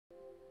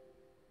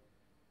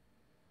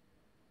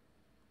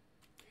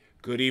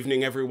Good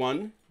evening,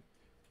 everyone.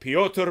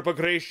 Piotr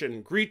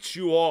Bagration greets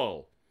you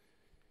all.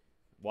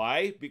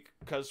 Why?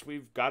 Because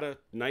we've got a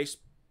nice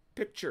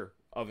picture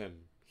of him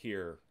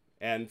here.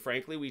 And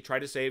frankly, we try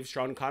to save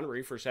Sean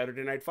Connery for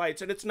Saturday Night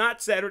Fights. And it's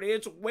not Saturday,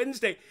 it's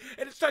Wednesday.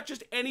 And it's not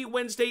just any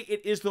Wednesday,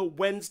 it is the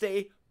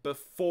Wednesday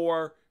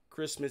before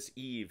Christmas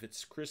Eve.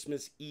 It's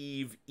Christmas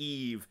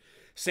Eve.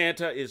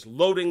 Santa is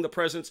loading the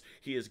presents.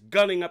 He is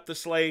gunning up the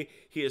sleigh.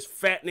 He is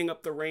fattening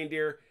up the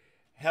reindeer.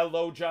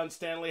 Hello, John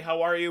Stanley.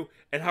 How are you?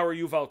 And how are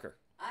you, Volker?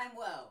 I'm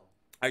well.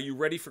 Are you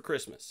ready for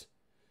Christmas?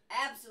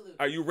 Absolutely.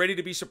 Are you ready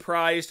to be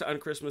surprised on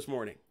Christmas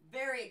morning?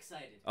 Very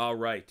excited. All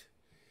right.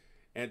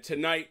 And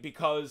tonight,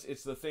 because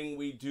it's the thing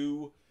we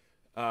do,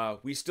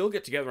 we still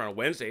get together on a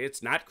Wednesday.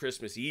 It's not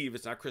Christmas Eve.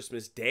 It's not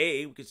Christmas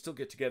Day. We can still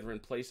get together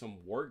and play some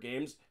war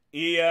games.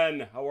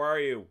 Ian, how are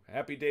you?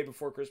 Happy day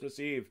before Christmas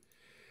Eve.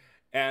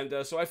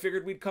 And so I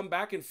figured we'd come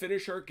back and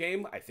finish our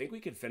game. I think we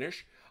can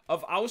finish,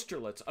 of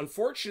Austerlitz.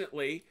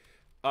 Unfortunately,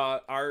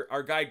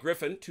 our guy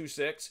Griffin,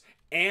 2-6,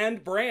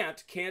 and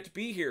Brandt can't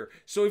be here.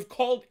 So we've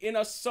called in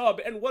a sub,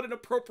 and what an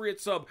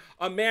appropriate sub.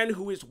 A man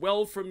who is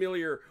well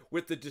familiar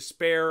with the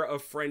despair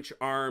of French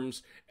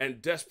arms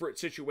and desperate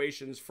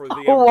situations for the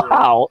Emperor.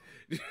 Wow.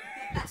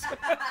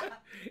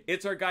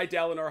 It's our guy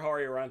Dalinar. How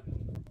are you, Ron?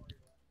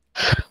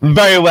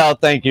 Very well,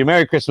 thank you.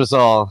 Merry Christmas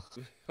all.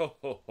 Ho,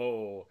 ho,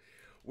 ho.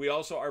 We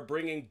also are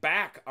bringing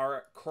back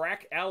our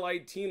crack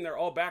allied team. They're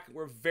all back.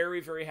 We're very,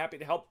 very happy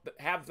to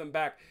have them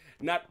back.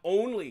 Not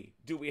only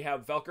do we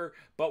have Velker,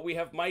 but we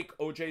have Mike,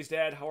 OJ's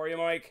dad. How are you,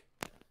 Mike?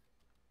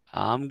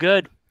 I'm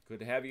good. Good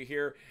to have you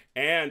here.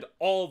 And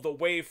all the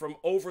way from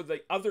over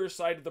the other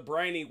side of the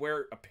briny,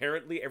 where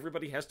apparently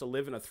everybody has to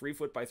live in a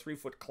 3-foot by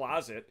 3-foot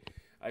closet.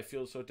 I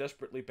feel so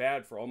desperately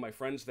bad for all my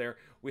friends there.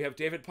 We have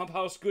David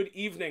Pumphouse. Good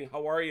evening.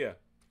 How are you?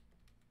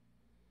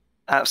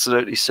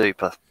 Absolutely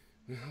super.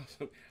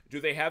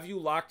 Do they have you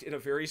locked in a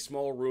very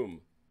small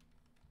room?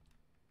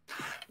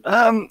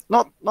 Not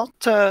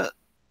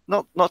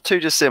too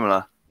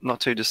dissimilar. Not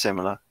too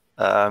dissimilar.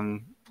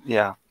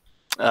 Yeah.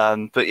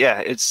 But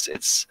yeah,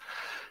 it's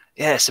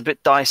a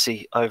bit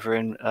dicey over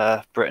in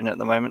Britain at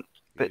the moment.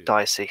 A bit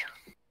dicey.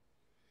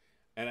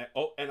 And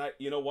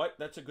you know what?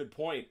 That's a good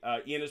point.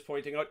 Ian is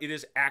pointing out it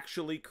is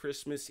actually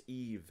Christmas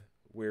Eve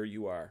where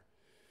you are.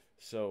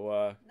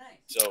 So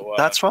nice.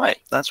 That's right.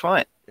 That's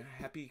right.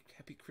 Happy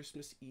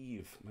Christmas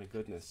Eve. My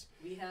goodness.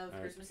 We have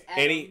Christmas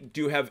Adam.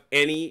 Do you have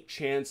any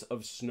chance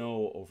of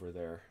snow over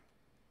there?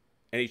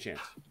 Any chance?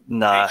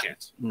 No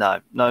chance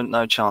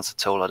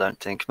at all. I don't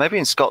think. Maybe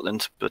in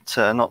Scotland, but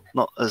not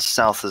as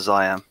south as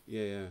I am.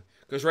 Yeah.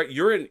 Because right,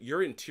 you're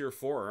in tier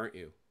 4, aren't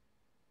you?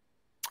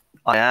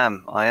 I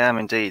am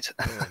indeed.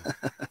 Yeah.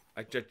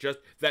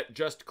 That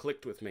just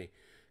clicked with me.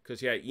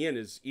 Because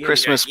Ian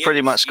Christmas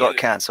pretty much got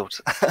cancelled.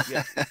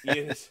 Yeah,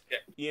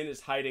 Ian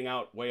is hiding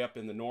out way up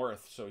in the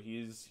north, so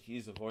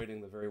he's avoiding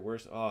the very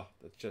worst. Oh,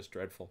 that's just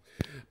dreadful.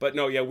 But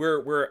no,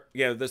 we're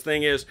the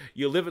thing is,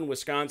 you live in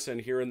Wisconsin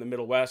here in the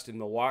Middle West, in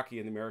Milwaukee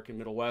in the American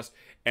Middle West,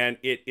 and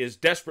it is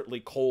desperately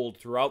cold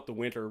throughout the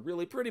winter,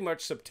 really pretty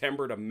much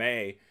September to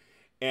May.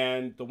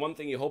 And the one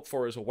thing you hope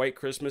for is a white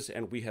Christmas,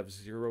 and we have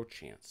zero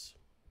chance.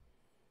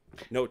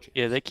 No chance.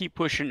 Yeah, they keep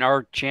pushing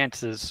our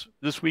chances.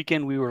 This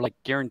weekend we were like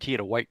guaranteed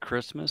a white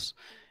Christmas,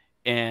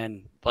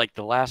 and like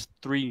the last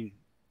 3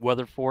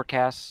 weather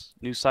forecasts,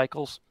 news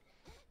cycles,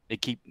 they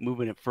keep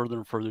moving it further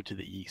and further to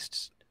the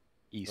east.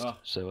 Oh.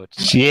 So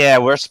it's Yeah,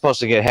 we're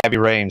supposed to get heavy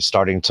rain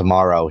starting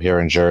tomorrow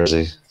here in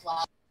Jersey.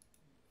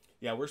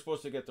 Yeah, we're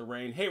supposed to get the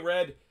rain. Hey,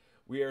 Red,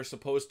 we are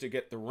supposed to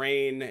get the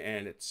rain,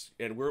 and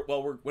we're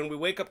when we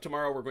wake up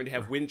tomorrow, we're going to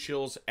have wind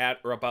chills at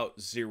or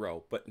about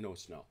 0, but no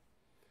snow.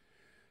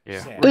 yeah.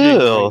 Sad.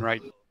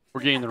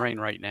 We're getting the rain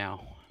right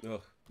now.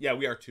 Ugh. Yeah,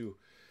 we are too.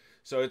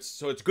 So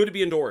it's good to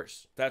be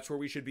indoors. That's where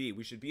we should be.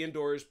 We should be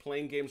indoors,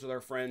 playing games with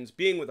our friends,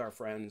 being with our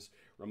friends,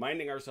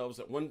 reminding ourselves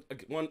that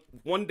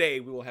one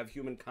day we will have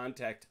human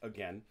contact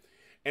again,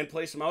 and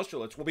play some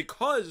Austerlitz. Well,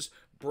 because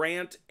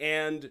Brandt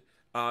and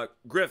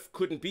Griff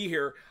couldn't be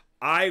here,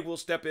 I will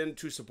step in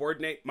to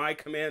subordinate my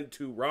command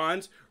to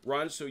Ron's.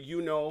 Ron, so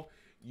you know,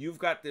 you've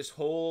got this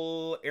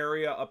whole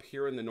area up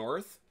here in the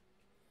north.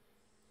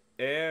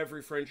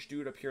 Every French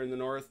dude up here in the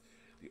north.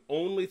 The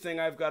only thing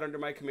I've got under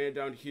my command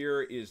down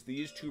here is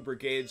these 2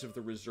 brigades of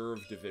the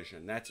reserve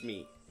division. That's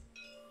me.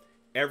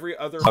 Every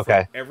other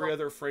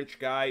French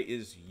guy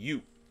is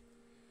you.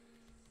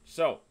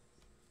 So,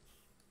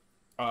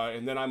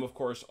 and then I'm of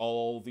course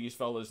all these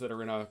fellas that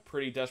are in a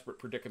pretty desperate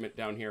predicament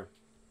down here.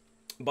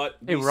 But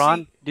Hey,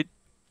 Ron, Go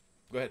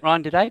ahead.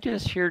 Ron, did I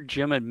just hear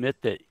Jim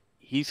admit that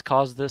he's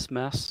caused this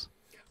mess?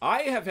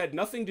 I have had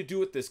nothing to do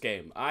with this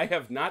game. I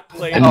have not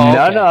played.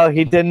 No,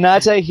 he did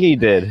not say he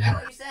did. That's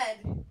not what you said.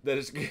 That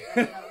is. That's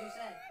not what you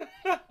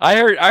said. I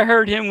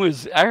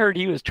heard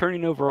he was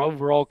turning over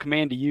overall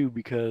command to you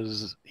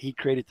because he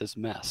created this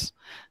mess.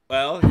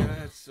 Well, yeah,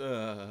 that's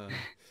so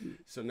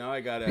now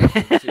I gotta.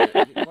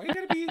 Why you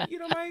gotta be?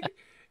 Mike.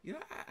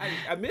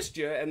 I missed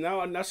you, and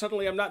now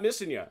suddenly I'm not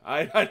missing you.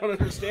 I don't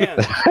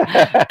understand.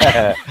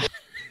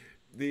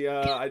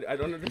 I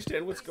don't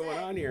understand what's going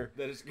on here.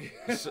 That is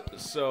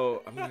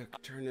so I'm gonna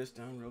turn this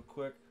down real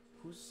quick.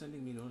 Who's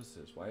sending me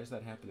notices? Why is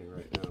that happening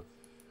right now?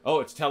 Oh,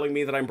 it's telling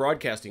me that I'm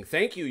broadcasting.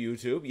 Thank you,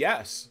 YouTube.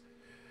 Yes.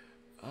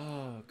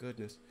 Oh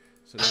goodness.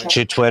 So now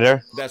To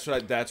Twitter.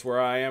 that's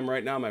where I am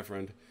right now, my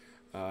friend.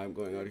 I'm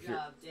going out of here.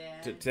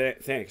 Good job,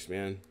 Dad. Thanks,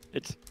 man.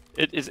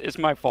 It's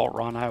my fault,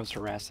 Ron. I was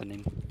harassing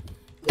him.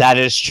 That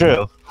is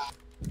true.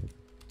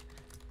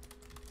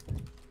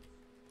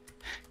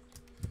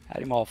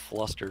 Had him all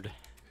flustered.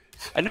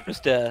 I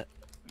noticed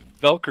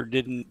Velker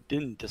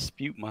didn't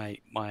dispute my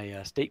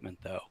statement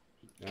though.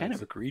 He kind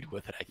of agreed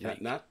with it. I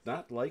think.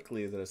 Not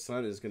likely that a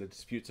son is going to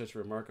dispute such a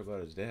remark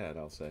about his dad.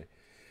 I'll say.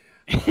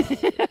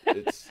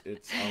 It's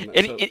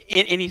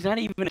and he's not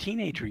even a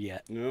teenager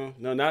yet. No,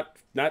 not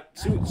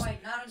soon.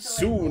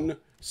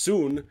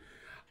 Soon.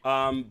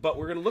 But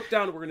we're going to look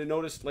down and we're going to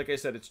notice, like I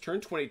said, it's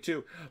turn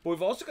 22. But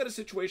we've also got a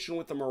situation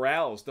with the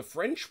morales. The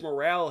French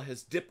morale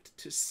has dipped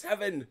to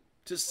 7.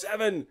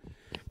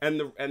 And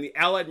the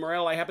Allied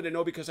morale, I happen to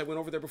know because I went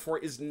over there before,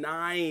 is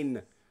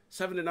 9.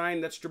 7 to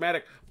 9, that's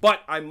dramatic.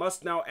 But I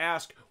must now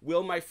ask,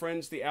 will my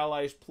friends, the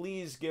Allies,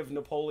 please give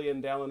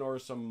Napoleon Dalinor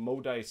some Mo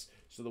dice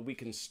so that we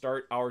can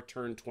start our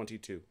turn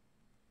 22?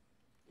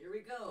 Here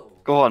we go.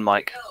 Go on,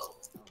 Mike.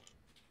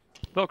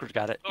 Velker's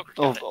got it.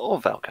 Oh,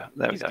 Velka.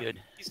 There He's we go.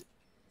 good.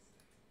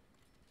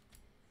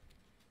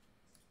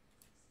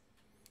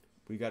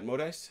 We got Mo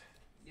dice?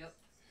 Yep.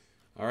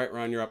 All right,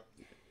 Ron, you're up.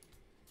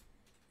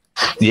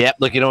 Yep,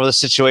 looking over the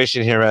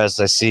situation here as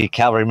I see enemy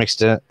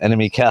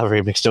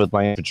cavalry mixed in with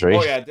my infantry.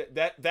 Oh yeah,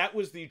 that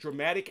was the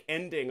dramatic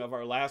ending of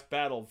our last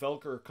battle.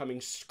 Velker coming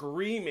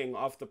screaming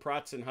off the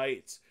Pratzen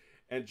Heights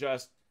and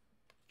just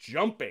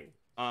jumping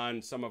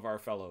on some of our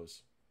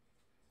fellows.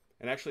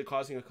 And actually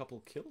causing a couple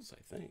kills,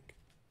 I think.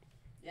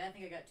 Yeah, I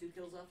think I got 2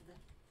 kills off of that.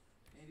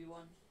 Maybe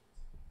 1.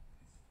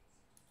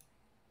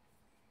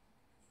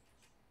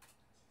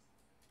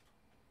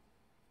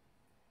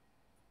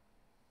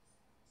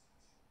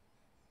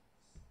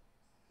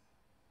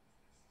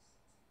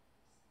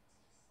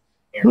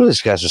 Ooh,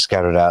 these guys are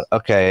scattered out.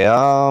 Okay,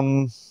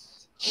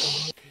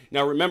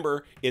 Now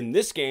remember, in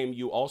this game,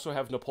 you also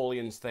have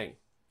Napoleon's thing.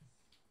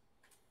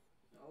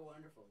 Oh,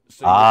 wonderful.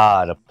 So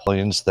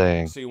Napoleon's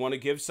thing. So you want to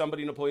give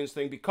somebody Napoleon's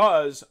thing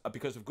because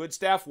of good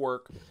staff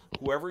work.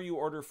 Whoever you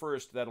order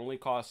first, that only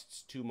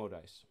costs 2 Mo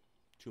dice,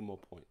 2 Mo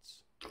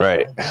points.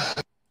 Right.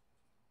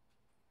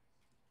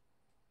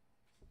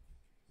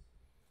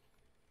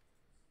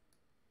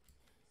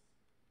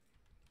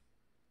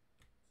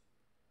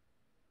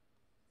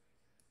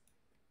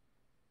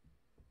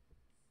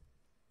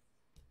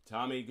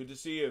 Tommy, good to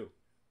see you.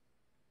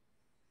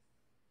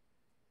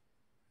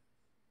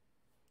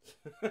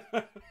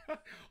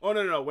 Oh,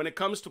 no. When it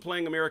comes to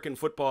playing American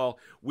football,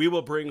 we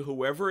will bring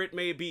whoever it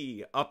may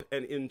be up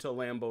and into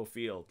Lambeau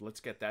Field. Let's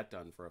get that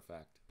done for a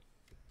fact.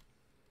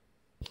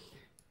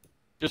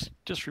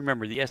 Just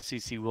remember, the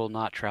SEC will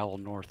not travel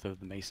north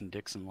of the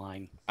Mason-Dixon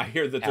line. I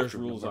hear that there's after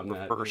rules on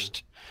November that.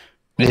 1st.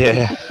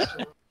 Yeah.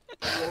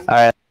 All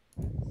right.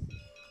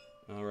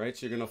 All right,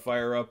 so you're going to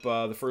fire up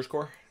the First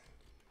Corps?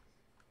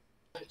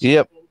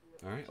 Yep.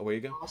 All right, away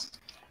you go.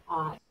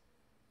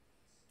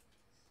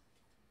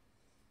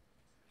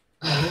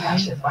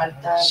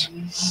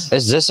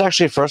 Is this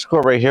actually First Corps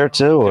right here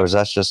too, or is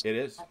that just? It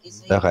is.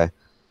 Okay.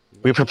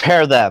 We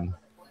prepare them.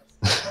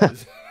 I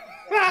don't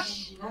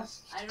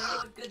know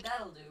what good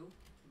that'll do.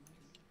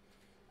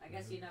 I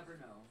guess you never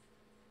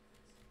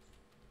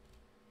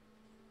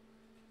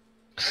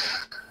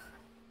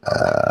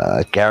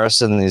know.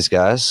 Garrison these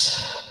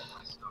guys.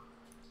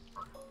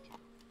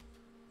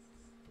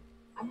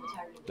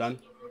 Done.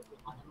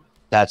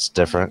 That's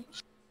different.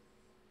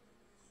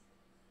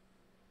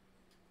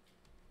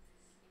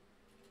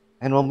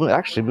 And we'll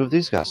actually move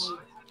these guys.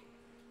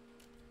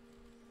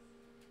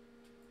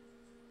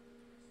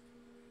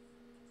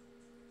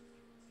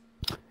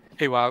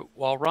 Hey,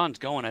 while Ron's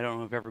going, I don't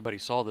know if everybody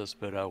saw this,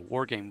 but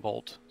Wargame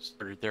Vault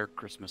started their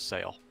Christmas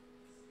sale.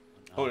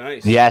 Oh,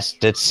 nice. Yes,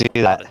 did see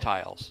A lot of that.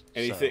 tiles.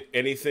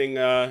 Anything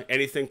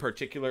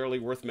particularly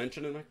worth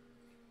mentioning, Mike?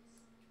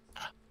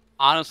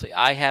 Honestly,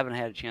 I haven't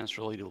had a chance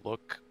really to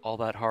look all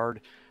that hard.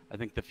 I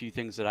think the few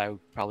things that I would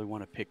probably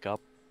want to pick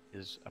up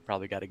is I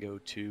probably got to go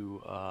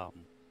to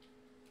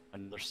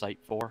another site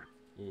for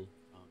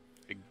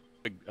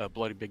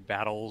Bloody Big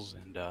Battles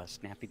and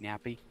Snappy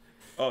Nappy.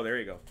 Oh, there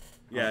you go.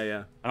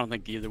 Yeah. I don't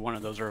think either one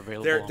of those are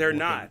available. They're on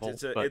not.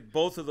 Vault,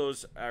 Both of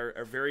those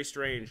are very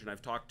strange, and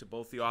I've talked to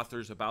both the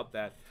authors about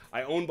that.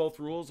 I own both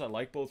rules. I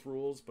like both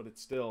rules, but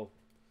it's still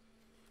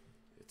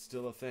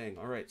a thing.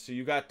 All right, so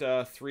you got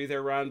 3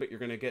 there, Ron, but you're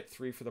going to get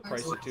 3 for the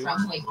price of 2.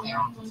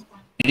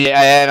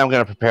 Yeah, and I'm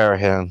gonna prepare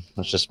him.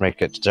 Let's just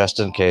make it just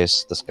in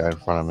case this guy in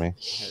front of me.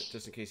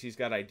 Just in case he's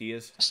got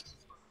ideas.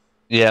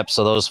 Yep.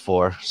 So those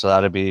 4. So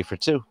that'll be for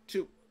 2.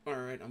 2. All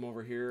right, I'm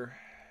over here.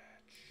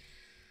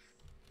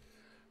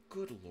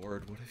 Good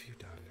Lord, what have you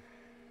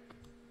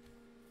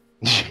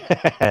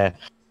done?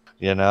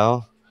 You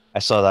know, I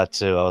saw that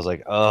too. I was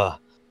like, ugh.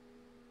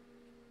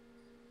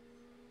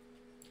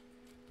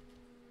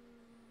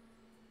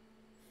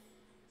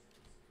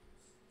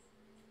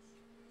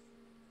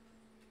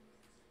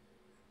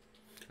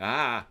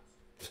 Ah.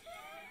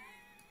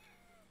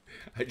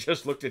 I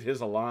just looked at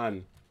his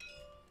Elan.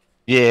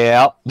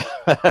 Yeah.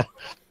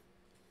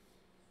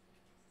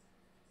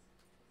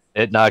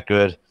 It not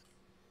good.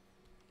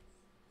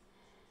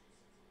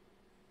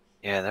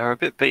 Yeah, they're a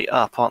bit beat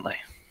up, aren't they?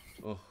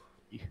 Oh.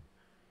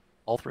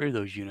 All three of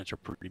those units are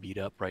pretty beat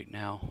up right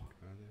now.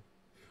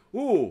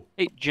 Ooh.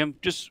 Hey, Jim,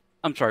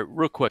 I'm sorry,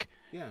 real quick.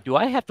 Yeah. Do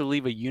I have to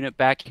leave a unit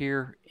back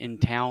here in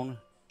town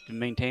to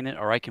maintain it,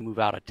 or I can move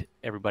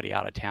everybody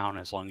out of town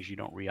as long as you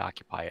don't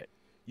reoccupy it?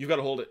 You've got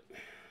to hold it.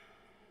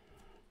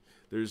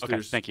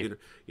 Okay, thank you.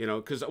 You know,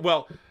 because I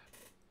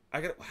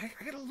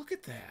gotta look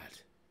at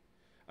that.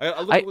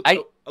 I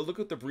look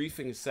what the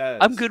briefing says.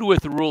 I'm good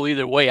with the rule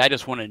either way. I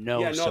just want to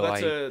know. Yeah, no,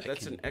 so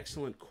that's an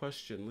excellent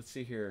question. Let's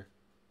see here.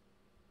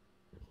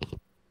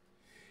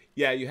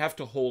 Yeah, you have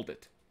to hold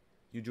it.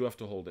 You do have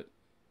to hold it.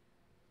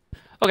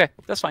 Okay,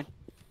 that's fine.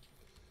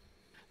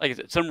 Like I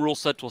said, some rule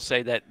sets will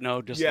say that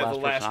no, just yeah, last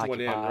the last one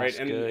in, right?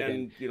 Good,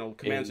 and you know,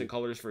 Commands and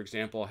Colors, for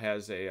example,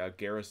 has a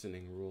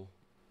garrisoning rule.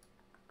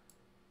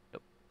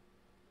 Yep.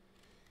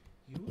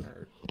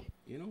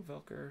 You know,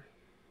 Velker,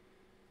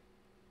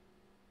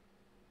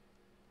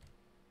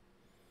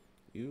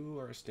 you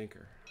are a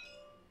stinker.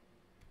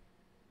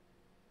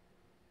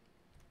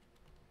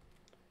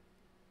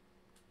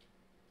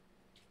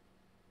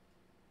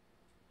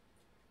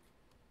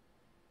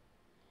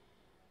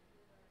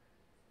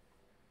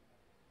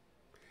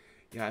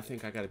 Yeah, I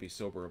think I got to be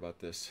sober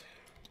about this.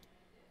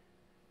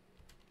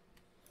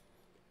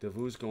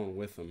 Devu's going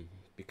with him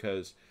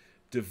because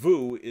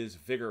Devu is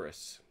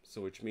vigorous, so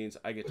which means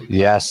I get to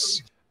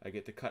I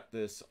get to cut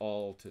this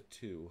all to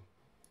 2.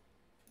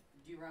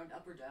 Do you round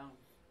up or down?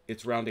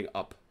 It's rounding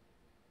up.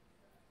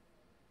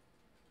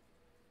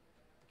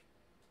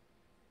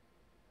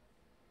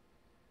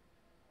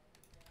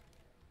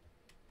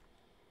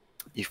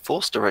 You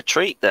forced a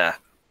retreat there.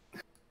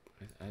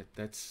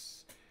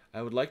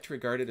 I would like to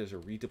regard it as a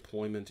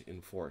redeployment in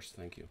force.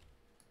 Thank you.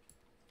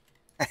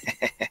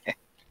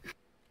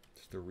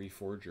 It's the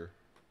reforger.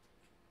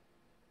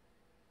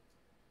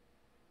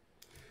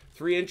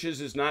 3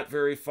 inches is not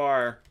very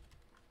far.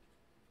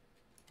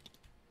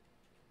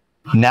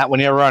 Not when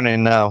you're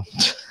running, no.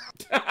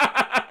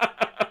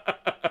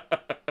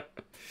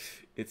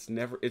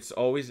 It's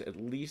always at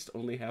least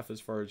only half as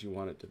far as you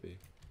want it to be.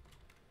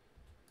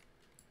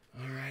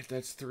 All right,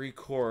 that's 3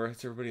 core.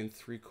 That's everybody in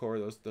 3 core.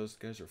 Those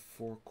guys are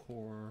 4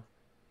 core.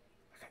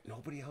 I got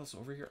nobody else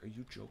over here. Are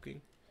you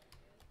joking?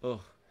 Ugh.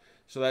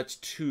 So that's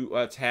 2.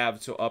 That's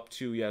halved. So up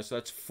 2. Yeah. So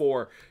that's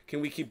 4. Can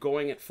we keep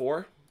going at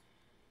 4?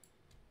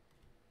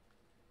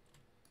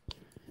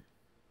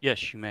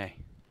 Yes, you may.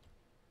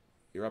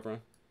 You're up,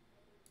 Ron.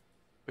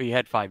 Well, you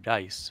had 5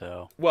 dice,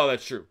 so. Well,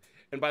 that's true.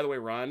 And by the way,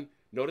 Ron,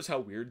 notice how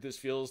weird this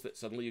feels that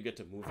suddenly you get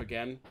to move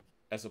again,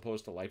 as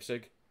opposed to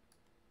Leipzig.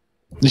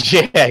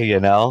 Yeah, you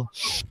know.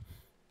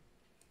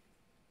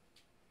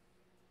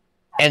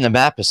 And the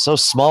map is so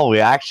small,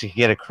 we actually can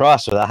get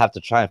across without having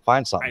to try and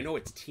find something. I know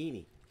it's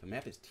teeny. The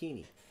map is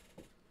teeny.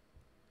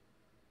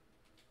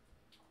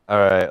 All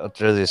right, let's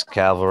do this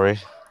cavalry.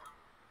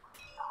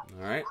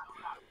 All right.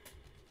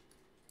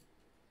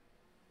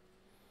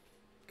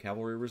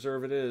 Cavalry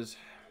reserve it is.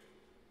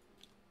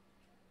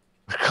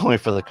 We're going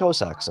for the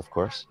Cossacks, of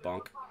course.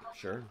 Bonk.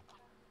 Sure.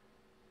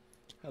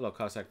 Hello,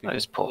 Cossack people.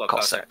 Those poor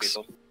Cossacks.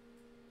 What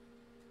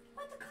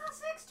the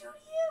Cossacks do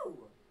to you?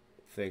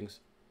 Things.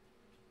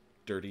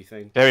 Dirty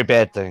things. Very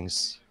bad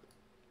things.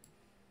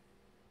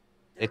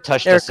 They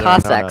touched They're us in our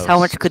Cossacks. How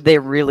no-nos. much could they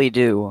really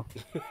do?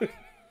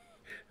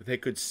 They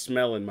could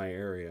smell in my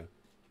area.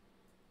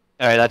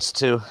 All right, that's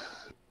 2.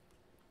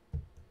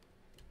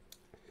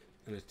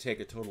 I'm going to take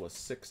a total of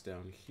 6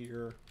 down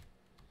here.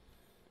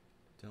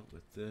 Dealt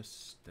with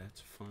this. That's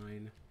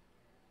fine.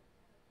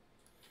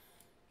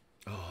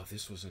 Oh,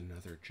 this was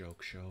another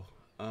joke show.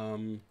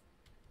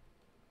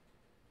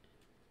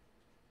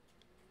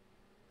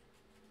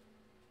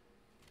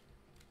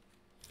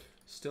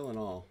 Still in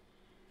all.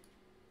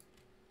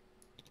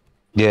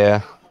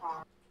 Yeah.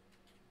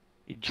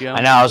 Hey, Jim,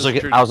 I know. I was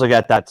looking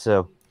at that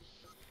too. Hey,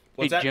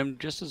 What's that? Jim,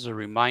 just as a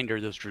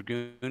reminder, those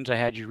dragoons I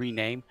had you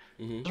rename,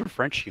 Mm-hmm. those are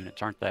French units,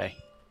 aren't they?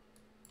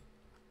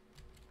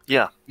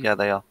 Yeah,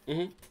 they are.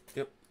 Mm-hmm.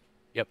 Yep.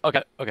 Yep.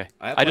 Okay.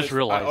 I I just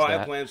realized I that.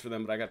 have plans for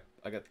them, but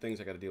I got things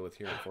I got to deal with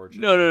here,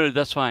 unfortunately. No,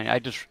 that's fine. I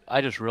just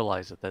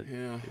realized that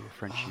Yeah. they were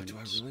French Oh, units. do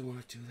I really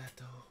want to do that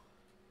though?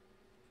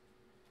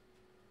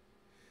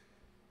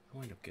 I'll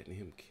wind up getting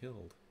him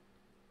killed.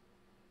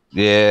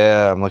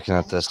 Yeah, I'm looking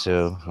at this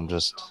too. I'm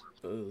just.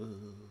 All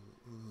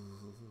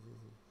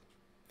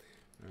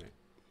right.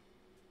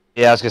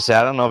 Yeah, I was gonna say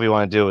I don't know if you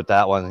want to do it with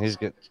that one.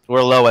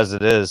 We're low as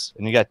it is,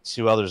 and you got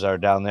 2 others that are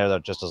down there that are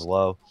just as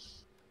low.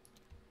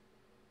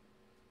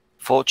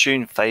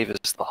 Fortune favors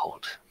the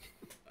hold.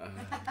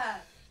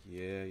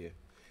 Yeah.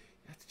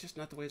 That's just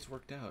not the way it's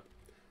worked out.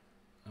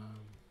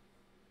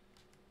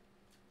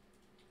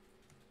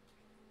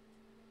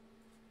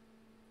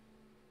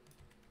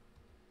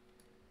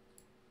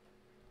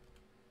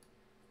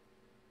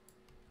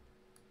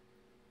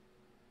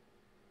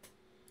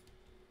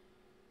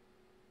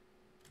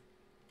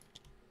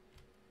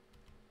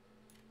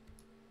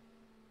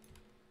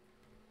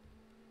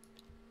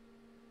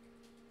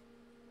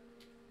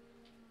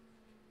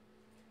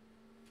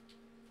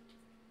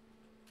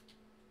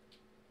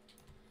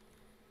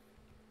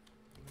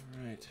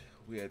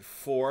 We had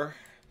 4.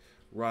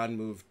 Ron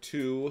moved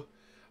 2.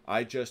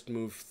 I just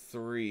moved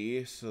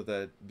 3, so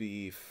that'd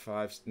be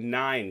 5,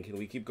 9. Can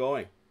we keep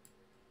going?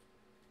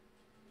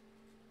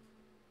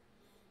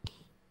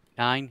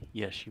 9.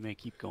 Yes, you may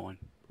keep going.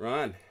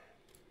 Ron.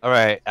 All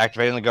right,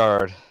 activating the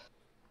guard.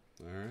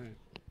 All right.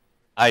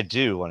 I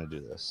do want to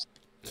do this.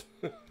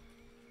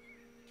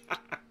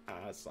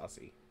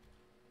 Saucy.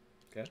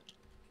 Okay.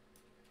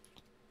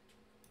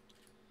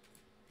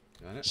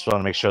 Got it. Just want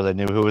to make sure they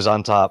knew who was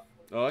on top.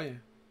 Oh, yeah.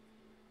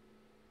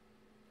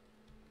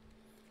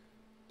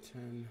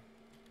 10.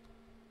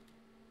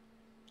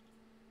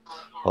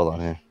 Hold on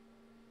here.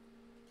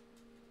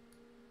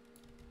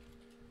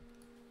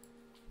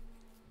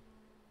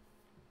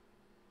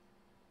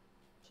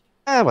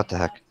 What the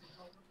heck?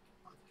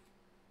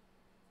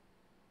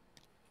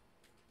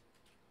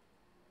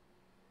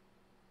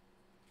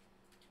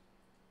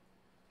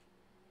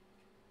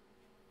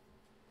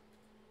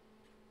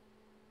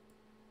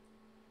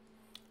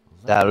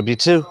 That would be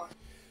 2.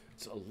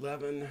 It's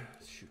 11.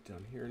 Let's shoot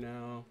down here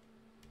now.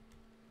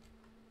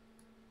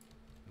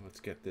 Let's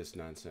get this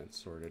nonsense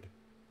sorted.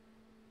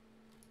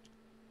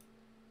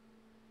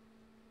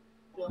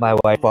 My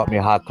wife bought me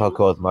hot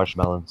cocoa with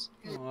marshmallows.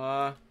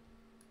 Aw.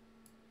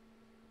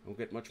 Don't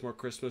get much more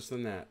Christmas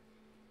than that.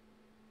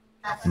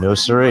 No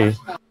siree.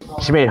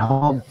 She made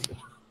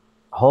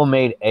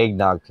homemade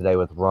eggnog today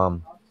with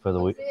rum for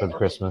the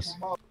Christmas,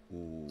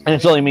 Ooh. and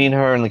it's only me and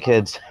her and the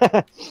kids.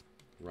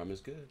 Rum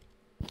is good.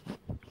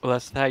 Well,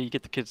 that's how you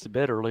get the kids to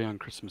bed early on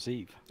Christmas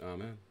Eve. Oh,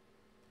 man.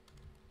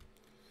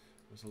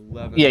 It was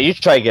 11. Yeah, you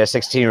should try to get a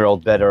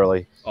 16-year-old bed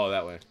early. Oh,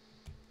 that way.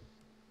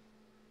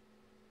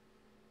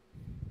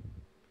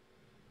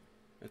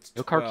 That's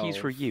No car keys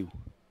for you.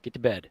 Get to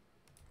bed.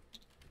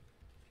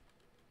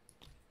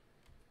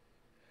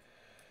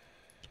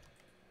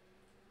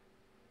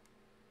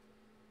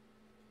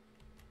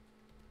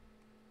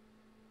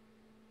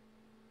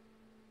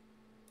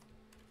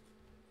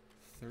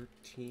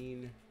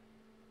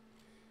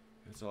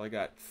 That's all I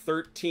got.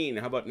 13.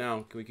 How about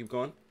now? Can we keep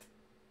going?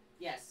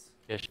 Yes.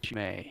 Yes, you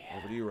may.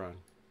 Over to you, Ron.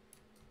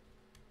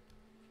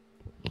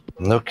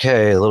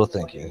 Okay, a little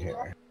thinking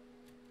here.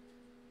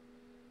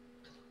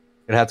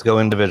 Gonna have to go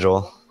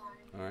individual.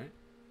 All right.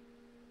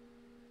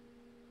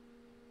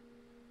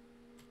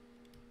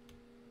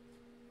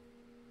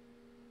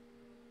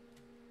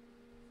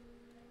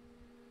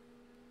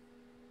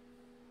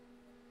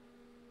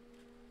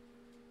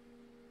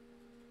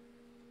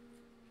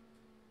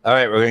 All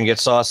right, we're gonna get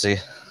saucy.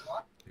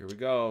 Here we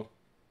go.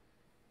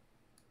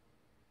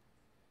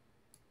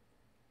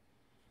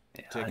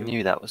 Yeah, I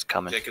knew that was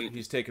coming.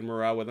 He's taking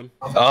morale with him.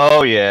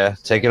 Oh yeah,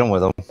 taking them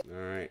with him.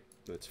 All right.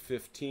 That's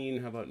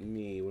 15. How about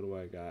me? What do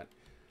I got?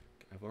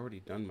 I've already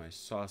done my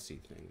saucy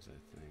things,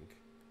 I think.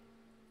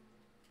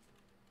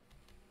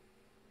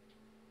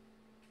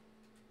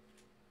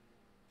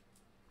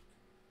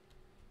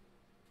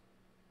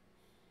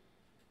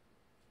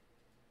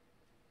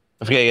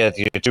 I forget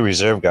you got your 2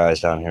 reserve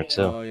guys down here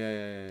too. Oh,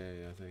 yeah.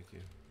 Thank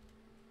you.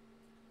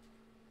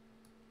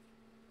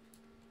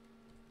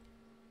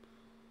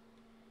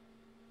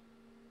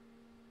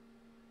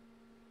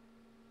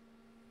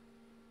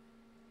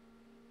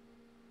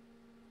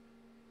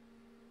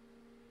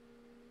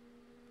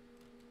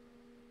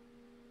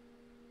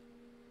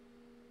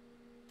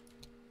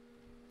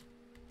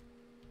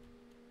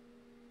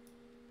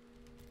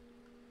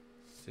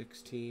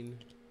 $16.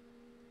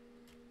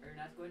 Are you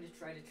not going to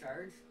try to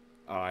charge?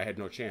 Oh, I had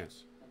no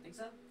chance. Don't think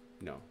so?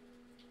 No.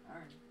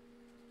 Alright.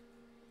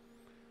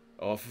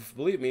 Oh, if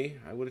believe me,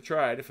 I would have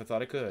tried if I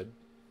thought I could.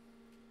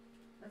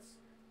 You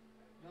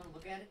want to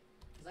look at it?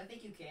 Because I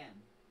think you can.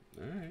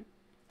 All right.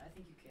 I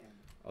think you can.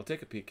 I'll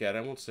take a peek at it.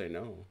 I won't say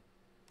no.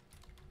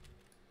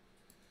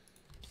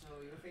 So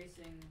you're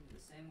facing the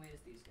same way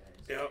as these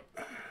guys.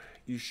 Yep.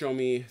 You show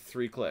me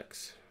 3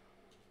 clicks.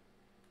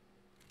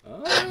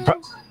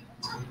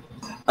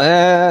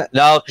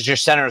 No, because your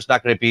center is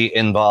not going to be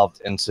involved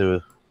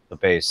into the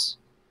base,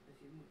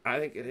 I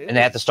think it is. and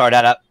they have to start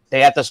out up.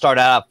 They have to start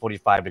out at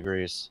 45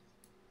 degrees.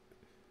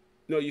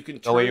 No, you can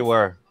The turn way you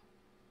were.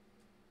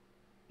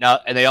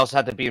 Now, and they also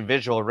have to be in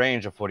visual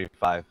range of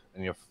 45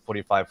 in your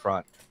 45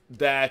 front.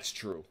 That's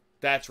true.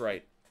 That's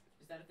right.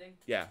 Is that a thing?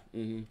 Yeah.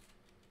 Mm-hmm.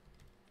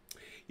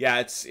 Yeah,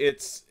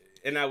 it's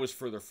and I was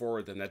further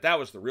forward than that. That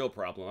was the real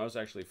problem. I was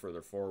actually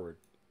further forward.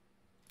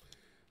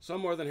 So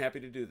I'm more than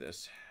happy to do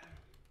this.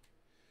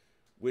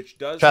 Which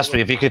does Trust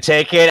me, if you could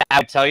take it,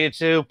 I'd tell you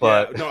to,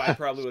 but... Yeah, no, I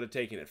probably would have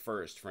taken it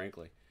first,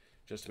 frankly,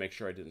 just to make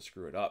sure I didn't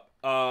screw it up.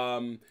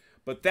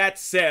 But that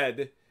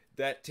said,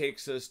 that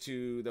takes us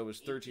to, that was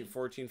 13,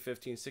 14,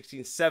 15,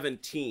 16,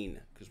 17,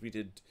 because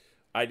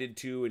I did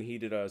 2 and he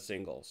did a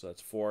single, so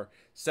that's 4.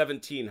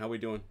 17, how we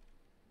doing?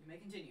 You may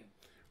continue.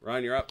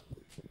 Ron, you're up.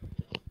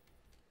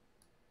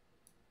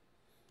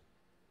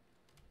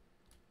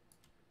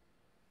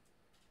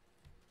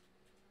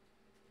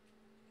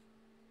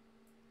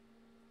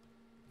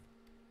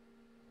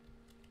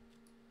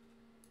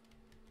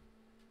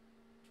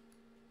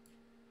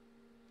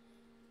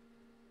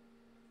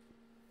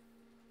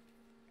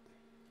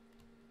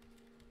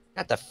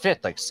 Got the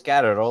fit like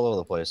scattered all over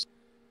the place.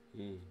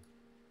 Hmm.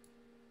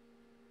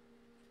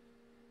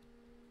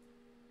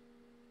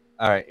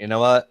 All right, you know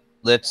what?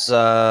 Let's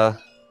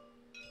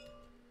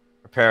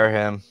prepare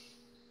him.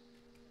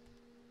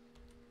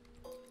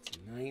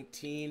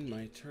 19,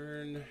 my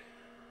turn.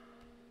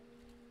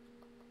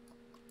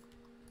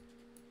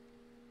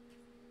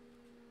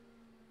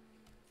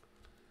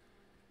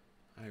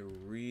 I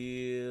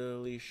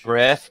really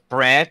should.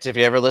 Brant, if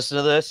you ever listen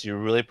to this, you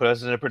really put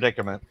us in a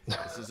predicament.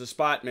 This is a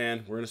spot,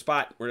 man. We're in a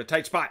spot. We're in a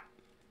tight spot.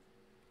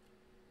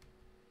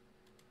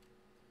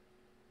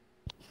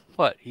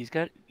 What? He's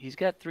got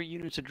 3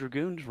 units of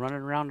dragoons running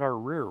around our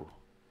rear.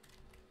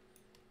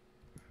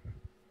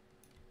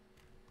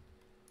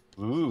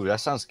 Ooh, that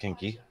sounds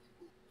kinky.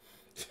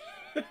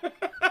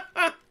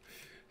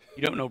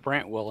 You don't know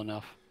Brant well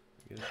enough.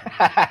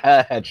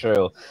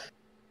 True.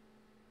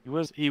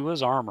 He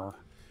was armor.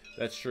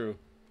 That's true.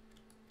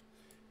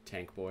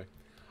 Tank boy.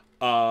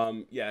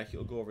 Yeah,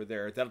 he'll go over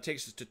there. That'll take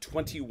us to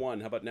 21.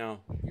 How about now?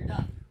 You're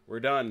done. We're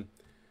done.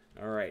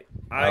 All right.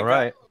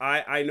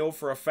 I know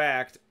for a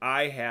fact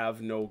I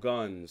have no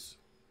guns.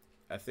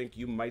 I think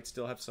you might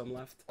still have some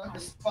left.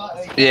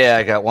 Yeah,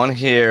 I got one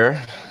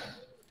here.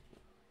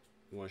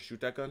 You want to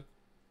shoot that gun?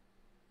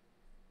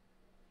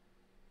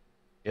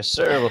 Yes,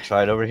 sir. We'll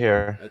try it over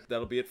here.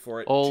 That'll be it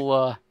for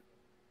it.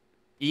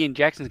 Ian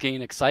Jackson's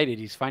getting excited.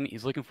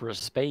 He's looking for a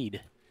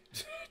spade.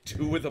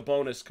 2 with a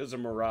bonus because of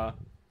Marat.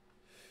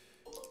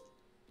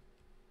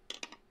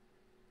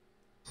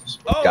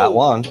 Oh, Got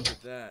one. Look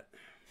at that.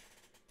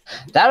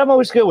 That I'm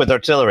always good with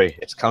artillery.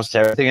 It comes to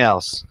everything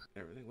else.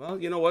 Everything. Well,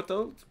 you know what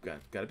though?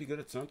 Got to be good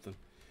at something.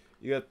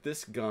 You got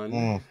this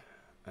gun.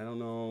 I don't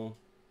know.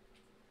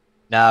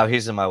 No,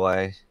 he's in my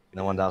way.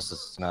 No one else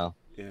is. No.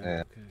 Yeah.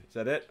 Okay. Is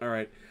that it? All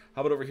right.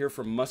 How about over here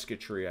for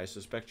musketry? I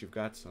suspect you've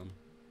got some.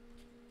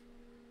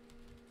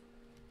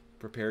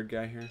 Prepared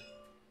guy here.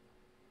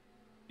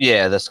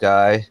 Yeah, this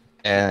guy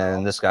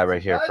and this guy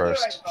right here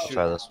first. I'll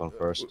try this one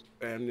first.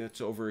 And it's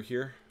over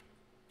here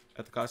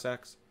at the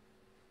Cossacks.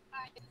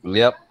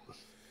 Yep.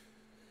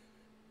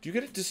 Do you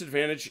get a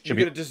disadvantage? You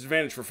get a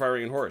disadvantage for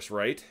firing in horse,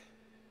 right?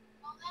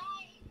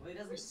 Well, he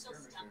doesn't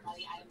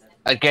skirmish.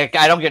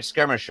 I don't get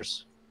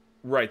skirmishers.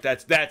 Right.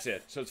 That's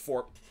it. So it's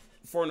 4,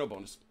 no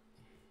bonus.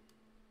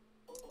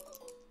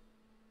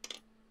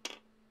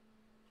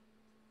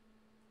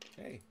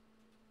 Okay.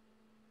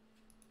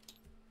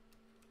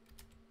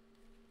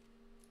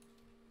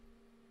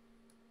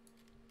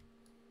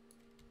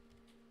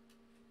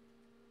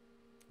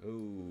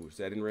 Oh, is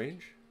that in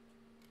range?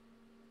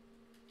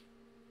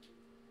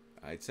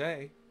 I'd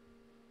say.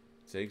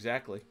 Say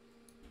exactly.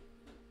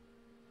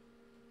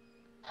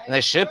 And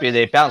they should be.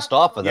 They bounced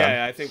off of them.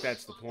 Yeah, I think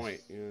that's the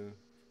point. Yeah.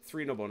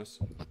 3, no bonus.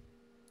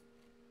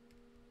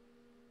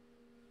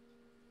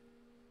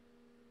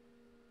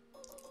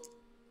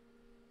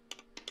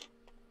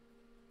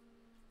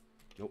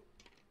 Nope.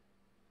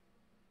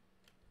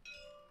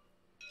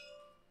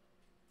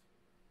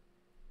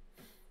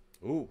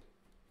 Ooh.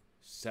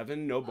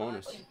 7, no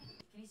bonus. Can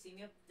you see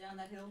me up down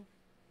that hill?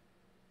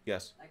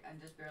 Yes. I'm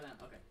just barely on.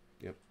 Okay.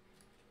 Yep.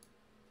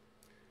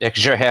 Yeah,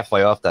 because you're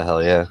halfway off the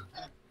hill, yeah.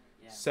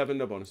 7,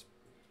 no bonus.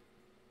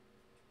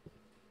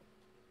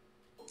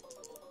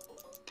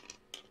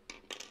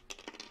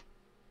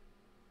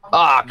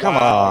 Ah, come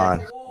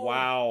on.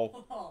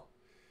 Wow.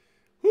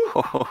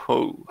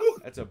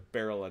 That's a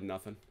barrel of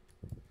nothing.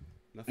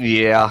 Nothing.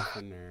 Yeah.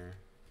 Nothing there.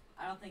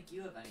 I don't think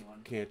you have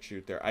anyone. Can't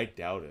shoot there. I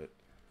doubt it.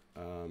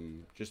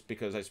 Just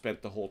because I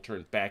spent the whole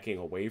turn backing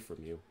away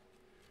from you.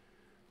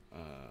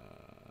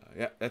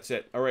 Yeah, that's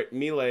it. All right,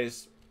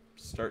 melees.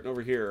 Starting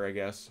over here, I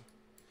guess.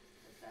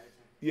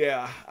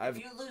 Yeah, if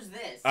you lose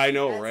this, I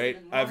know, that's right?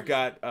 even more I've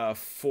got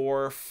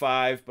 4,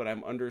 5, but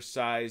I'm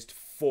undersized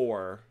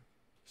 4,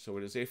 so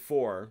it is a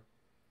 4.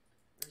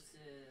 versus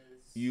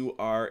You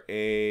are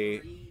a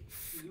 3,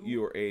 2?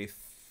 you're a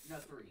No,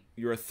 3.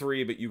 you're a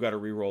 3, but you got to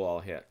reroll all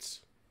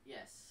hits.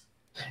 Yes.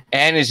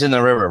 And he's in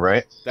the river,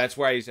 right? That's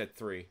why he's at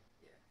 3.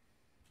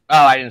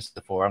 Oh, I didn't see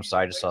the 4. I'm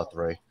sorry. I just saw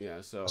 3. Yeah,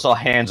 so I saw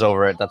hands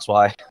over it. That's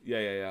why.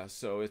 yeah.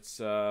 So it's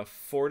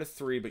 4 to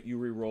 3, but you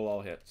reroll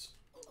all hits.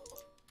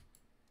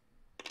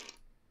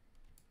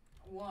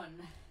 1.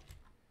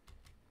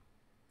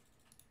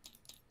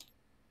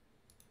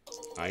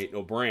 I ain't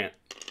no Brant.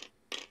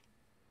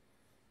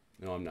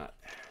 No, I'm not.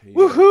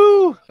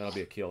 Woohoo! That'll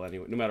be a kill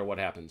anyway. No matter what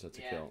happens, that's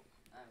a kill.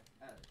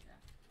 Yeah.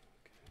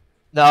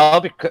 No,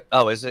 because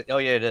is it? Oh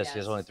yeah, it is. Yes. He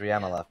has only 3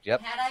 ammo left.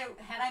 Yep.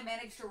 Had I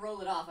managed to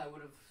roll it off, I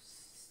would have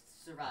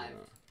survived.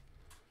 Yeah.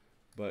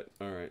 But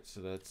all right,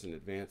 so that's an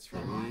advance for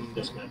me.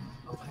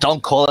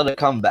 Don't call it a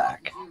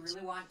comeback. Do you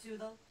really want to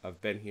though? I've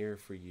been here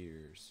for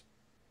years.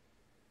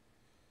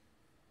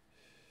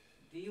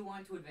 Do you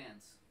want to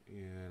advance?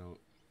 Yeah, I don't.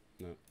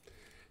 No.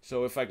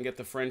 So if I can get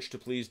the French to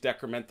please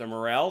decrement their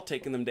morale,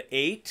 taking them to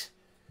 8,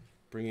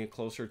 bringing it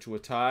closer to a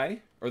tie,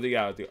 or the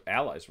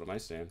Allies. What am I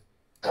saying?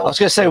 I was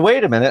gonna say,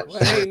 wait a minute.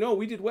 Well, hey, no,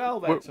 we did well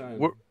that time.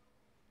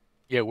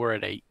 We're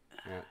at 8.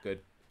 Yeah, good.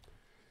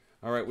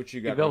 All right, what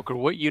you Hey, got? Velker,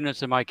 what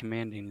units am I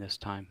commanding this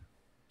time?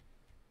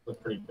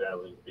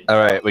 All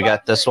right, we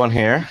got this one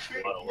here.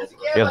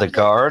 We have the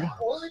guard,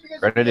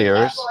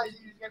 grenadiers.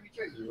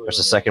 There's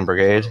the second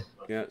brigade.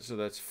 Yeah, so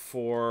that's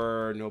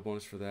 4. No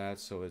bonus for that.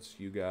 So it's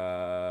you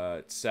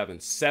got 7.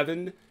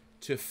 7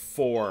 to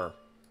 4.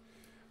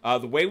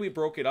 The way we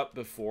broke it up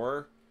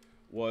before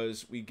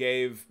was we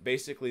gave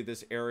basically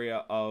this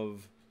area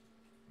of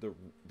the.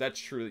 That's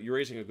true. You're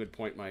raising a good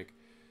point, Mike.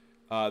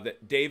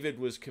 That David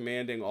was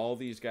commanding all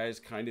these guys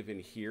kind of in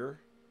here,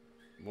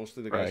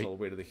 mostly the guys all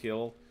the way to the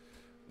hill.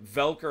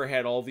 Velker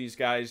had all these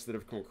guys that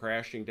have come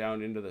crashing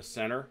down into the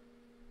center.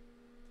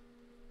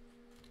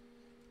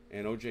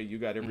 And OJ, you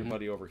got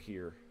everybody over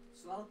here.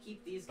 So I'll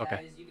keep these guys.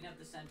 Okay. You can have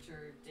the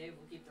center. Dave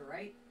will keep the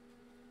right.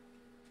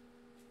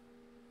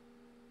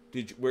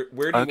 Did you,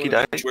 where do you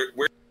want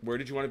to, where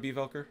did you want to be,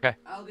 Velker? Okay.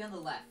 I'll be on the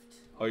left.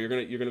 Oh, you're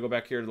gonna go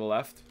back here to the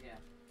left? Yeah.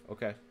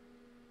 Okay.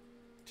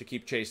 To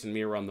keep chasing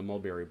me around the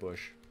mulberry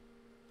bush.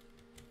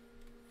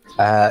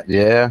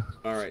 Yeah.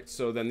 All right.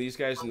 So then these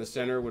guys in the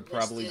center would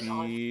probably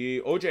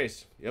be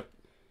OJ's. Yep.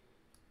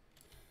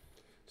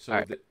 So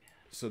right.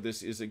 So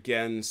this is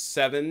again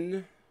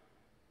 7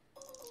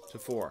 to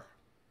 4.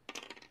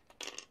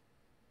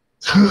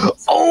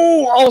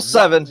 Oh, all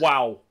 7.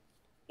 Wow.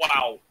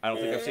 Wow. I don't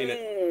think I've seen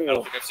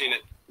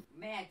it.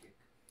 Magic.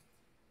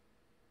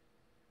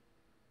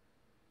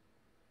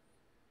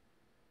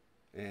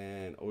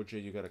 And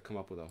OJ, you got to come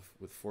up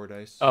with 4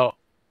 dice. Oh,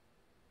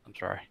 I'm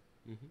sorry.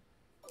 Mm-hmm.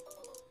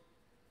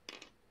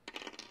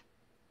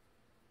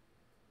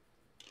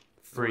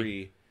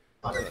 3.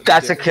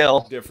 That's a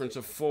kill. Difference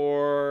of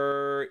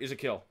 4 is a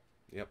kill.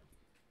 Yep.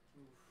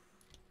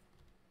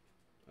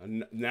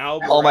 Now.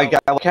 Oh my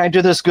God! Can I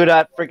do this good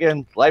at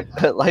freaking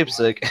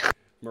Leipzig?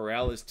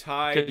 Morale is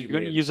tied. You're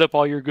going to use up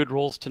all your good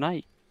rolls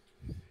tonight.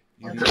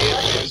 You may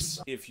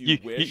advance if you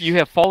wish. You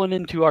have fallen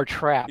into our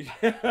trap.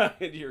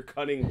 Into your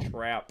cunning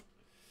trap.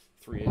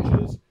 3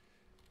 inches.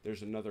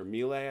 There's another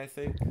melee, I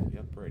think.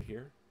 Yep, right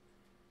here.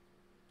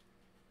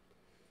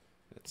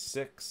 That's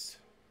 6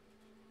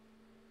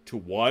 to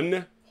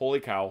 1. Holy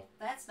cow!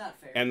 That's not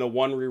fair. And the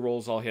 1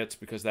 rerolls all hits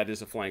because that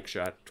is a flank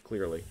shot.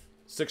 Clearly,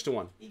 6 to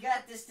 1. You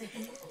got this.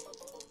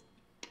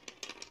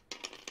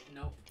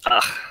 Nope.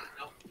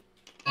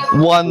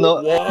 One.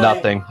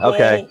 Nothing.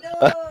 Okay.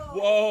 No,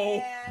 Whoa.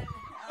 man.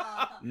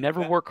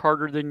 Never work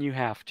harder than you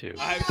have to.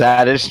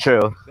 That is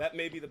true. That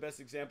may be the best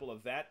example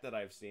of that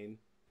I've seen.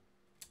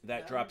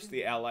 That drops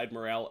the Allied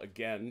morale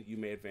again. You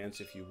may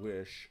advance if you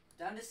wish.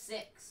 Down to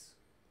 6.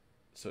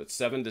 So it's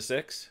 7 to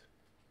 6?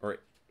 Or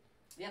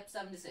Yep,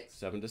 7 to 6.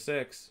 7 to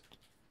 6.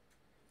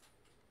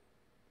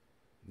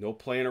 No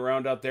playing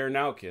around out there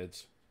now,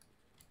 kids.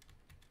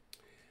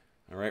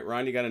 All right,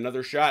 Ron, you got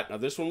another shot. Now,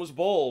 this one was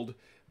bold.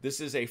 This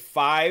is a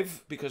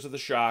 5 because of the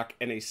shock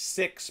and a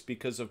 6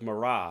 because of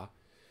Marat.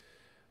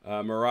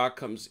 Marat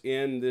comes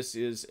in. This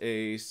is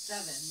a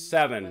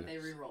 7. But they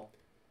reroll.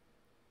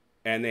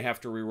 And they have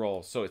to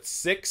reroll. So it's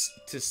 6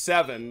 to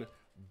 7,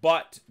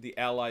 but the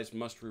Allies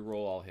must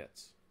reroll all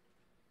hits.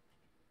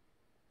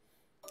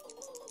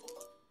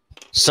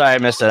 Sorry, I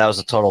missed it. That was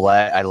a total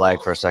lag. I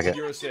lagged for a second.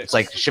 You're a 6. It's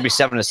like it should be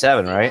 7 to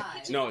 7, right?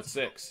 No, it's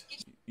 6.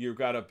 You've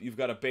got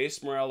a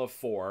base morale of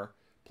 4,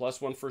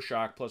 plus 1 for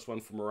shock, plus 1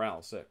 for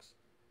morale. 6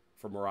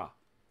 for Marat.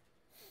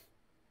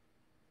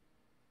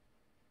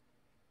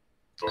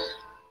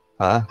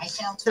 Huh?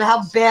 So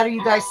how bad are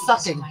you guys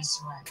sucking?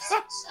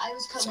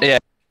 Yeah.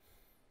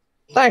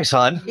 Thanks,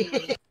 hon.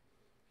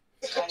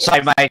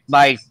 Sorry,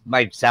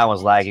 my sound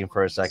was lagging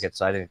for a second,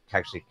 so I didn't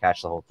actually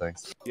catch the whole thing.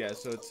 Yeah,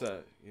 so it's yeah,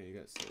 you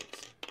got 6.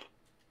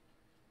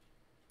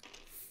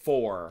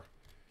 4.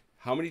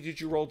 How many did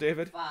you roll,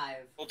 David? 5.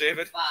 Roll,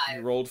 David. 5.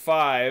 You rolled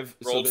 5.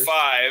 Rolled so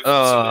 5.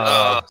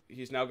 So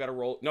he's now got to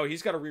roll. No,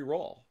 he's got to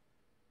re-roll.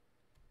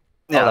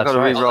 Yeah, I've got to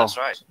right. re-roll. That's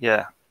right.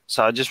 Yeah.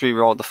 So I just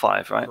re-rolled the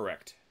 5, right?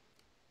 Correct.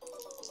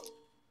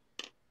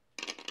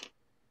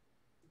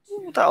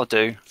 Ooh, that'll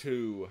do.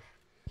 2.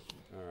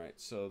 All right,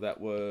 so that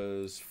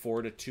was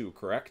 4 to 2,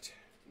 correct?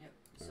 Yep.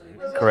 So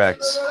Alright.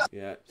 Correct.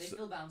 Yeah. They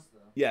still bounce, though.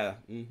 Yeah.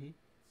 Mm-hmm.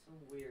 So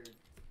weird.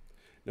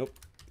 Nope.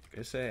 Like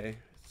I say,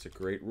 it's a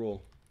great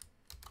rule.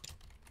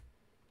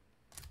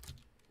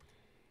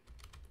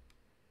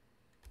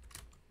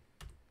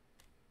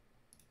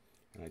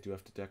 And I do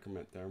have to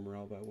decrement their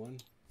morale by 1.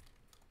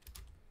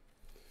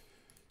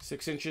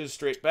 6 inches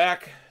straight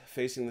back,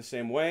 facing the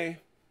same way.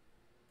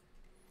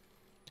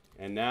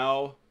 And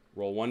now,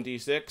 roll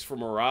 1d6 for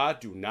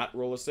Marat. Do not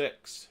roll a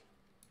 6.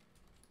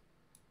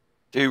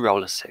 Do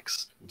roll a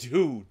 6.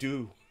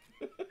 Do.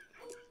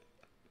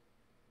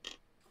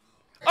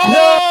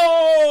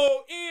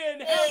 Oh!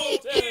 Ian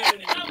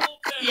Hamilton!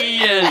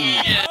 Ian!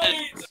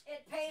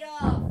 It paid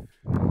off.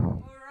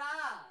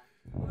 Hurrah!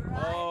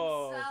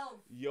 Hurrah himself.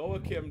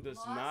 Joachim does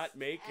not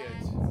make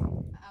it.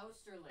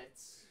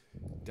 Austerlitz.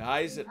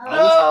 Dies at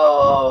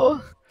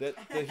No! The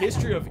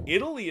history of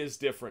Italy is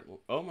different.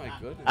 Oh my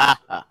goodness.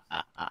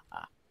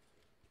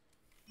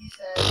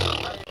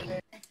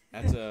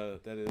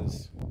 That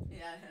is.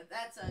 Yeah,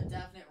 that's a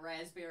definite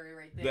raspberry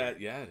right there.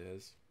 Yeah, it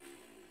is.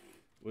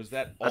 Was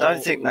that? I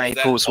don't think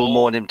Naples will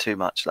mourn him too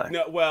much, though.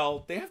 No,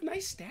 well, they have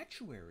nice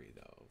statuary,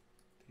 though.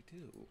 They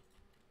do.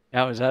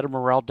 Now, is that a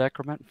morale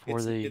decrement for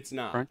It's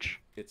not. French?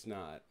 It's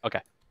not.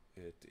 Okay.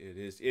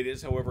 It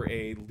is, however,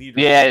 a leader.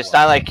 Yeah, it's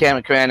not like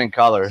commanding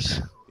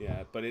colors.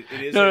 Yeah, but it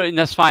is. No, and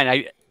that's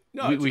fine.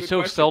 We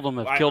so question. seldom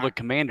have killed a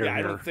commander Yeah,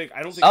 here. I don't think.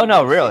 Oh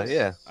no, really?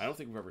 Yeah. I don't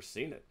think we've ever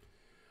seen it.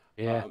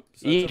 Yeah.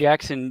 Ian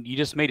Jackson, you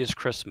just made his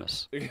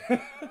Christmas.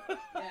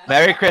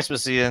 Merry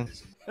Christmas, Ian.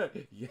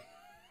 Yeah.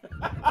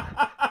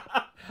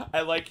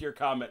 I like your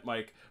comment,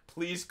 Mike.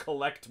 Please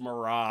collect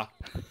Marat.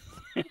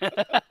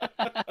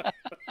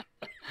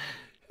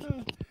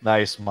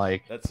 Nice,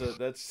 Mike.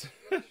 That's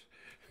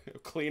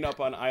clean up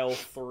on aisle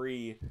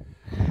 3.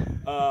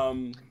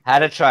 Had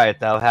to try it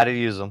though. Had to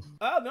use them.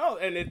 Oh no,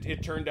 and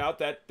it turned out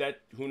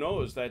that who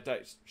knows that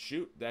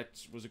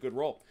was a good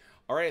roll.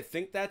 All right, I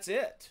think that's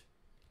it.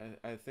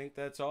 I think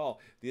that's all.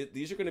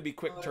 These are going to be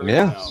quick turns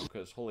now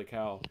because holy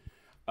cow.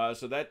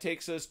 So that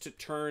takes us to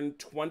turn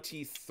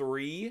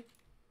 23.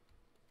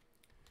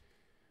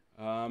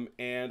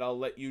 And I'll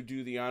let you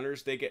do the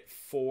honors. They get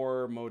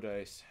 4 Mo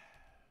dice.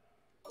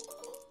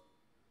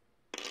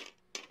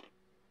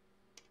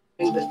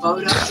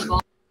 All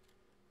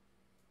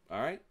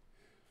right.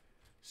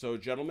 So,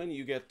 gentlemen,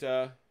 you get.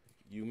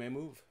 You may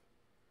move.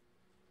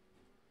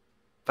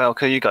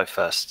 Velka, you go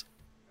first.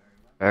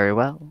 Very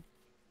well.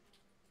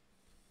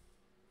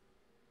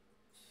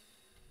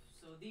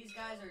 So these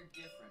guys are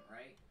different,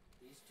 right?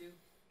 These two?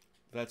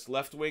 That's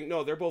left wing.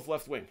 No, they're both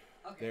left wing.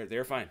 Okay.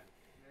 They're fine.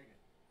 Very good.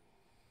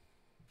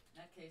 In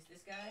that case,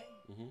 this guy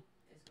is going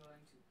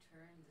to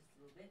turn this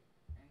little bit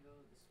and go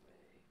this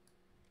way.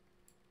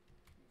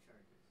 Any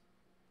charges?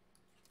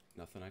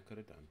 Nothing I could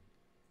have done.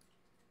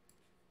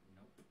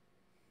 Nope.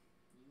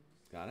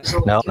 Got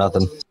it? No,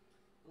 nothing.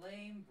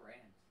 Blame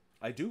Brant.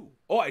 I do.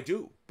 Oh, I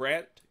do.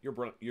 Brant,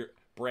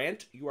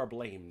 Brant, you are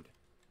blamed.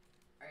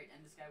 Alright,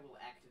 and this guy will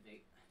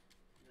activate.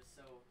 Just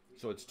so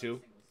So it's 2?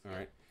 All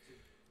right. Yeah,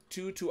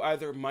 2 to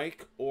either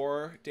Mike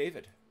or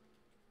David.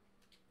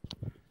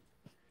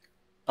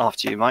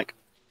 After you, Mike.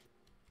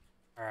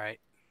 All right.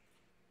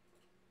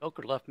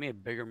 Velker left me a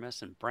bigger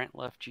mess than Brant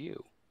left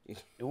you.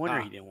 No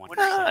wonder he didn't want to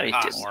No, he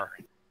say didn't. more.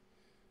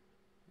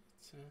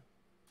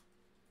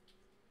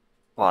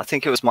 Well, I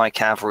think it was my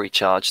cavalry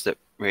charge that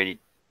really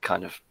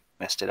kind of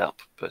messed it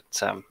up, but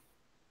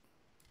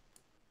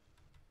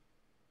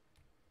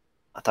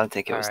I don't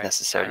think it was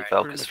necessarily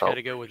Velker's fault. Got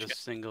to go with a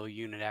single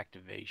unit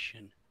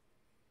activation.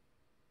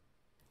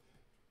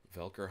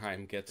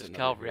 Velkerheim gets another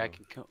Cavalry, hero. I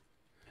can come.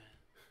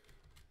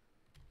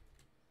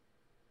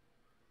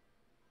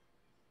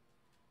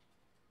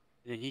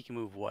 Then he can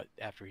move what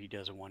after he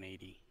does a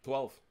 180?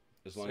 12,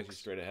 as long as he's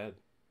straight ahead.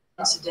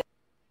 6,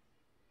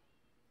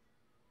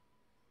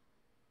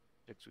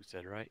 we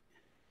said, right?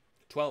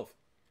 12.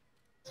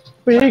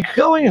 Where are you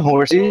going,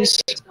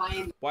 horsies?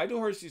 Why do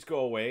horsies go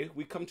away?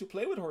 We come to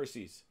play with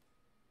horsies.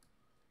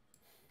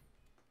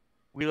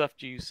 We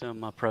left you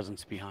some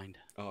presents behind.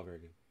 Oh, very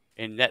good.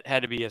 And that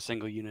had to be a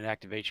single unit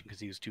activation because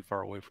he was too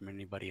far away from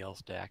anybody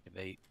else to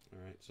activate. All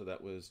right, so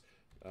that was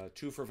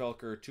 2 for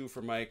Velker, 2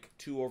 for Mike,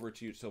 2 over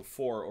to you. So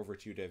 4 over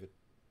to you, David.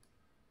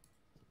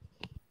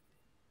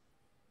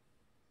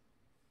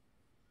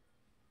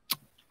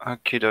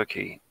 Okie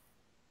dokie.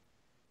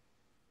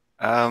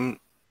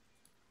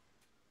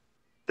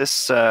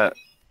 This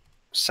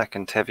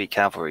second heavy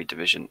cavalry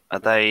division, are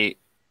they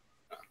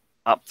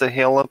up the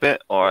hill a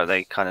bit, or are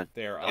they kind of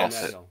They're on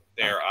that hill.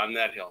 They're on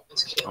that hill.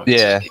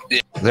 Yeah,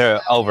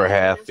 they're over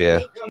half. Yeah.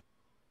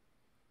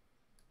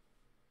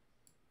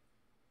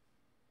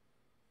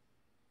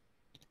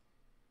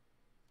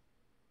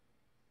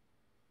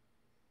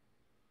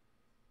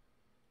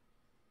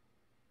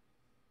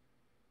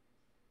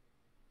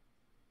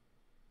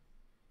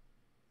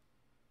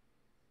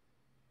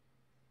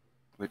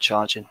 We're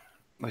charging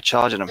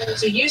them.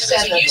 So you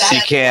said that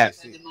You can't.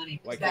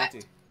 Why can't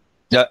he?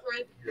 Yeah,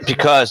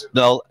 because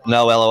no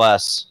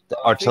LOS. The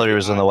artillery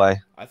was in the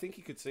way. I think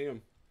you could see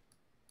him.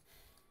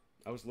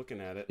 I was looking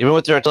at it. Even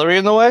with the artillery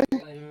in the way?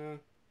 Yeah.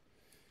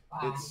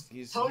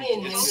 It's Tony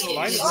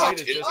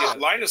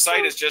and Line of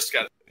sight is just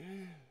got.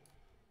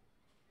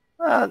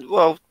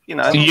 Well, you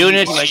know, The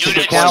units should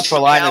account for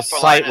line of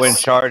sight when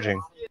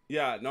charging.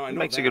 Yeah, no, I know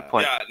makes that. a good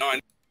point. Yeah, no,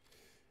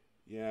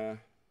 Yeah.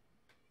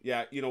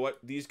 Yeah, you know what?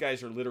 These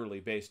guys are literally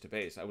base to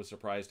base. I was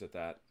surprised at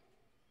that.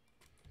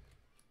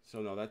 So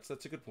no, that's a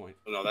good point.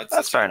 no,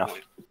 That's fair enough.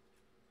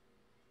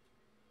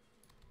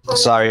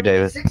 Sorry,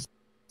 David.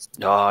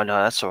 No,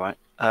 that's all right.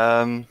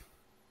 All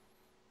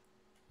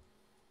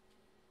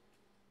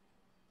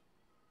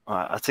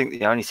right, I think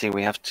the only thing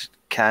we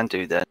can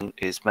do then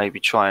is maybe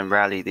try and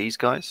rally these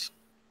guys.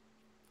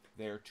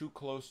 They're too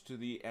close to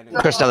the enemy.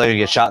 Of course, now they're gonna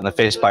get shot in the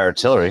face by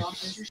artillery.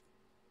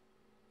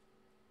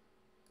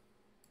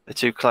 They're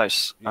too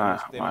close. They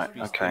Right, must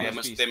be, okay.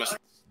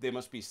 They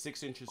must be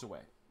 6 inches away.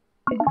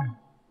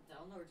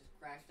 Delnor just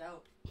crashed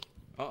out.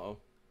 Uh-oh.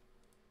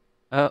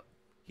 Oh,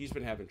 He's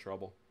been having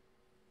trouble.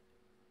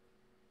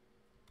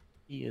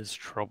 he is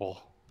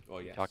trouble. Oh,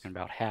 yes. Talking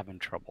about having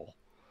trouble.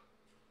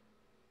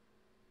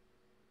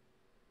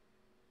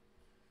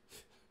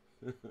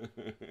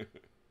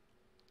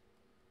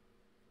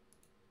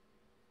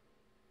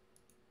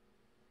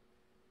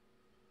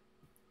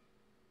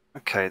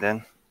 Okay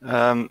then.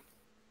 I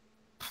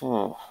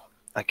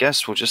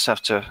guess we'll just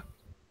have to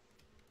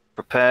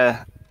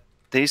prepare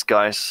these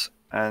guys,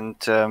 and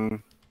I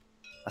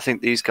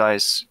think these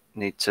guys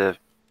need to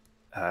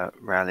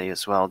rally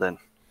as well. Then.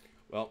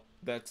 Well,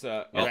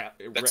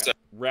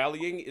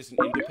 rallying is an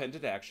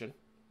independent action.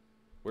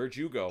 Where'd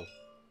you go?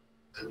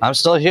 I'm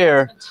still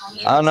here.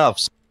 I don't know.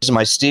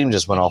 My Steam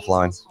just went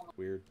offline.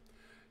 Weird.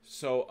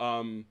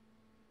 So,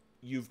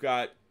 you've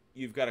got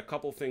a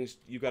couple things.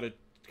 You've got to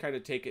kind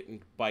of take it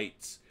in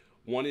bites.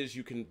 One is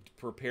you can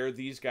prepare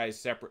these guys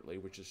separately,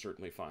 which is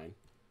certainly fine.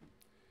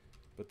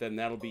 But then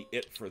that'll be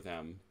it for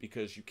them,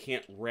 because you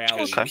can't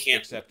rally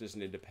except as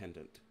an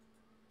independent.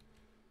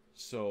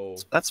 So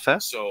that's fair.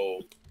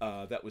 So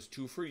that was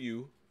 2 for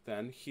you.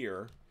 Then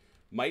here,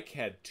 Mike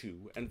had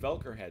 2 and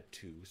Velker had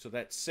 2, so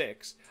that's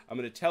 6. I'm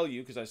going to tell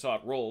you, because I saw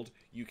it rolled,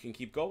 you can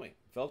keep going,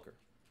 Velker.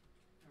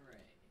 All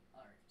right.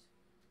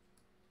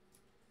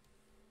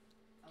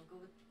 I'll go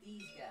with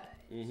these guys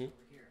over here.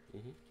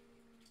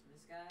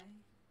 This guy is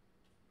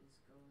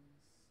going 6.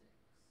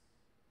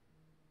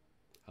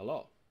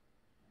 Hello.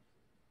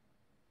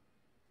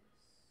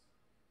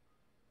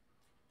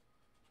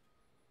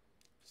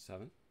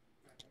 Seven.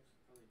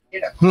 I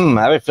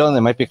have a feeling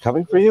they might be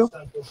coming for you.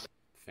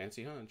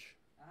 Fancy hunch.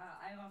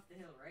 I'm off the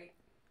hill, right?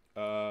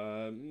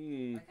 I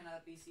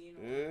cannot be seen.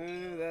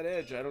 That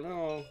edge, I don't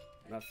know.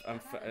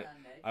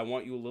 I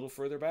want you a little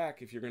further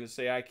back. If you're going to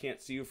say I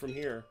can't see you from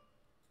here,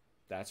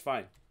 that's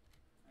fine. All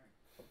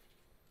right.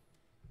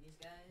 These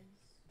guys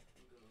will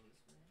go this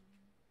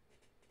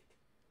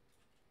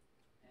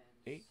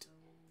way. And 8. So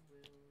will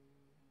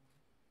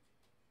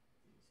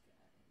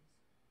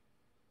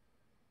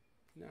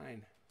these guys.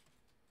 9.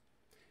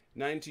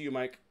 9 to you,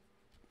 Mike.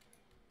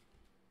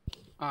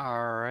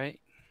 All right.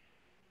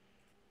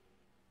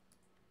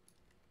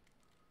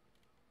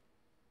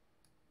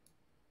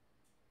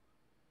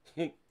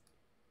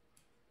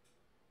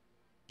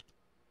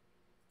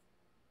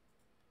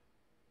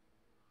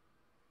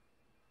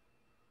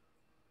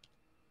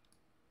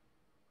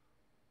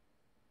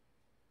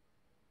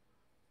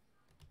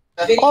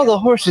 All the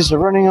horses are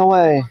running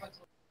away.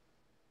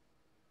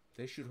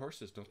 They shoot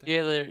horses, don't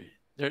they?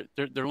 Yeah,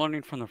 they're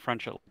learning from the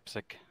French at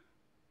Leipzig.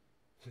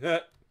 So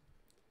that.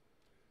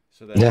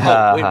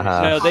 Yeah. Wait a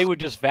minute. No, they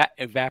would just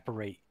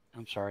evaporate.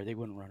 I'm sorry, they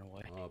wouldn't run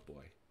away. Oh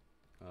boy.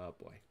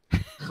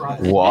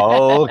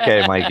 Whoa,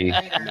 okay, Mikey.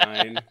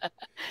 9,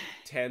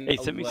 10, Hey,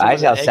 send me 11, some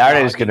That's how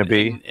Saturday's eggnog going to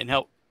be. and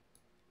help.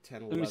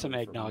 10, Give me some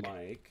 11 for eggnog.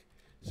 Mike.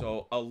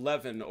 So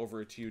 11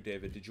 over to you,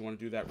 David. Did you want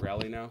to do that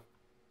rally now?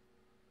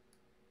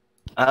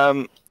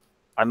 I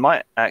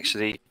might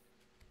actually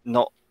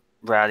not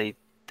rally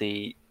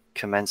the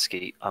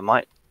Kamensky.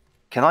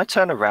 Can I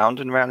turn around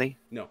and rally?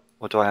 No.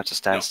 Or do I have to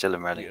stand still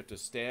and rally? You have to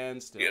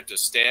stand still. You have to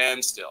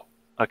stand still.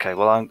 Okay,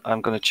 well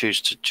I'm going to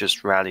choose to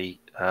just rally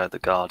the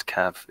guard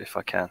cav if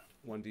I can.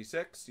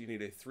 1d6. You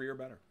need a 3 or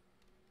better.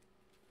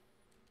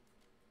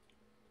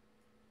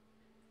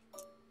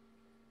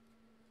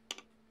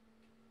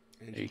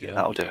 And There you go.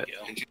 That'll do it.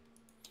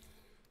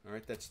 All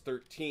right, that's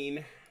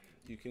 13.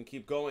 You can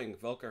keep going,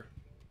 Velker.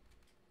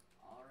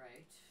 All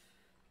right.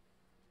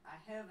 I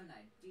have an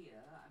idea.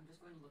 I'm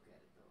just going to look at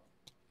it, though.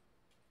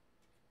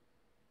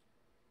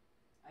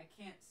 I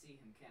can't see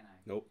him, can I?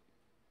 Nope.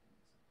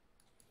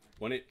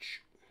 1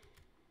 inch.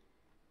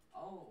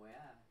 Oh,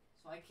 yeah.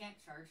 So I can't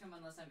charge him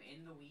unless I'm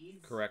in the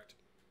weeds? Correct.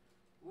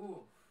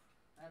 Ooh,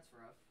 that's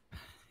rough.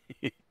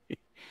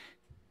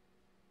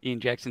 Ian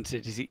Jackson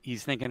said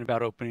he's thinking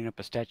about opening up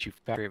a statue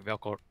factory at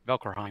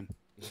Velkerheim.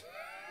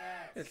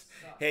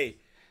 Hey,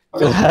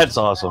 That's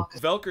awesome.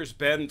 Velker's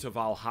been to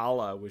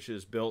Valhalla, which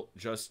is built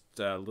just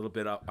a little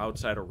bit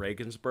outside of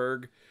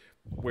Regensburg,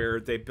 where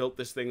they built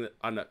this thing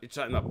it's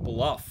on a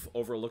bluff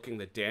overlooking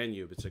the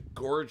Danube. It's a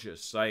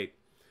gorgeous site,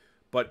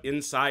 but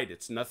inside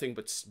it's nothing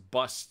but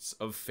busts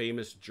of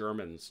famous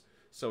Germans.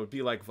 So it'd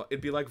be like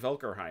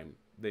Velkerheim.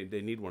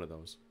 They need one of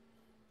those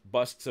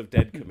busts of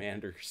dead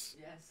commanders.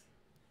 Yes.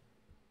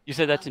 You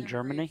said that's in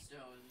Germany?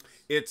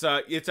 It's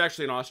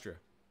actually in Austria.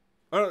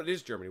 Oh, no, it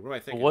is Germany. What am I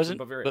thinking? It's in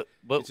Bavaria.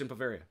 It's in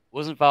Bavaria.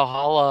 Wasn't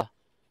Valhalla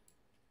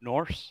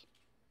Norse?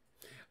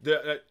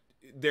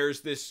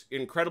 There's this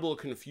incredible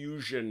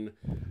confusion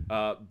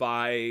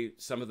by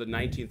some of the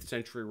 19th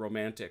century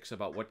romantics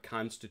about what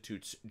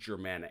constitutes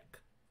Germanic.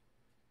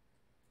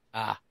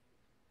 Ah.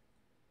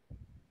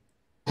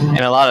 And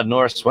a lot of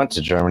Norse went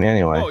to Germany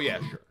anyway. Oh, yeah,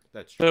 sure.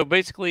 That's true. So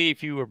basically,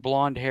 if you were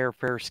blonde hair,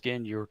 fair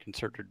skin, you were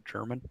considered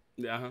German?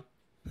 Uh-huh.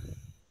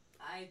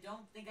 I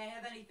don't think I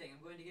have anything.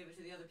 I'm going to give it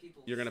to the other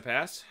people. You're going to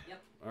pass?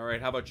 Yep. All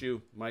right. How about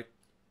you, Mike?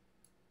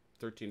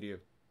 13 to you.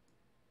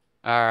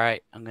 All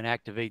right. I'm going to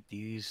activate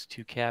these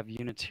 2 cav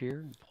units here.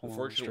 And pull them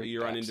Unfortunately, straight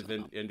you're on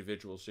back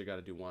individuals, so you got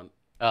to do 1.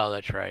 Oh,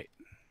 that's right.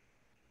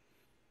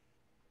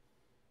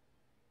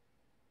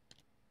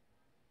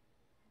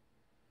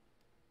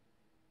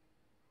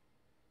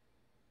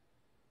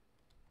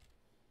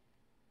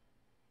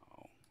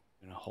 Oh,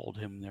 I'm going to hold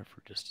him there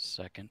for just a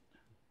second.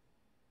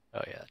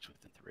 Oh yeah, that's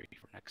within 3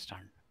 for next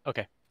turn.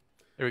 Okay,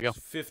 there we go.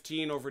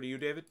 15 over to you,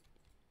 David.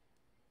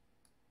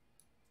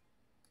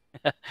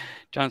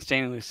 John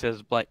Stanley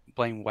says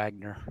blame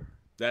Wagner.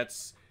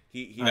 That's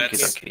he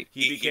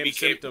became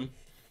symptom.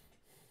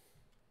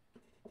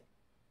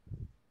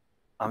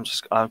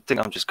 I think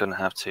I'm just going to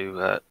have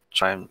to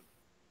try and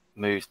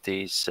move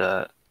these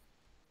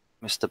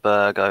Mr.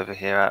 Berg over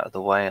here out of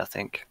the way, I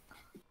think.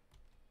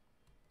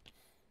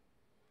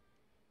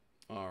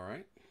 All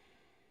right.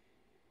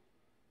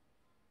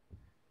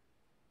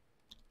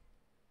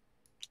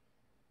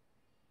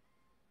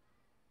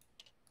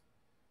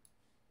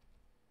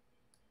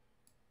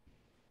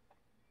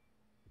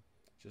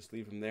 Just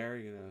leave him there.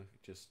 You're gonna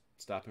just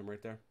stop him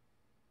right there.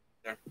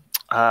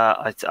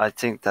 I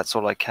think that's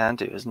all I can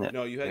do, isn't it?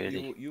 No, you had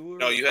really?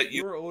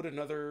 you were owed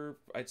another,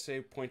 I'd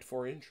say,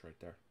 0.4 inch right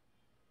there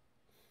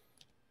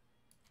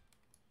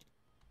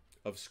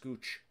of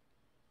scooch.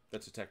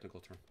 That's a technical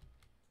term.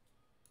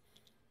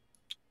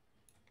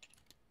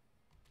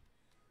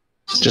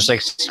 Just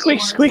like squeak,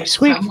 squeak,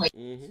 squeak.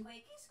 Mm-hmm.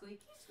 Squeaky, squeaky,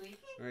 squeaky.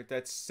 All right,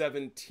 that's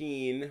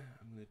 17. I'm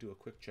gonna do a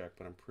quick check,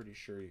 but I'm pretty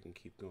sure you can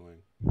keep going.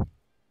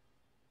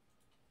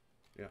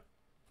 Yeah.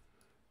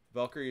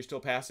 Velker, you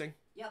still passing?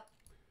 Yep.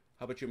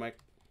 How about you, Mike?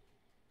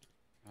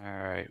 All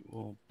right,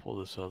 we'll pull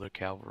this other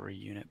cavalry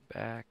unit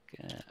back.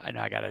 I know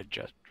I gotta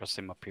adjust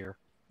him up here.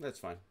 That's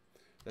fine.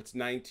 That's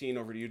 19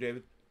 over to you,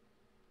 David.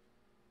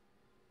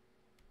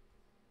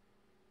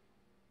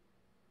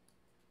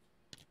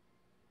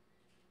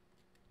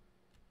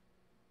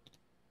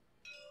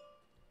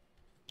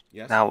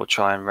 Yes. Now we'll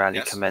try and rally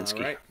Kamensky.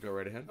 All right, go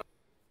right ahead.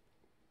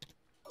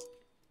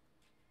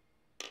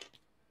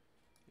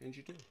 And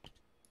you do.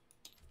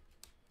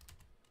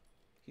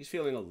 He's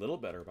feeling a little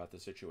better about the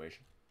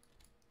situation.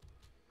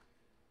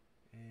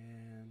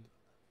 And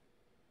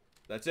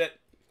that's it.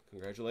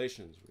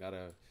 Congratulations. We got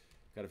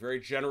a very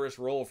generous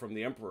roll from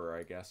the Emperor,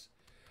 I guess.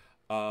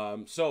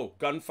 So,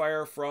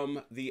 gunfire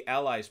from the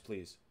Allies,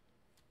 please.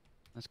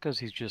 That's because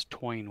he's just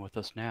toying with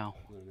us now.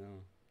 I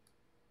know.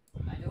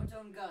 I don't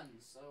own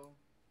guns, so.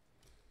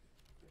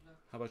 Good luck.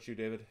 How about you,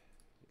 David?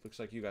 Looks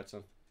like you got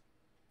some.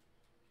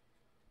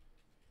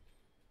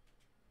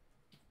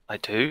 I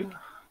do.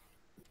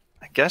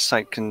 I guess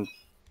I can.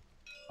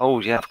 Oh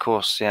yeah, of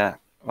course, yeah.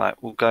 Right,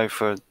 we'll go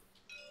for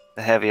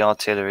the heavy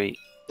artillery.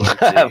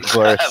 Of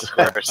course.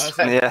 Of course.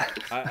 Yeah.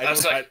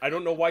 I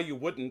don't know why you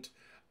wouldn't.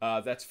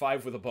 That's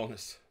 5 with a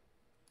bonus.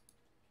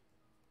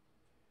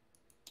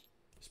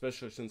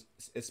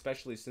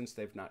 Especially since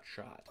they've not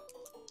shot.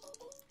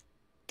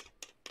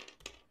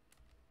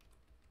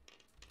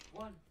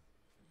 1.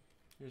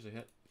 Here's a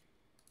hit.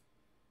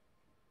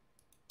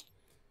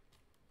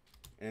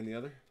 And the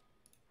other?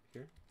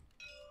 Here.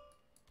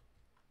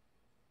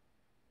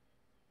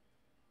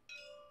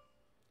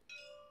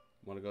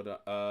 Want to go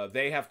to...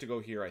 they have to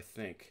go here, I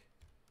think.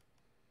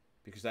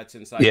 Because that's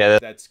inside... Yeah.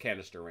 That's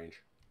canister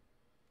range.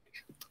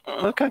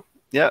 Okay.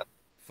 Yeah.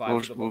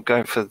 5 We'll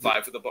go for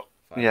 5 for the book.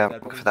 Yeah, we'll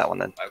go for that one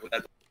then. 5 with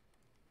that.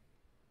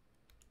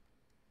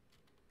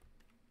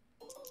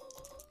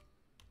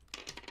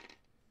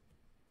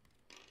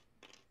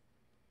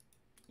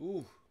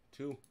 Ooh,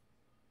 2.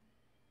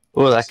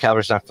 Oh, that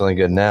cavalry's not feeling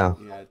good now.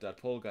 Yeah, that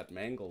pole got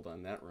mangled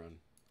on that run.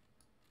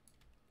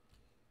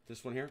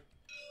 This one here.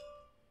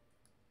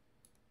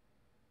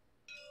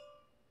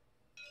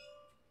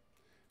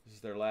 This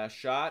is their last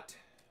shot.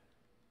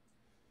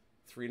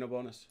 3, no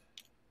bonus.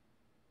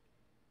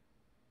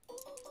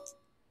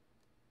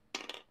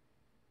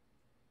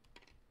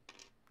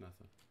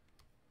 Nothing.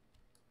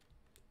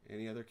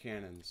 Any other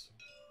cannons?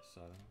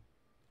 So.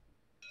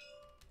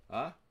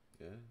 Ah?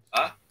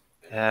 Yeah.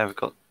 Yeah, we've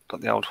got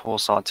the old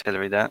horse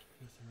artillery there.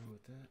 Nothing wrong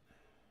with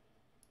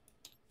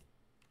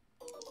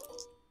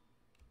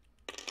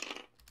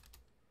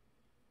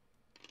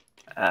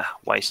that.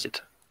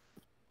 Wasted.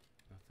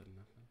 Nothing.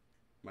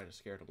 Might have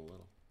scared him a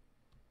little.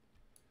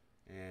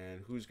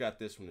 And who's got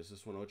this one? Is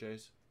this one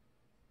OJ's?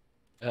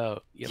 Oh,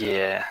 yep.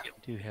 Yeah. I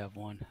do have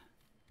one.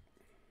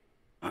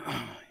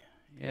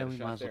 Yeah, we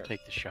might as well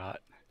take the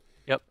shot.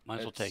 Yep, might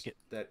as well take it.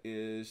 That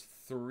is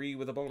 3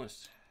 with a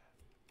bonus.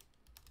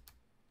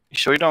 You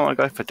sure you don't want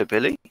to go for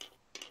Debili?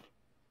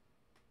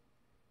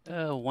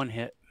 1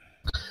 hit.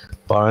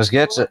 Barnes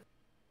gets it.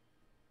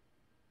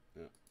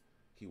 Yeah.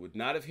 He would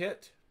not have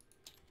hit.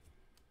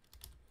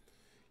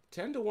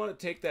 Tend to want to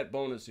take that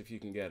bonus if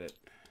you can get it.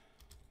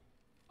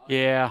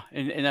 Yeah,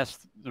 and that's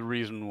the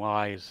reason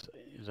why is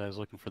I was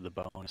looking for the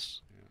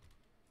bonus.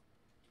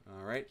 Yeah.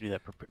 All right. Do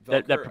that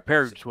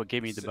prepared is what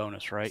gave me the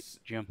bonus, right,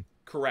 Jim?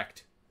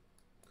 Correct.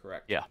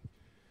 Yeah.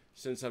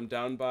 Since I'm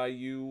down by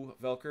you,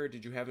 Velker,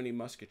 did you have any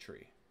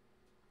musketry?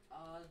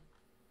 I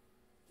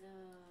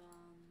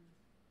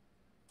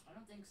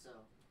don't think so.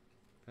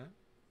 Huh?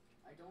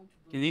 I don't.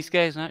 Can these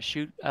guys not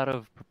shoot out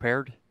of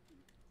prepared?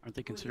 Aren't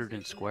they considered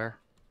in square?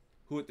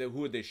 Who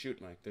would they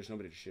shoot, Mike? There's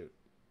nobody to shoot.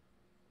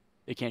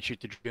 They can't shoot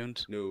the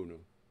dragoons? No.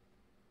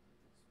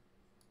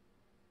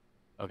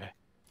 Okay.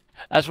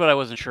 That's what I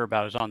wasn't sure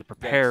about, is on the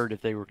prepared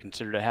if they were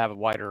considered to have a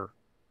wider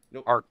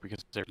arc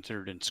because they're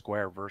considered in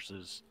square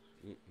versus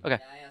Okay. Yeah,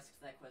 I asked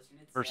that question.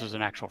 It's Versus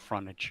 7. an actual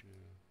frontage.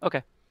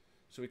 Okay.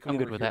 So we come I'm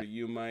over good with here that. to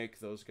you, Mike.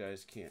 Those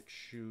guys can't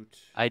shoot.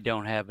 I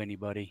don't have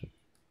anybody.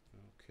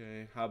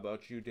 Okay. How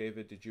about you,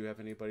 David? Did you have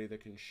anybody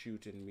that can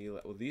shoot in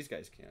melee? Well, these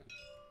guys can.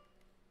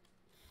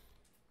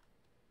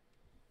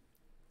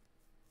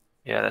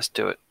 Yeah, let's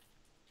do it.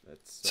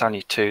 That's It's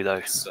only 2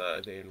 though.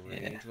 are they in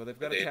range? Well, they've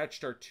got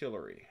attached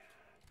artillery.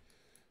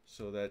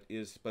 So that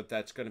is, but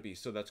that's going to be,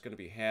 so that's going to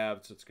be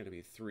halved. So it's going to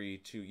be 3,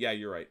 2. Yeah,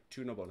 you're right.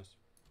 2, no bonus.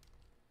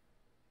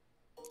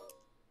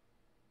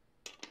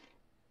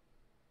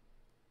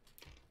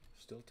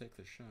 Still take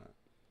the shot.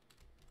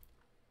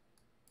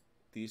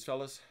 These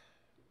fellas.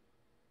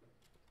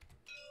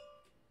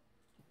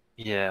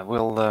 Yeah,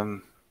 we'll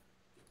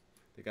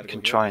They got to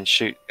can try and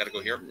shoot. Gotta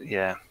go here.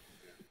 Yeah.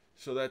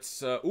 So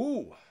that's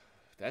ooh,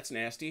 that's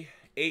nasty.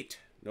 8,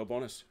 no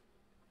bonus.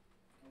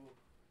 Oh,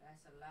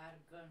 that's a lot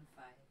of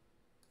gunfight.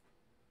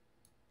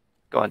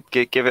 Go on,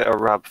 give it a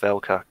rub,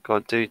 Velka. Go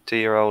on, do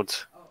your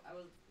old. Oh, I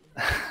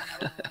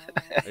will.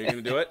 Are you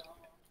gonna do it?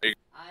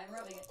 I'm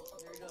rubbing it.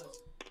 There it goes.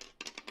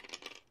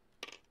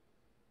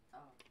 Oh.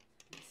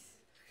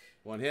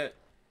 One hit.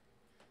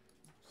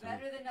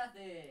 Better than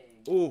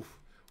nothing. Oof.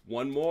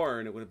 One more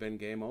and it would have been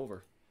game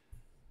over.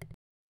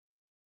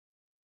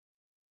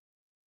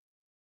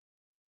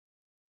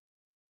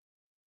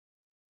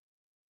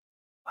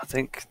 I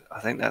think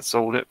that's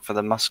all it for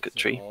the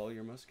musketry. So all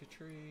your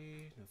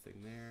musketry.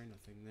 Nothing there.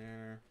 Nothing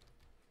there.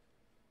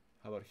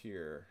 How about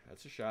here?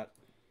 That's a shot.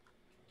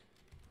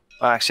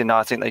 Well, actually, no.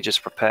 I think they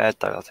just prepared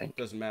though. I think.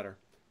 Doesn't matter.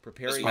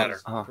 Preparing. Doesn't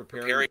matter.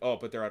 Preparing. Oh,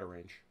 but they're out of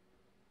range.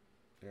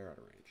 They're out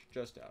of range.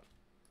 Just out.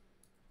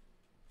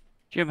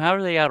 Jim, how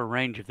are they out of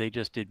range if they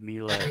just did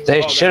melee?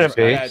 They Oh, shouldn't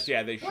be.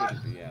 Yeah, they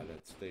shouldn't be. Yeah,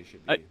 they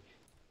should be.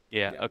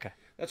 Yeah, Yeah. okay.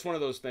 That's one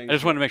of those things. I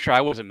just wanted to make sure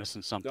I wasn't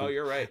missing something. No,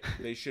 you're right.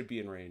 They should be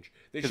in range.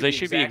 Because they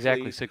should be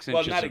exactly 6 inches.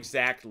 Well, not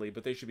exactly,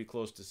 but they should be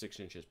close to 6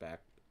 inches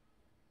back.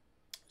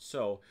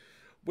 So,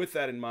 with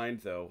that in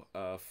mind, though,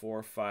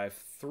 4, 5,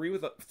 3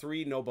 with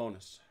 3, no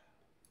bonus.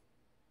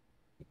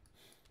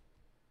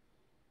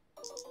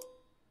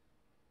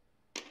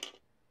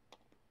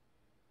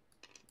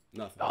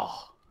 Nothing.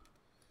 Oh.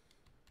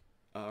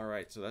 All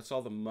right, so that's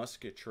all the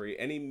musketry.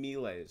 Any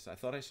melees? I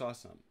thought I saw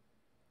some.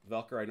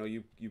 Velker, I know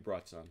you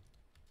brought some.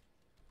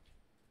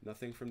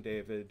 Nothing from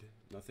David.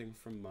 Nothing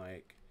from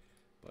Mike.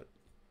 But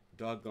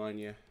doggone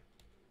you.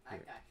 I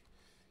got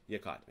You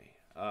caught me.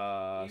 you.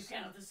 You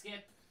cannot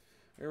escape.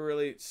 I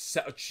really...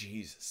 Oh,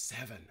 jeez.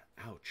 7.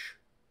 Ouch.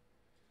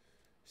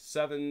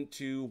 7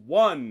 to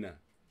 1.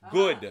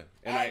 Good.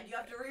 And you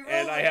have to re-roll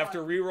and I the have to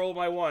one. re-roll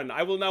my 1.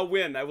 I will now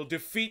win. I will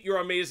defeat your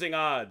amazing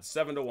odds.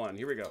 7 to 1.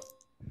 Here we go. I'm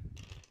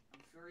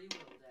sure you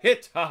will, Dad.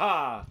 Hit.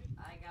 Haha.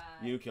 I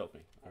got. You killed me.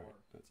 All right.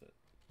 That's it.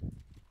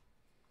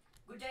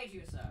 Good day to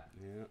you, sir.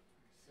 Yeah.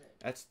 Sit.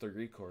 That's the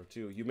record,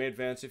 too. You may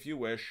advance if you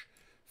wish.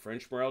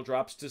 French morale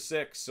drops to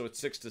 6, so it's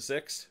 6 to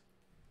 6.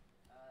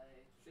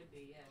 It should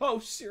be, yeah. Oh,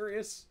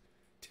 serious?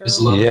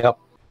 Yep.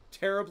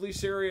 Terribly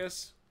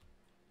serious.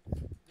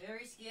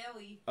 Very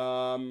scary.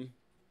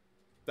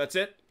 That's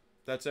it.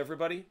 That's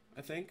everybody,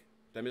 I think.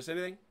 Did I miss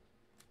anything?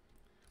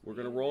 We're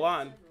going to roll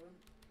on.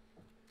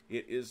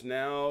 It is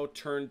now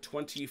turn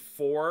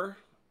 24,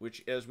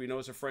 which, as we know,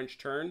 is a French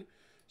turn.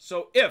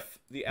 So if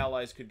the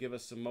Allies could give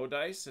us some Mo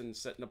dice and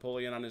set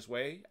Napoleon on his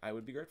way, I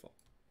would be grateful.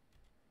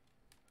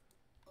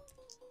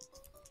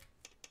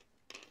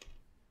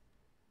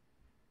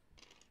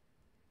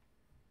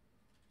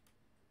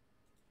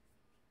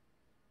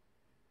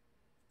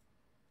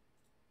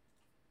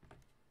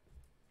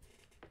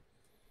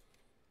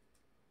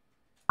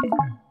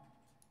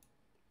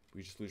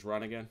 We just lose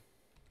Ron again?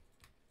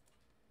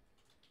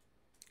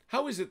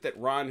 How is it that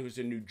Ron, who's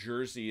in New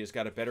Jersey, has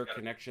got a better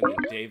connection than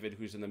David,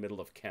 who's in the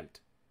middle of Kent?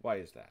 Why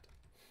is that?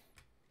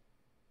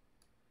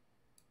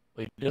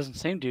 Well, it doesn't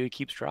seem to. He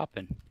keeps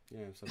dropping.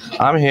 Yeah,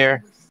 I'm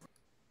here.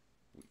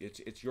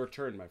 It's your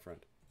turn, my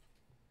friend.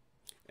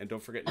 And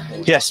don't forget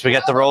Napoleon. Yes, we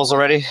got the rolls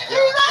already.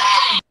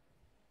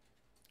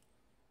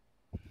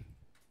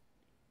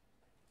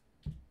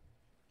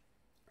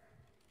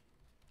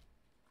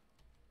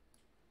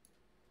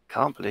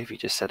 Can't believe you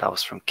just said I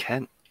was from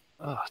Kent.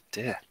 Oh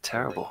dear,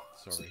 terrible.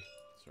 Sorry.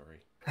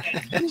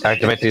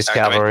 Activate these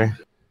cavalry.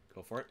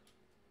 Go for it.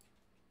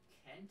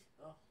 Kent?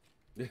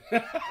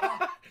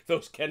 Oh.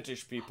 Those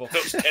Kentish people.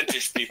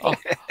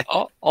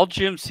 All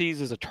Jim sees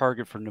is a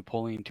target for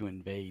Napoleon to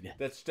invade.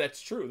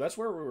 That's true. That's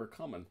where we were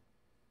coming.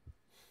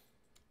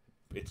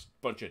 It's a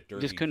bunch of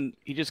dirty.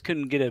 He just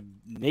couldn't get a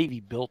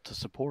navy built to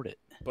support it.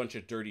 Bunch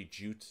of dirty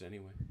jutes,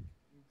 anyway.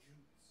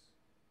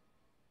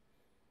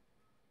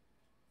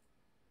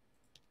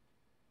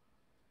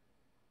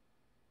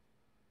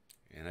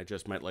 And I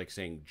just might like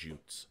saying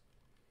jutes.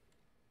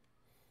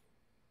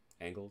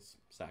 Angles,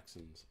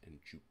 Saxons, and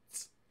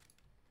jutes.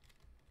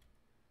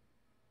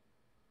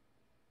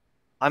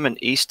 I'm an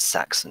East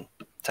Saxon,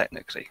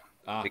 technically,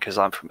 because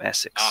I'm from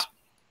Essex.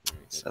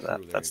 So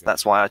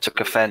that's why I took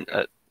offense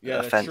at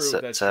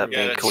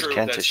being called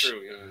Kentish.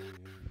 True,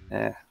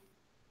 yeah.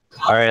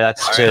 All right,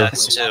 that's two.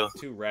 That's two.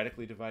 Two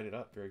radically divided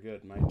up. Very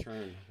good. My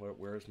turn.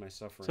 Where's my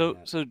suffering?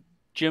 So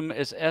Jim,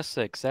 as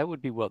Essex, that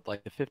would be what,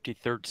 like the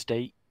 53rd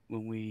state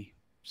when we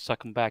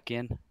suck them back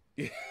in?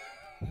 I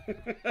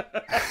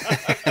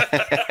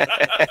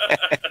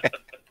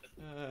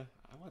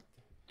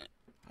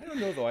don't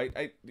know though.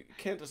 I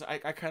can't.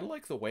 I kind of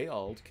like the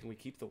Whaled. Can we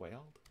keep the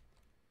Whaled?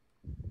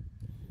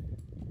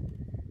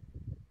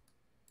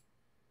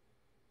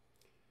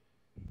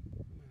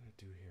 What am I gonna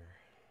do here?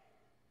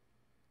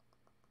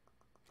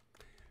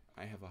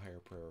 I have a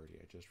higher priority.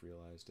 I just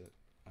realized it.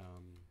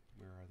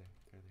 Where are they?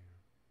 There they are.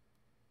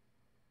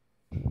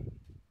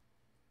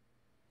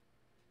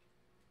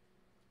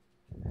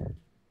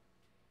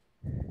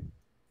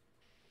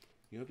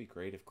 You know, it'd be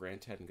great if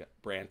Brant hadn't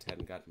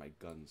got my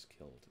guns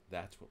killed.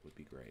 That's what would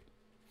be great.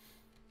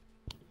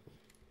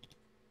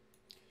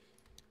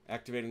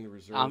 Activating the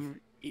reserve.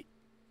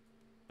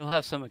 You'll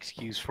have some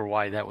excuse for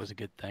why that was a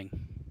good thing.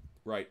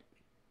 Right.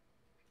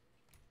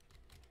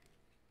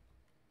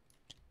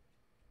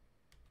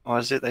 Or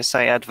is it they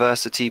say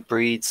adversity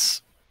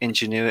breeds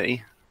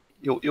ingenuity?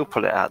 You'll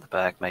pull it out of the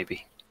bag,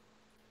 maybe.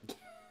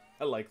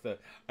 I like that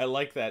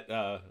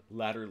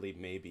latterly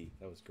maybe.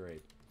 That was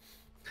great.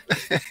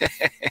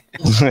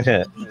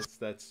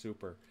 That's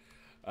super.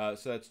 So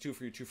that's 2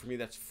 for you, 2 for me.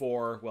 That's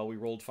 4. Well, we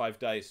rolled 5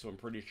 dice, so I'm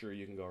pretty sure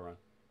you can go around.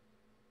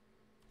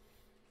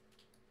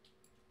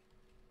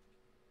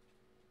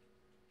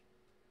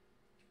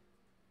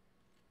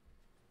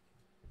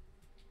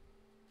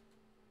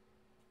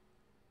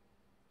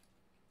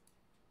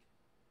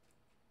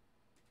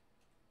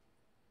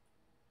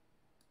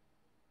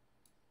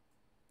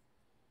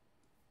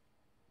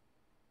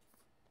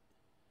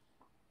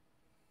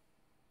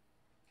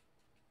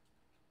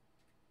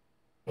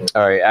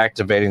 All right,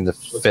 activating the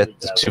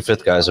two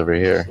fifth guys over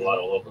here.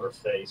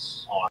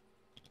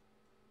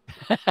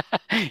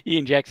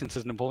 Ian Jackson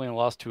says Napoleon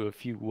lost to a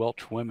few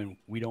Welsh women.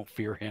 We don't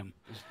fear him.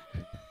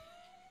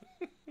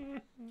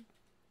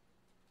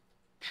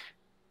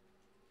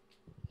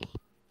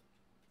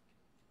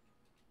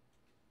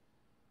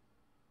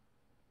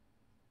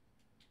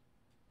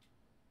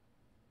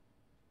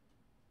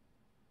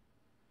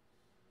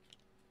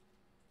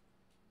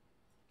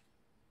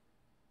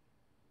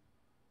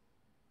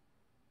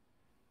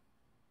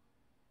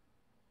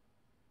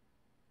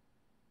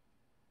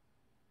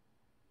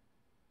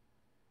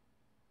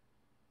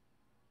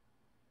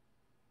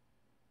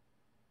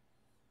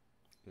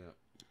 Yeah.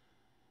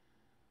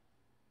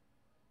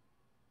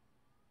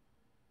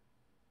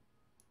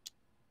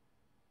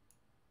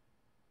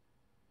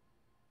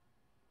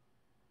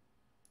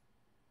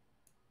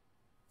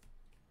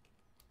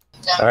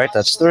 All right,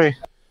 that's 3.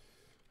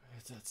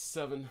 That's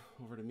 7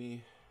 over to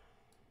me.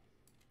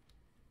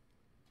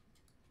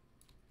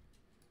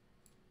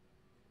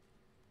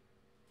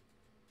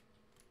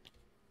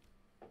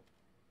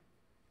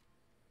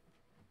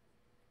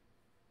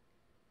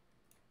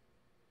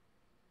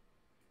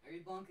 Are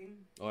you bonking?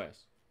 Oh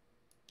yes.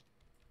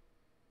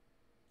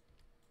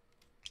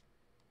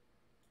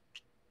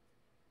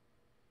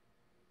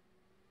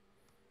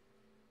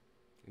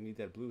 I need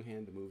that blue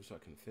hand to move so I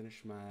can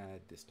finish my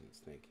distance.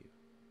 Thank you.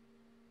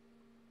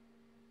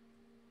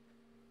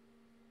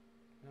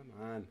 Come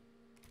on.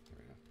 There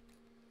we go.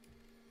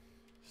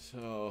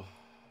 So,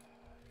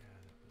 yeah,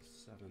 that was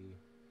 7,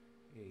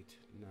 8,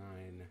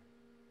 9.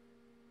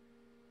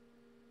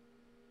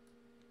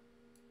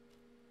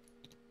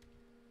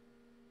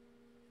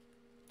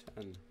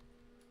 And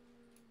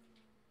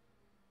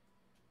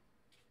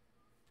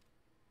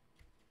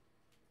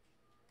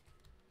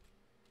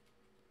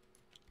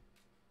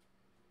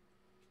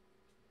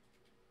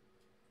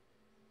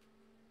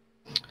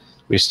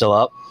We still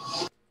up?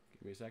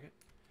 give me a second.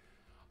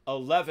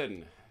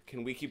 11.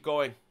 Can we keep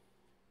going?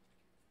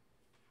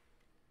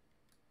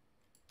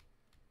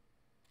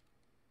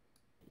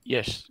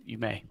 Yes, you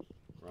may.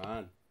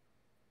 Ron.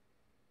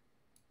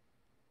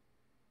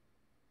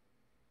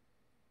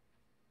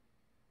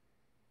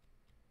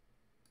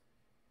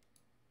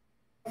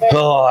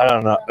 Oh, I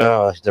don't know.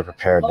 Oh, they're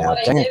prepared now.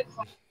 Dang it.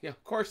 Yeah,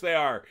 of course they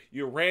are.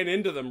 You ran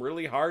into them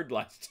really hard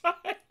last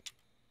time.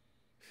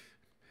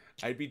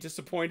 I'd be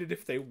disappointed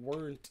if they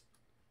weren't.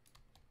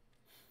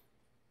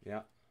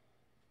 Yeah.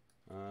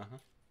 Uh-huh.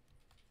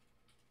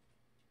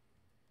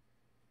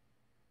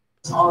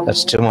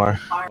 That's 2 more.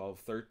 12,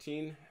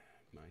 13.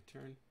 My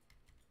turn.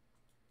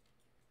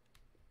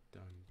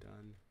 Done,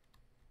 done.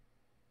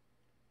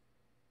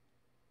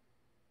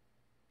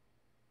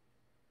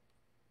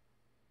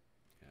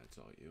 Yeah, it's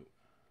all you.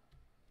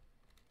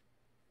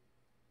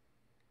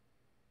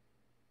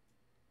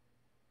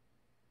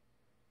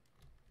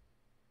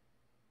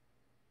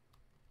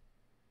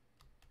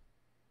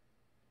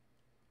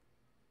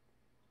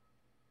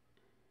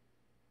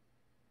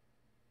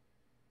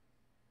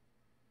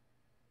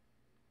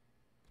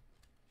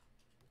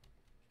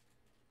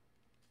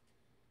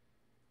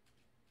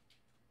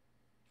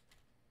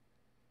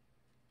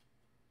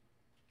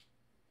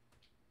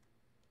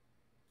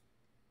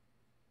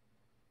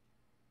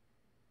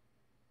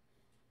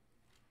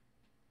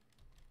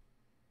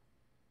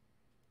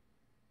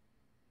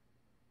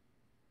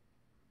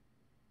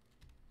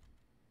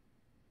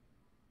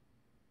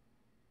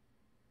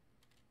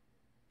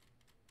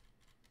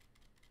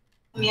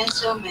 Yeah,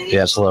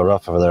 it's a little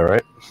rough over there,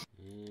 right?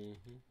 Mm-hmm.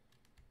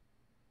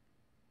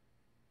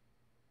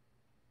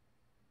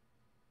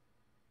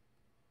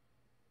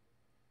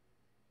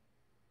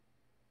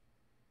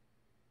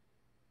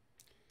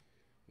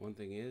 One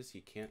thing is,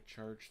 you can't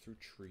charge through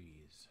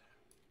trees.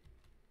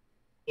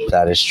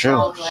 That is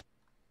true.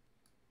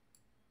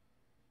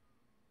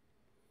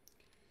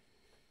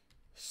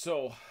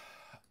 So,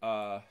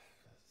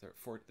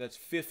 that's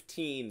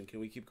 15.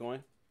 Can we keep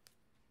going?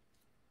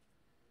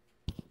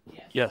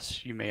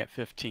 Yes, you may at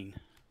 15.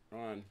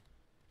 On.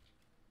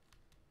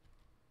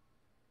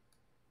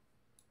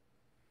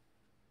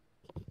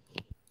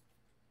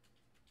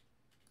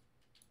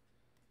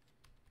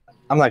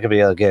 I'm not gonna be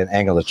able to get an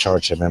angle to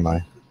charge him, am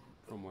I?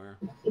 From where?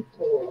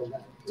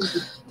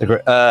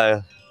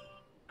 The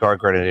Guard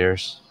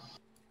Grenadiers.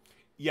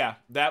 Yeah,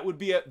 that would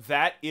be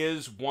that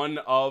is one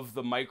of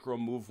the micro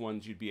move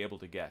ones you'd be able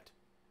to get.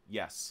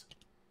 Yes.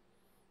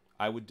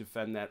 I would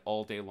defend that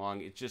all day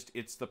long.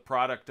 It's the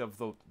product of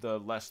the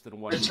less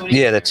than one.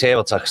 Yeah, the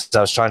tabletop.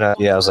 I was trying to.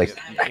 Yeah, I was like,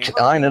 I can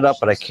line it up,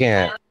 but I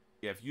can't.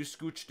 Yeah, if you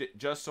scooched it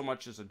just so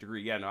much as a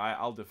degree, yeah, no,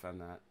 I'll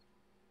defend that.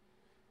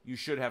 You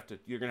should have to.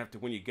 You're gonna have to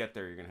when you get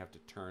there. You're gonna have to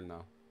turn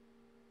though.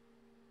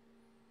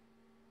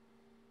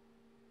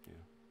 Yeah.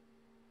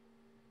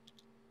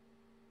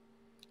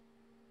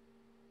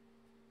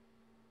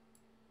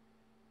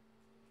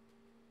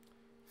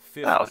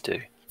 That'll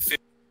do.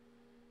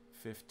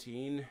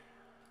 15.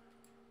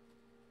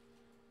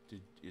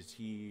 Is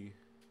he?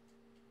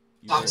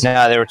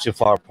 Nah, they were too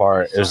far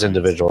apart. It was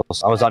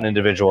individuals. I was on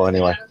individual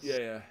anyway.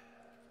 Yeah.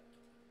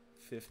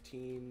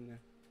 15.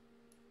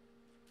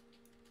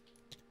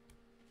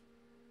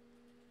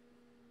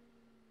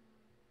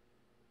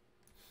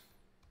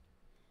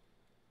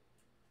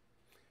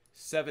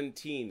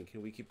 $17.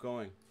 Can we keep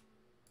going?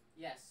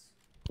 Yes.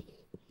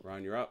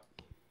 Ron, you're up.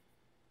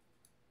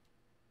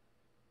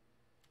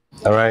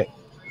 All right.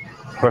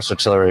 Horse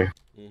artillery.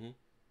 Mm-hmm.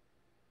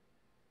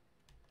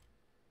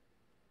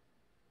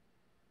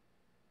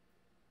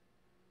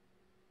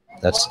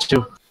 That's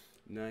 2.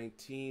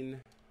 19.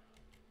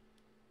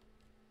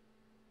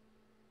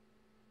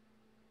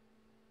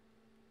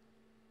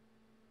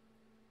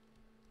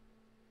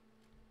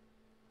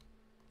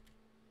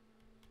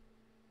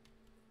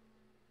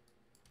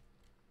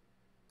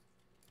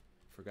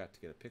 Forgot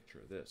to get a picture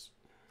of this.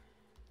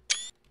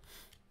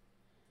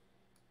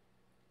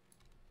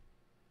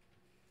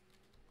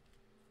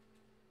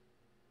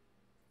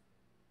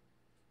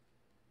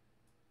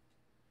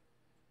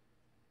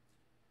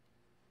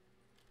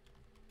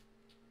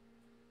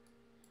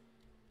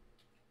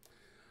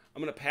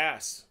 I'm gonna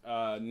pass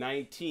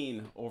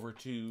 19 over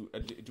to.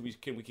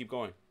 Can we keep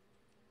going?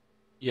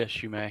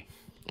 Yes, you may.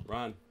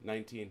 Ron,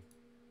 19.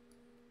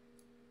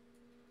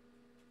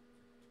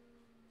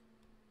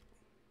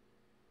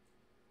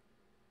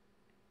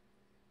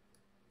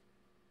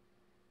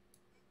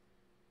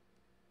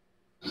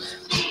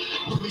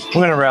 We're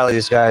gonna rally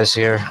these guys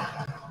here.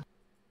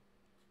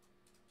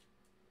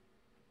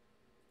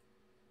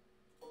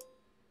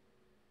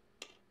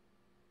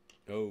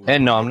 Oh.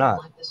 And no, I'm not.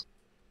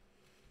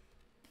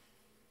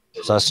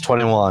 So that's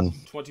 21.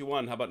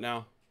 21. How about now?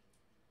 Are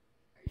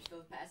you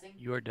still passing?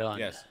 You are done.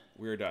 Yes,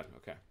 we're done.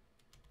 Okay.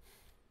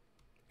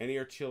 Any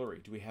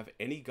artillery? Do we have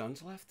any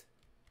guns left?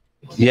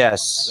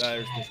 Yes.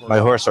 There's My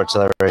horse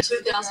artillery.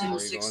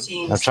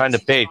 2016. I'm trying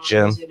to bait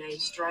Jim.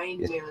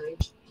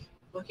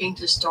 Looking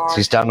to start.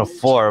 He's down to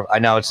 4. I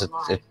know it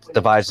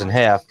divides in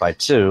half by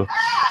 2.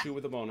 2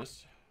 with a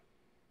bonus.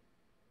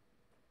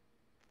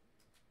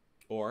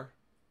 Or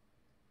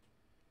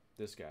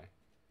this guy.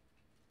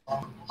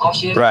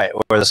 Right,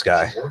 or this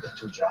guy.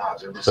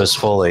 Goes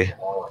fully.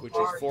 Which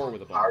is 4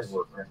 with a bonus.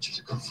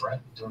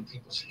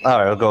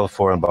 Alright, we'll go with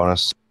 4 in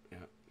bonus.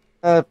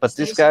 Yeah. But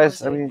these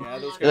guys, I mean, Yeah,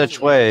 those which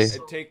guys way?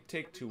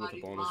 Take 2 with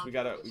a bonus. We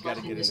gotta get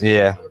in there.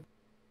 Yeah.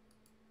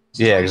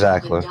 Yeah,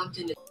 exactly.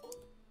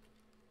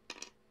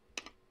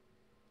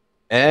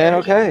 And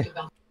okay.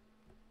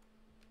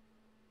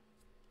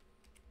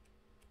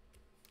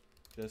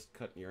 Just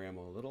cutting your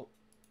ammo a little.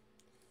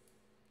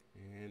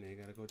 And you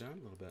gotta go down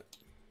a little bit.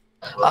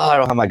 Oh, I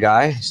don't have my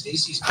guy.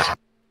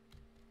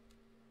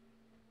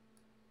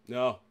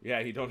 No, yeah,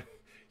 you don't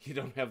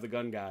have the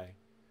gun guy.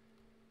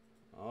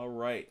 All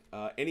right.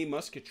 Any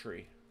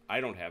musketry? I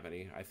don't have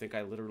any. I think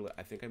I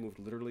moved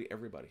literally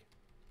everybody.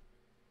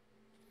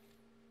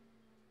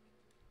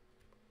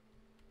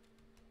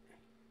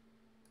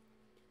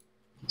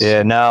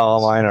 Yeah, now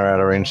all mine are out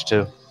of range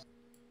too.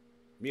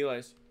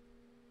 Melees.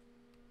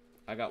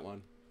 I got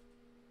one.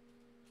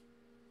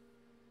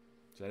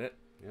 Is that it?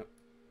 Yep.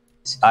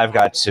 I've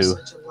got 2.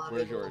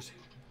 Where's yours?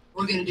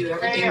 We're gonna do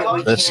everything that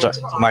we Let's can.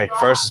 start. My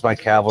first is my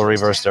cavalry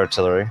versus the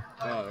artillery.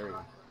 Oh, there we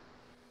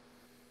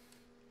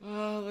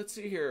go. Let's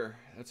see here.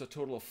 That's a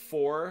total of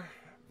 4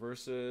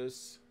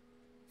 versus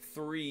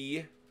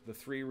 3. The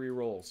 3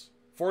 re-rolls.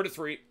 4 to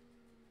 3.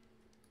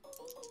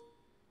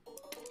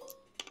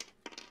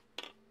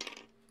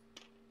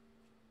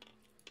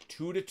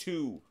 Two to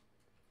 2.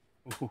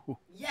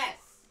 Yes.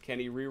 Can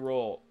he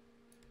re-roll?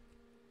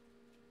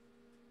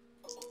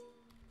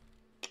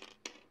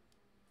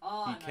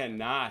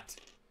 cannot.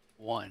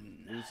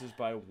 1. Loses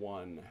by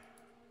 1.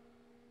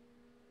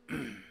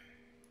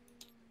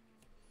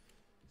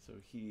 So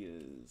he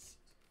is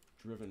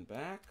driven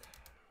back.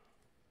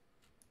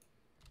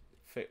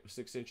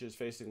 6 inches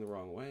facing the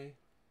wrong way.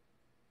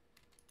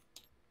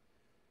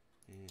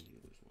 And you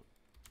lose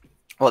 1.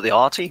 What, the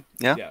arty?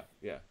 Yeah? Yeah,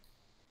 yeah.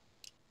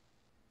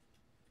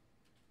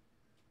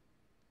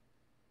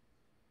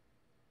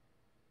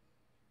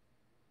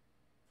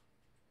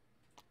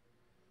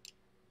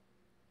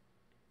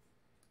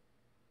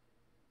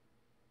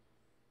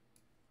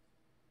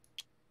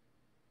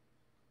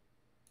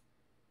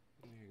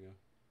 There you go.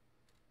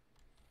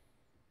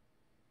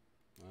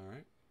 All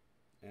right.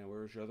 And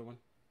where's your other one?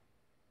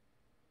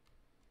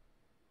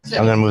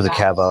 I'm gonna move the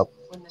cab up.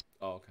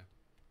 Oh, okay.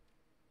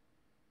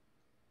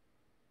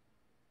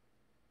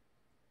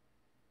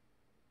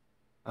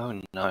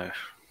 Oh, no.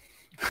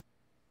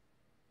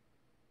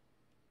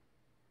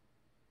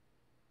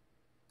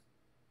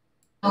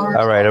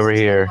 All right, over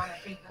here.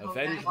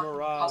 Avenge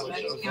Mirage.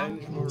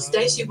 Avenge Mirage.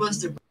 Stacy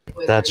was the.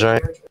 That's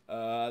right.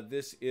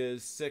 This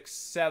is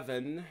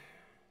 6-7.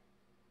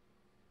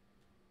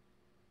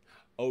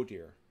 Oh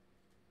dear.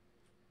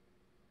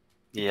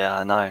 Yeah,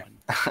 I know.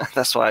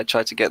 That's why I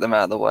tried to get them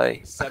out of the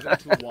way.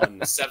 7-1.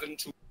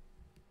 7-2.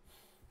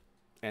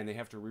 And they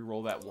have to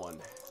re-roll that 1.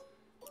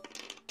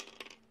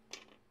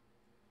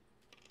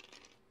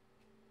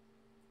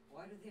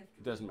 Why do they have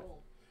to Doesn't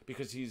roll?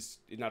 because he's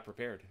not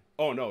prepared.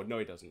 Oh no,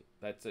 he doesn't.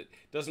 That's it.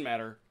 Doesn't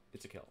matter.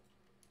 It's a kill.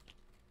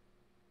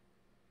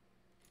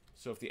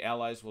 So if the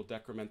allies will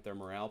decrement their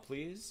morale,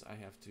 please. I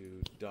have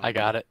to dump. I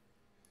got it.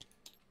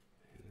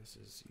 And this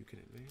is you can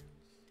advance.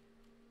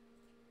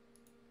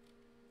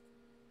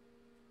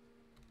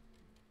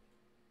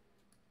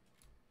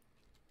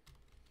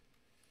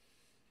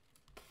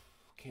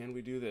 Can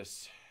we do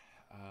this?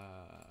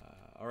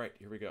 All right,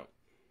 here we go.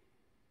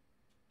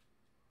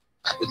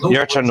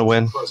 Your turn to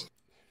win.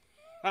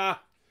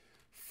 Ha!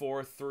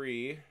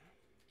 4-3.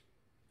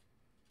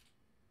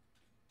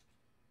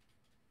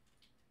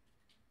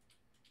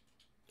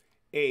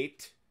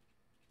 Eight.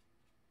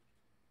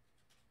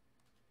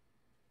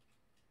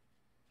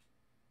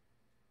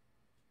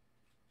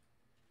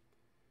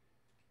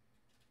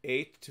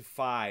 Eight to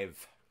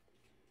 5.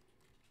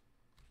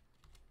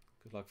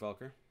 Good luck,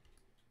 Velker.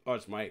 Oh,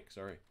 it's Mike.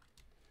 Sorry.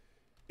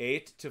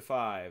 8 to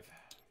 5.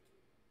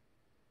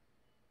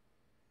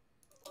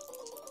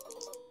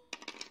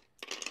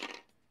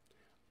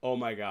 Oh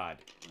my God.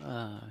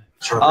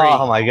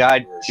 Oh my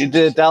God! You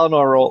did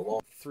Dalinor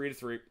roll. 3 to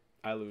 3.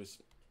 I lose.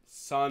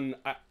 Son,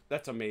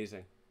 that's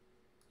amazing.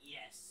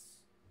 Yes.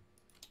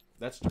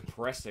 That's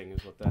depressing,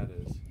 is what that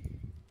is.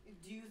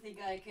 Do you think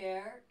I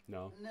care?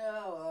 No.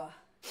 No.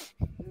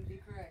 You would be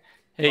correct.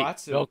 Hey,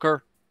 Watson.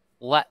 Velker,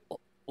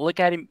 look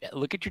at him.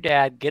 Look at your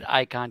dad. Get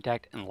eye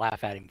contact and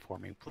laugh at him for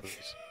me,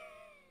 please.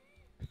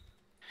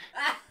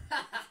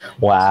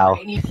 Wow.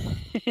 It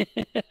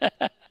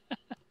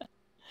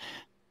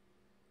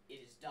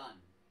is done.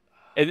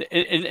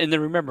 And then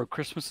remember,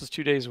 Christmas is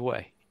 2 days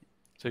away,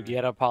 so you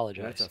gotta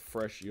apologize. That's a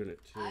fresh unit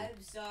too.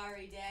 I'm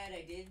sorry, Dad.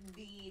 I didn't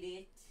beat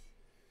it.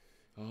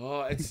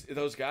 Oh, it's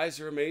those guys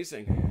are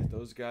amazing.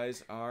 Those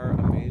guys are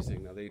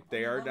amazing. Now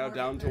they are now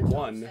down to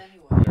 1.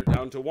 They're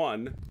down to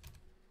 1.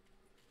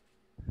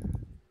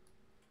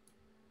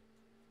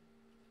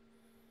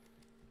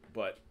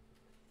 But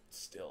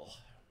still,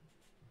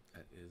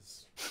 that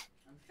is.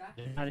 I'm shocked.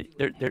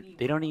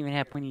 They don't even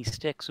have pointy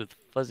sticks with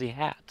fuzzy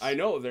hats. I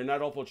know they're not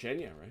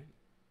Opolchenia, right?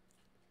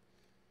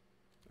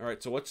 All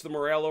right. So what's the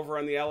morale over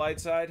on the Allied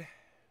side?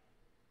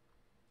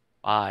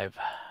 5.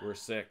 We're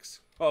 6.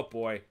 Oh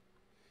boy.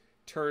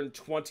 Turn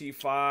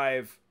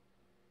 25.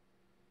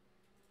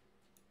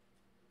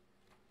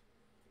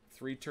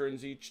 3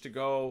 turns each to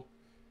go.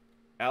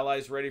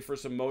 Allies ready for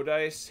some Mo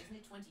dice? Isn't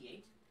it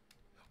 28?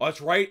 Oh,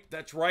 that's right.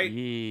 That's right.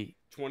 Yee.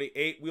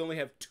 28. We only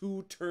have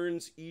 2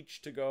 turns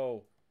each to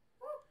go.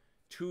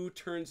 2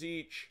 turns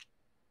each.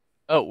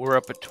 Oh, we're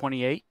up at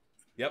 28.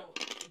 Yep. No,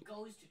 it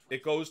goes to 20.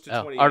 It goes to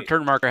Oh, 28. our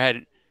turn marker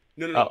had.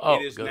 No. Oh,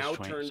 it is goes now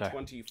 20, turn sorry.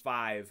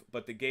 25,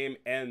 but the game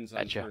ends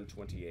on Gotcha. turn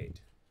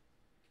 28.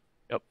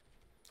 Yep.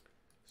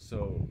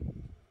 So,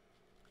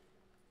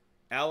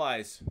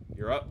 Allies,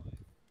 you're up.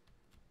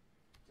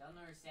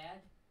 Delnor is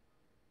sad.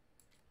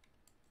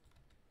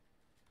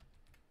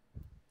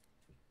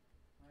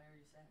 Why are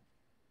you sad?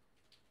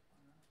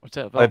 What's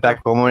that? Right Velker?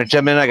 back 1 minute,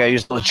 10 minutes. I got to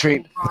use the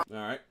latrine. All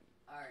right.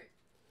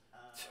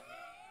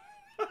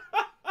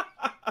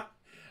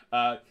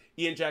 Alright.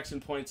 Ian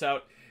Jackson points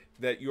out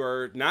that you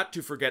are not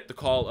to forget the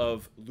call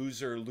of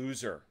loser,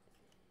 loser.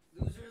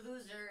 Loser.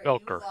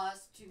 Velker. You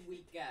lost 2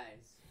 weak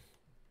guys.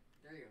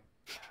 There you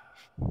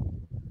go.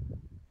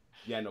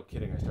 Yeah, no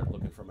kidding. I started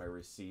looking for my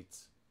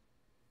receipts.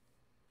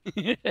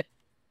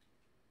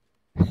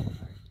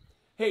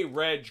 Hey,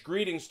 Reg,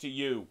 greetings to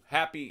you.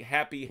 Happy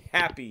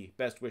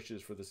best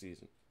wishes for the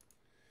season.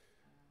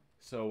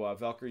 So,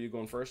 Velker, you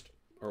going first?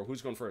 Or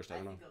who's going first? I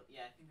don't know. I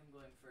think I'm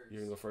going first.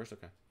 You're going to go first?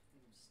 Okay.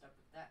 I'm stuck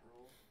with that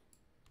roll.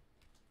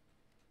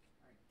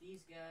 Alright,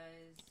 these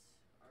guys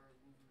are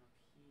moving up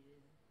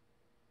here.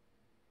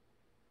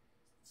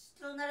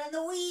 Still not in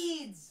the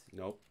weeds.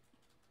 Nope.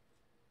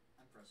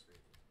 I'm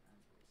frustrated.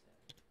 I'm very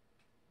sad.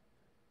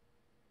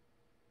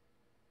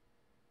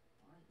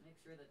 I want to make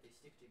sure that they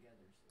stick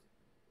together. So they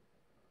can get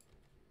that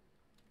right here.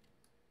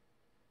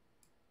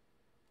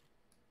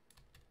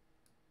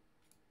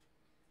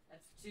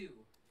 That's 2.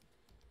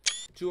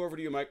 2 over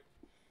to you, Mike.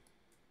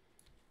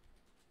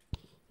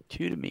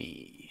 2 to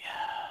me.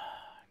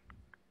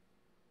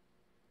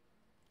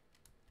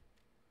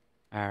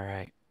 All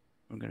right.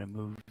 I'm going to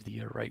move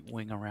the right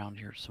wing around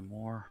here some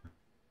more.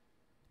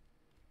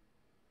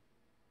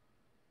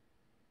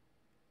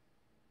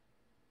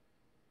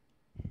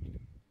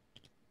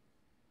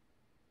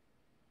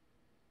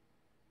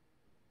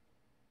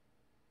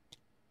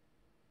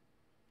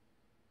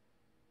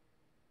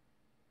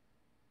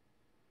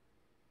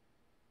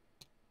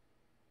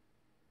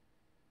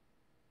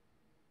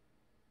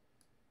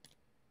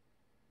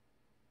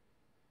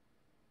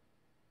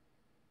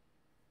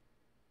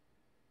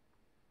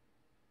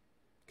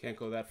 Can't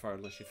go that far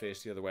unless you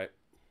face the other way.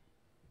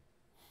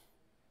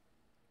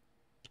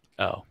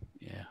 Oh,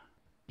 yeah.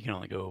 You can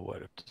only go,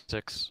 what, up to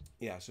 6?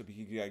 Yeah, so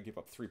you gotta give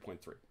up 3.3.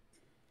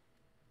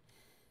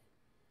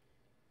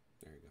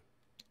 There you go.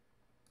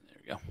 There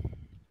we go.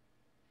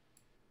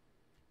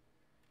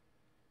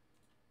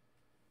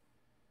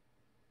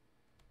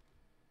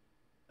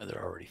 Oh,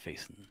 they're already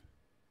facing.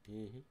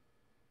 Mm-hmm.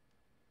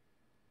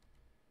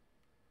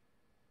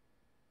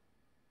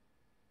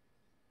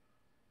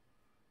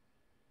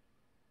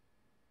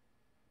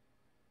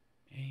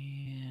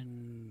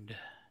 And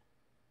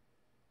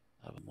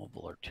I have a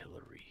mobile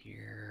artillery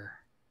here.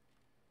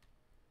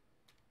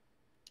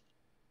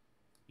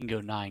 You can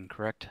go 9,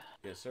 correct?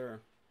 Yes, sir.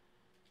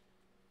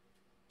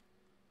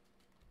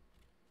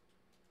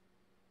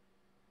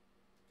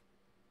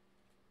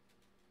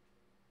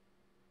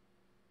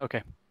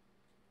 Okay.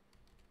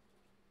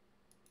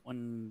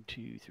 1,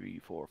 2, 3,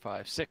 4,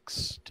 5,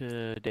 6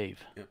 to Dave.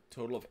 Yep.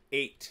 Total of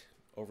 8.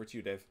 Over to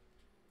you, Dave.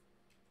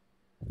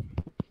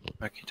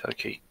 Okie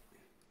dokie.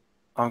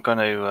 I'm going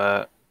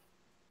to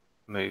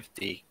move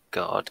the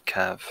guard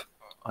cav,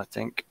 I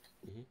think.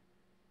 Mm-hmm.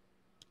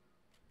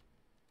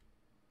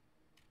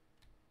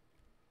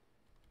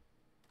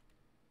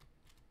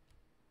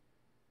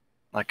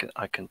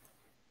 I can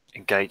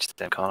engage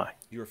them, can't I?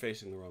 You were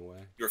facing the wrong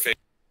way.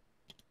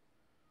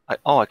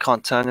 I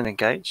can't turn and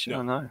engage? No,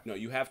 Oh, no. No,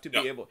 you have to be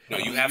able. No,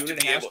 you the have to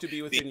unit be has able- to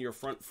be within your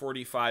front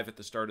 45 at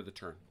the start of the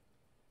turn.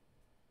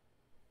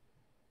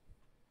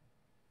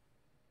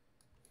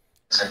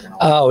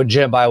 Oh,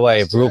 Jim, by the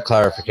way, rule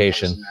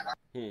clarification.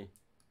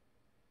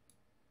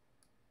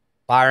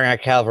 Firing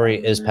at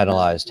cavalry is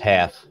penalized,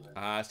 half.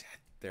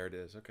 There it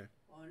is. Okay.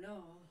 Oh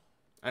no.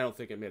 I don't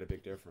think it made a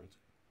big difference.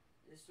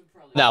 This would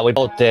probably. No, we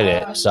both did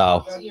it,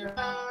 so.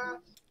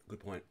 Good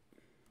point.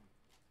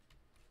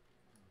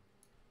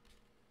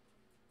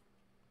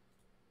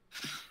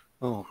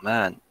 Oh,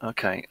 man.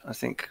 Okay, I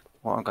think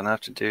what I'm going to have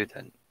to do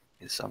then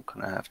is I'm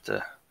going to have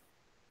to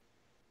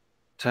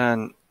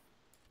turn...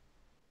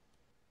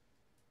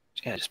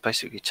 Yeah, just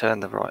basically turn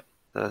the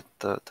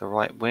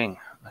right wing,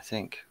 I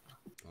think.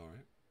 All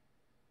right.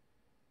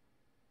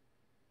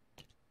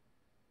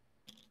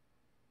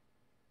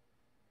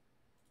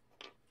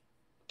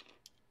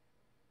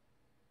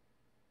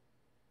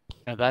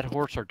 Now that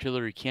horse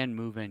artillery can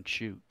move and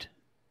shoot.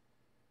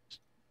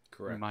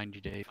 Correct. Remind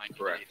you, Dave.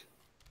 Correct.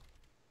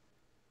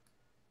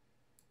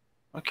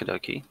 Okie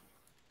dokie.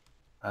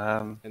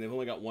 And they've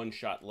only got 1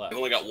 shot left. I've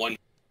only got 1.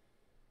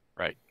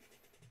 Right.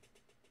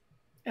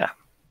 Yeah.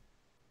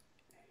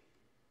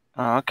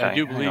 Oh, okay. I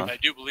do hang believe. on. I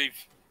do believe.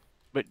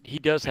 But he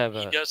does have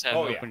an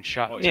Oh, yeah. open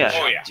shot. Oh, Yeah.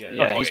 Oh, yeah.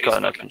 Yeah, Oh, he's yeah, got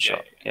an he's open got-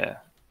 shot. Yeah.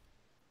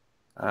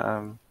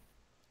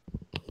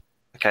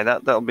 Okay,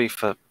 that'll be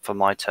for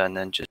my turn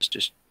then.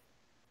 Just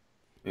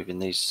moving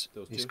these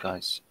Those these two?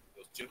 guys.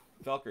 Those 2.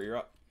 Falker, you're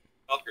up.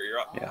 Falker, you're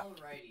up. Yeah.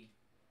 Alrighty.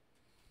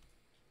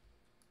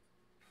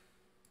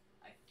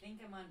 I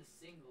think I'm on to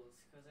singles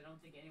because I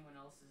don't think anyone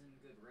else is in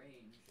good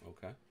range.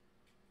 Okay.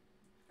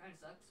 Kind of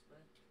sucks, but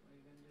what are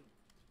you gonna do?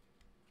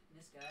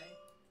 This guy.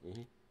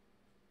 Mm-hmm.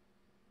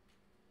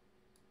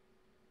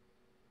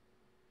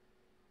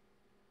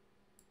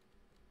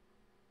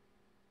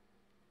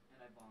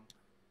 And I bonk.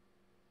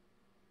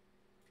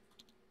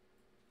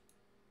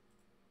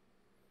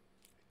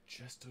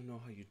 Just don't know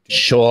how you do.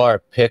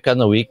 Sure, pick on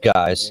the weak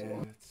guys. That.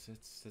 Yeah,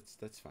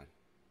 that's fine.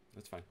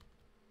 That's fine.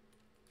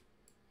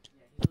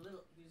 Yeah,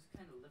 he's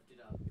kind of lifted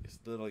up. It's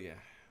little, yeah.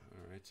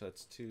 All right, so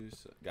that's 2.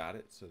 So got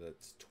it. So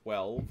that's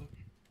 12.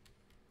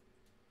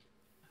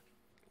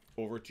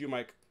 Over to you,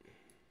 Mike.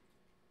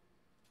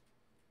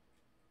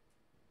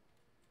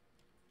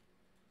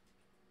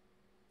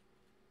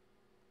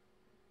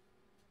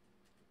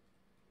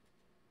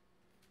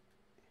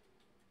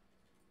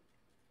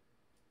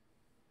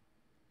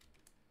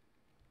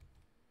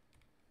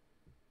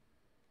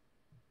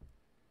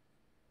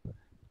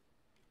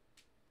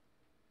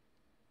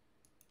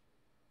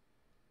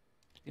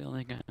 The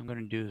only thing I'm going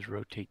to do is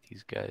rotate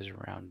these guys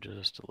around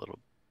just a little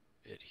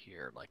bit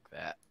here, like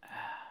that.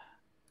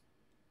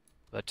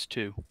 That's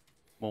 2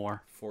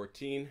 more.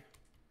 14.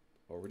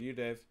 Over to you,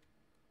 Dave.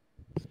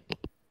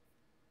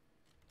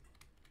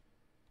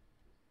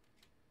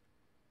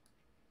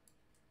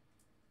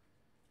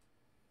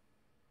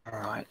 All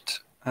right.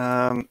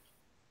 I've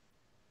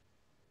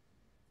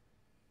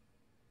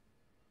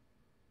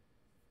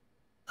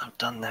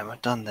done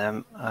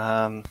them.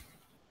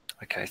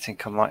 Okay, I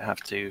think I might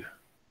have to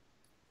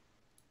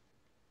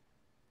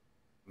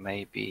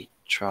maybe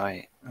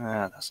try.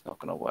 That's not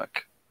going to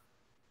work.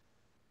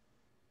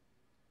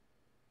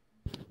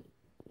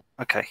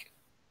 Okay.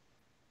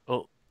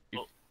 Well,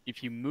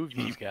 if you move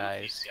these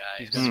guys,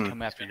 he's going to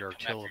come after your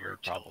artillery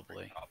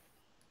probably.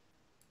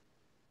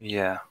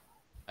 Yeah.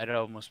 I'd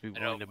almost be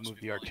willing to move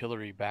the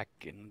artillery back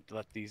and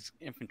let these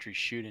infantry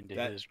shoot into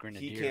his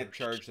grenadiers. He can't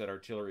charge that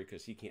artillery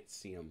because he can't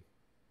see them.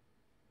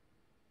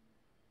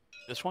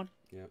 This one?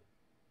 Yeah.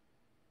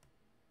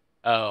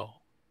 Oh.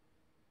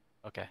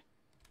 Okay.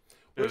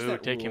 Where's it that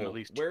would take rule? him at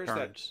least Where is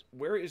turns.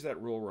 Where is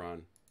that rule, Ron?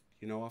 Do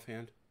you know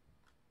offhand?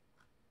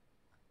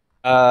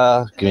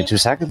 Give me 2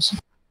 seconds.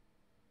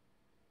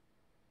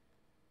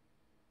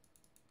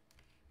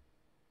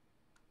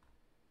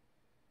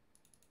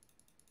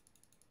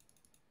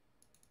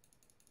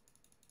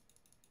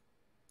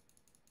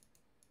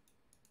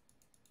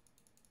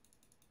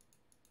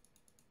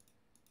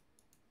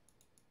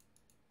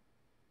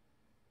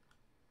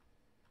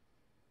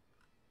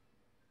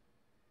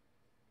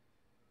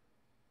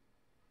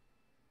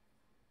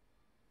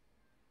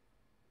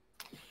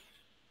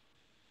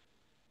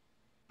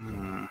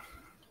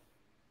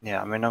 Yeah,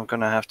 I mean, I'm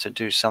going to have to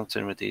do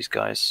something with these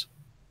guys.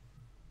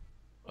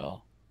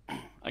 Well,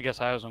 I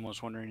guess I was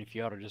almost wondering if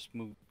you ought to just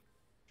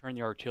turn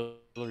the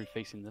artillery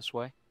facing this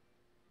way.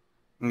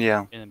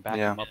 Yeah. And then back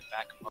them up,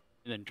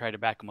 and then try to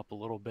back them up a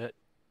little bit.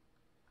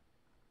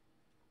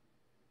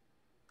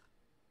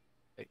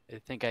 I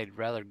think I'd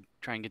rather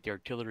try and get the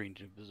artillery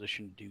into a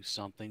position to do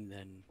something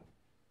than...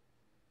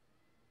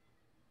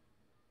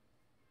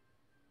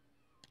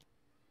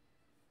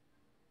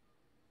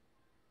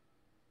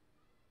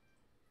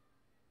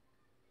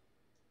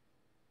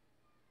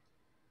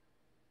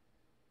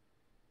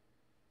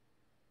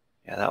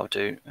 Yeah, that'll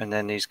do. And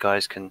then these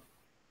guys can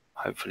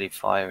hopefully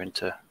fire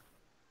into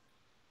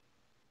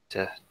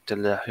De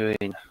La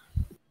Huine.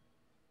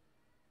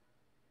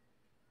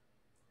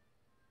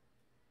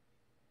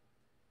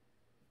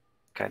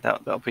 Okay,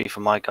 that'll be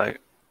for my go.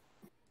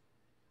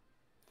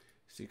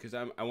 See, because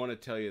I want to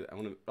tell you,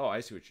 Oh,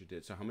 I see what you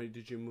did. So how many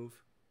did you move?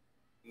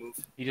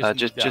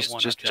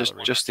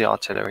 Just the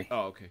artillery.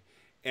 Oh, okay.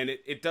 And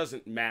it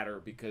doesn't matter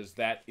because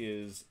that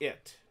is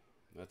it.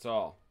 That's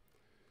all.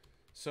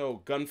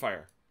 So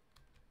gunfire.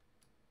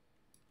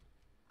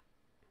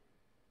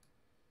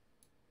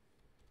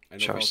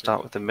 Shall we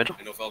start with the middle?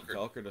 I know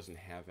Velker doesn't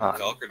have it.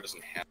 Velker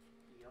doesn't have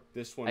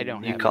this one. I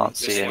don't. You can't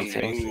see this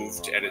anything. one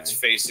moved and it's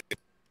facing.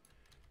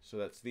 So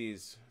that's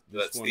these.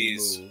 That's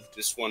these. Moved.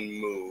 This one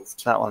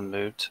moved. That one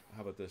moved.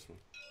 How about this one?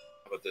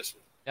 How about this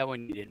one? That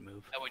one didn't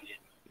move. That one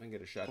didn't. I can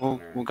get a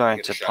shotgun. We'll go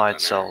into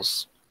applied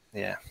cells.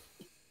 Yeah.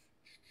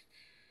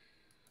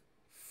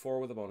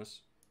 4 with a bonus.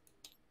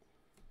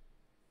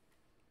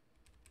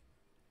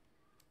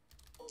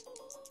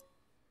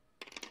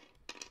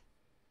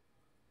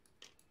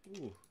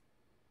 Ooh.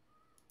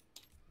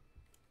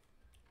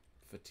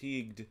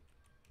 Fatigued.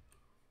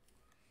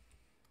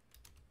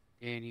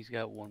 And he's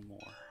got one more.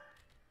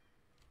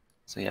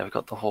 So yeah, we've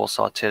got the horse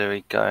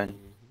artillery going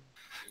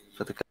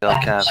for the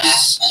guard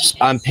caps.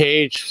 On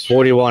page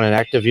 41, an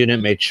active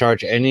unit may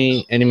charge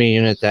any enemy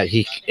unit that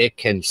it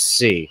can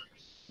see,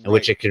 in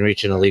which it can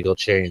reach an illegal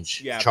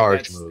charge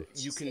move.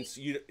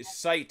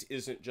 Sight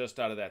isn't just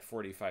out of that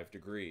 45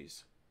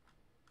 degrees.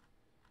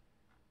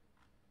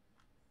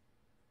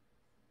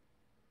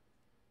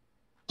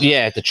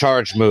 Yeah, the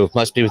charge move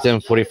must be within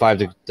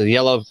 45. The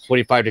yellow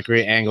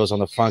 45-degree angles on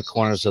the front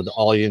corners of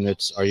all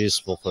units are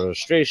useful for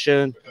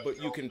illustration.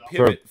 But you can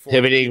pivot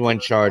pivoting when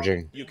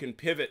charging. You can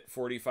pivot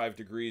 45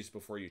 degrees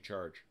before you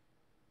charge.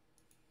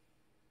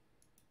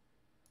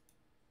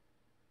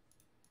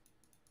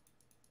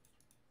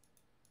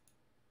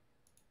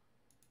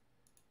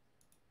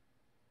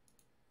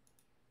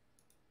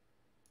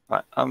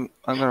 Right, I'm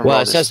gonna.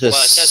 Well, it says the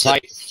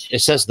sight. It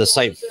says the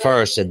sight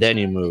first, and then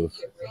you move.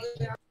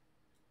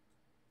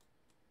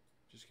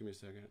 Just give me a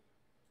second.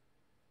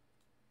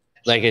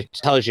 Like it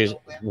tells you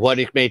what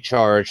it may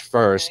charge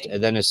first,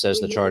 and then it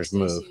says the charge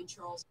move.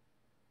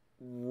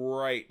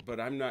 Right, but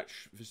I'm not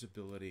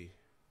visibility.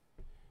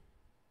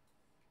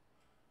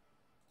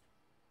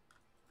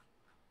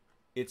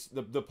 It's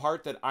the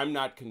part that I'm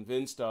not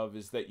convinced of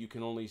is that you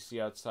can only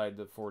see outside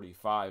the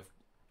 45.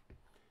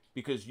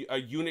 Because a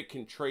unit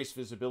can trace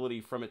visibility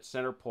from its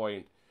center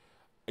point.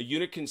 A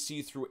unit can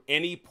see through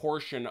any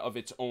portion of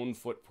its own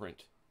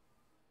footprint.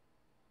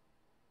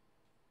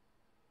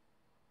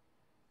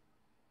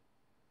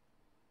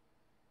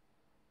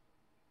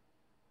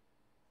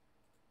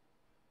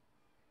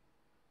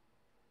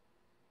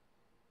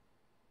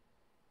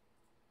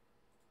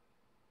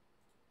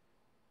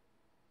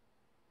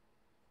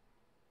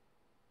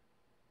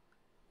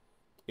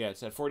 Yeah, it's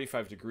that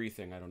 45-degree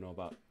thing I don't know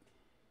about.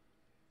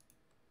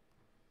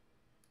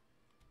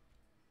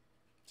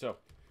 So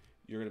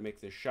you're gonna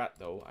make this shot,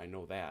 though. I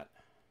know that.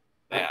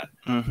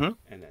 Mm-hmm.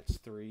 And that's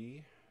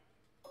 3.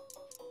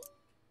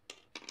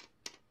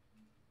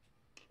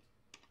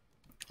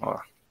 Oh.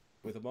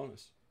 With a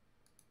bonus.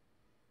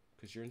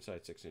 Because you're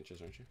inside 6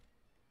 inches, aren't you?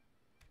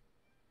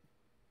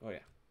 Oh, yeah.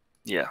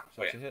 Yeah.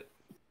 So it's a hit.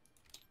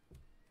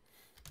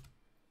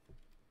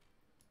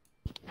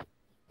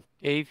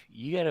 Dave,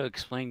 you got to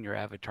explain your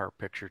avatar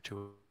picture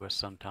to us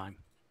sometime.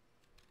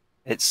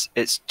 It's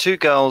 2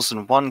 girls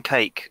and 1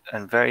 cake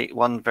and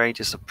one very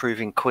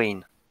disapproving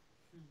queen.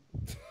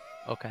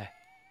 Okay.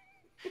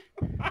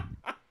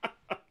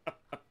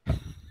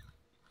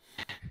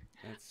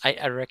 That's...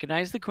 I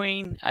recognize the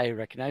queen. I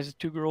recognize the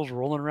 2 girls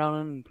rolling around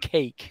in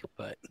cake,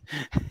 but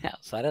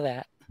outside of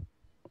that.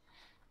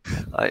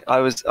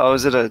 I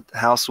was at a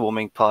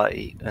housewarming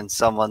party and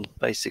someone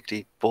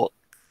basically bought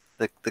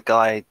the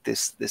guy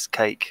this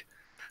cake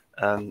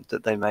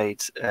that they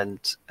made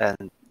and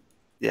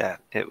yeah,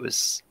 it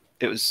was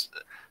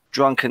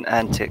drunken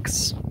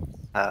antics,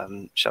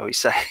 shall we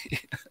say?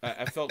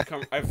 I felt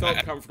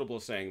comfortable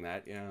saying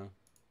that. Yeah.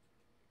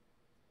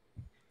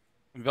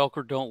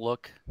 Velcro, don't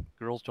look.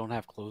 Girls don't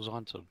have clothes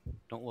on, so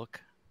don't look.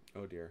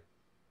 Oh dear.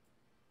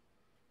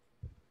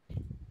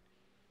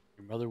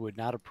 Your mother would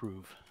not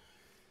approve.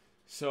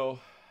 So,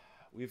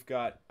 we've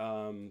got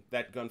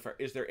that gunfire.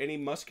 Is there any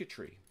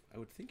musketry? I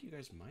would think you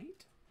guys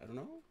might. I don't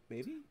know.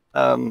 Maybe.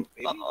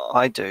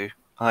 I do.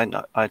 I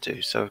know. I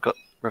do. So we've got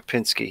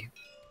Rapinski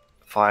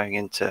firing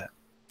into.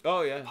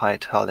 Oh yeah.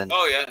 Hyde Holland.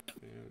 Oh yeah.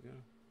 There we go.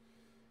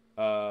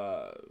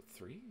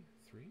 3.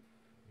 Yeah.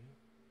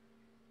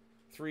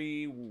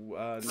 3.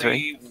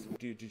 3.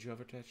 Did you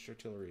have attached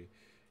artillery?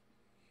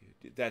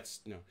 That's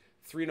no.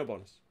 3, no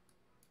bonus.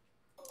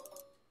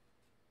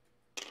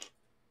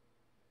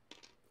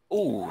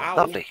 Ooh, Ow.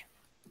 lovely.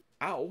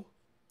 Ow.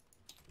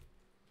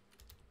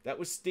 That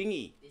was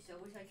stingy. There's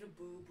always such a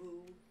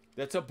boo-boo.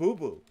 That's a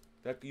boo-boo.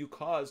 That you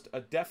caused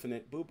a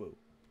definite boo-boo.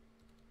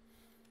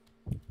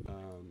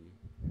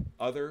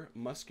 Other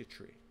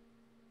musketry.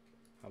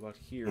 How about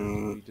here? Did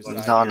we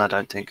decide None, I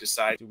don't think.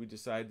 Did we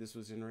decide this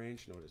was in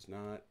range? No, it is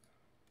not.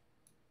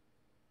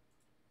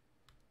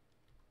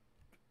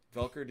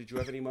 Velker, did you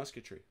have any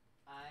musketry?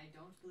 I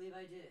don't believe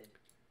I did.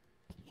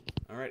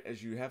 All right,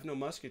 as you have no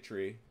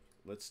musketry,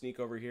 let's sneak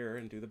over here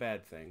and do the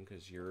bad thing,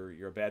 because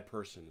you're a bad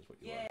person, is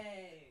what you are.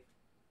 Yay!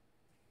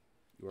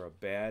 You are a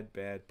bad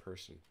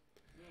person.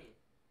 Yay.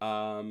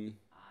 I know.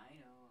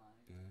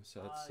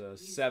 So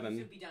that's You 7.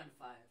 should be down to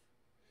 5.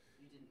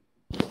 You didn't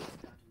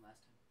count him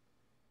last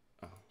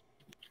time. Oh.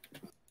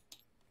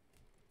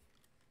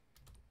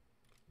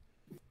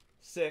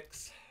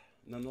 6,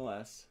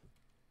 nonetheless.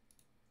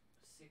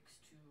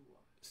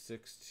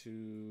 6 to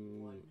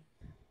 1.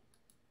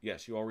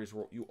 Yes, you always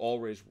roll. You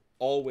always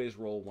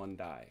roll 1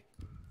 die.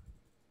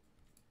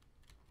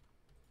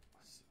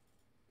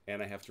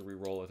 And I have to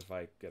re-roll it if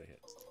I get a hit.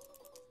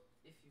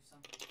 If you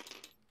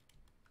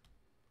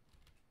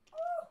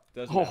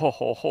Does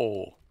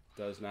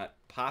does not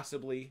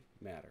possibly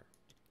matter.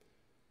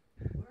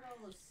 Where are all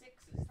those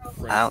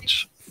 6s?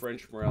 Ouch.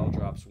 French morale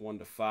drops 1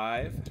 to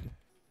 5.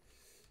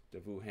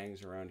 Devu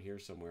hangs around here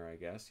somewhere, I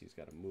guess. He's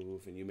got to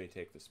move, and you may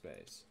take the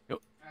space. I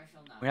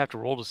shall not. We have to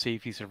roll to see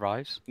if he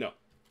survives. No.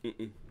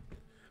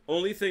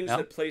 Only things No?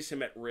 that place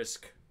him at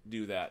risk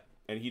do that,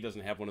 and he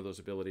doesn't have one of those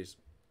abilities.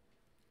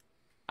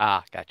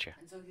 Ah, gotcha.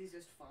 And so he's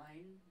just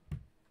fine?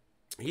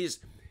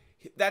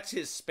 That's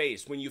his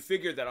space. When you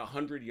figure that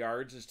 100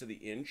 yards is to the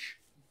inch,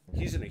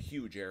 he's in a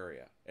huge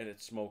area, and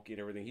it's smoky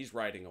and everything. He's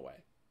riding away.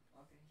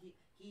 Okay.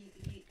 He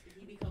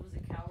becomes a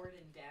coward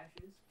and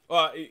dashes?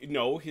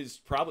 No, he's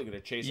probably going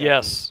to chase after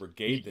Yes, his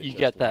brigade that you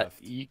just got that.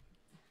 left. You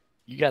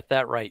got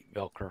that right,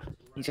 Velker.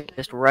 He's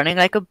just running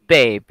like a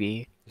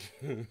baby.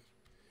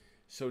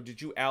 So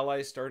did you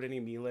allies start any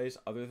melees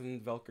other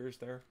than Velker's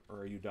there, or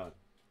are you done?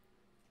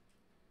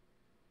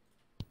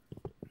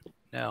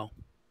 No.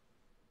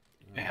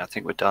 Yeah, I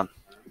think we're done.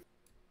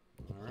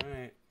 All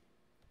right.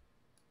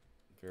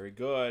 Very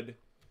good.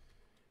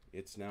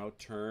 It's now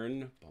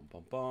turn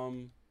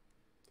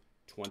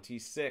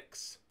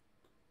 26.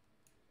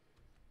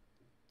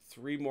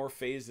 3 more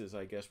phases,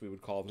 I guess we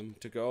would call them,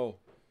 to go.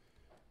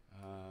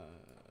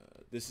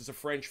 This is a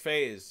French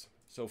phase,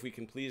 so if we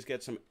can please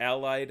get some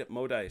allied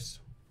Modice.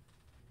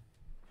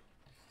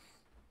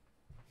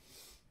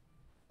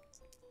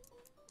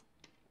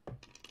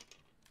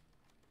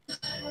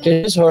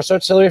 Did his horse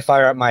artillery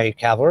fire at my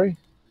cavalry?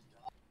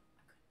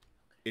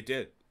 It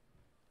did.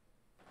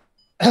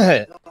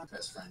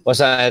 What's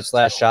that? Its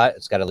last shot.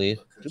 It's got to leave.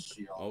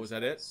 Oh, was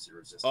that it?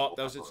 Oh,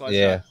 that was its last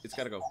Yeah. shot. It's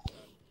got to go.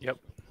 Yep.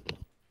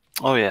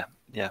 Oh yeah,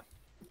 yeah.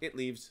 It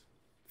leaves.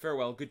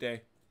 Farewell. Good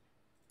day.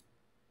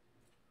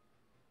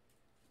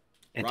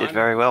 It Ron? did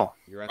very well.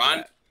 You're at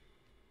Ron?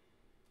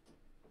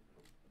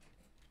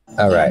 that.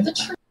 All right.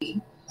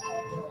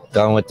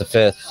 Going with the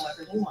 5th.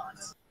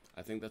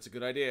 I think that's a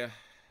good idea.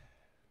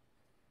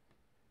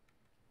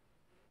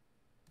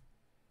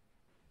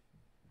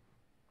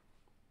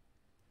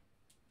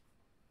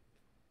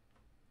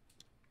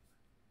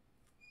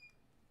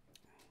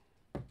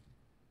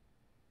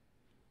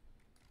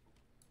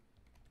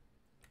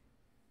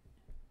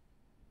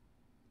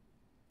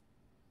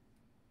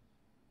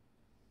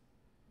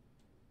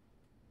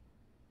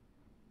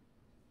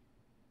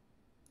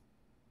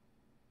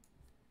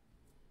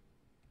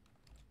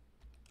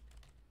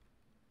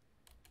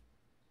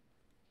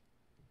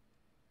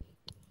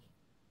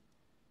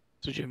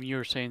 So, Jim, you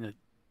were saying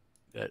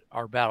that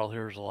our battle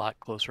here is a lot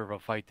closer of a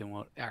fight than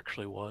what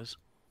actually was.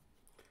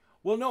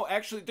 Well, no,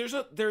 actually,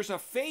 there's a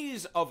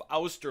phase of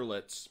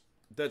Austerlitz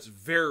that's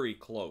very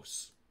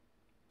close.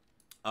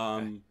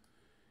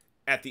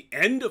 At the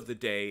end of the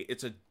day,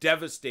 it's a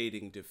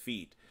devastating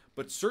defeat,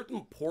 but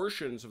certain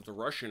portions of the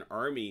Russian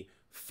army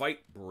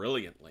fight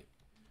brilliantly.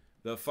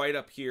 The fight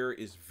up here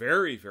is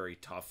very, very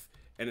tough,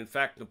 and in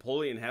fact,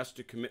 Napoleon has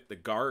to commit the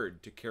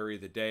guard to carry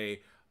the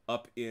day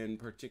up in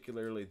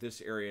particularly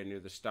this area near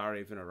the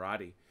Stare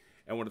Venerati.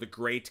 And one of the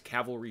great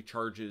cavalry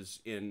charges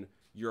in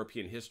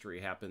European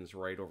history happens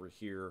right over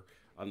here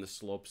on the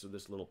slopes of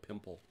this little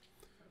pimple.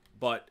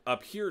 But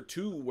up here,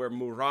 too, where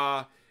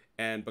Murat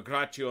and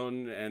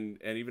Bagration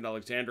and even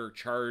Alexander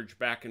charge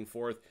back and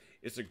forth,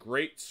 it's a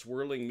great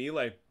swirling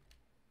melee.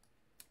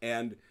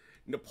 And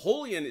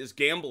Napoleon is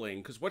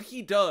gambling, because what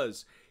he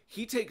does,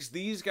 he takes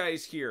these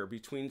guys here,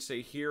 between,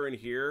 say, here and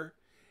here,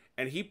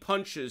 and he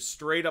punches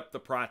straight up the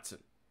Pratzen.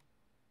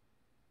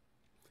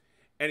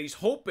 And he's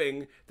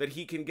hoping that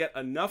he can get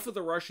enough of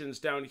the Russians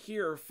down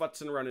here,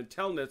 Futzenrun and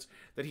Telnitz,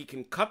 that he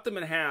can cut them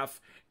in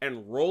half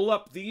and roll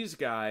up these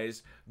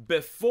guys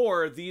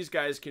before these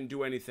guys can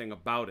do anything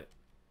about it.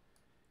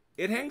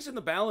 It hangs in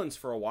the balance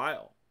for a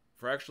while,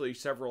 for actually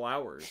several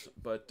hours.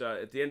 But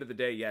at the end of the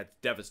day, yeah, it's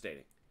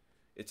devastating.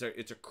 It's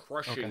a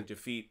crushing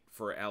defeat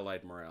for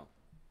Allied morale.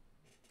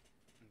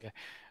 Okay.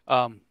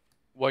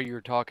 While you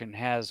were talking,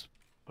 Has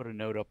put a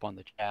note up on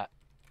the chat.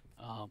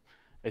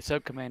 A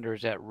sub-commander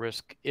is at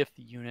risk if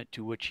the unit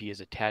to which he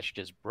is attached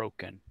is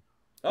broken,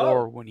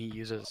 or when he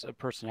uses a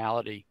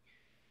personality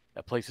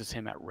that places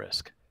him at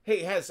risk. Hey,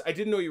 Hez, I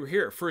didn't know you were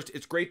here. First,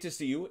 it's great to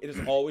see you. It is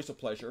always a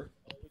pleasure.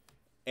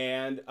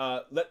 And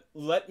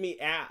let me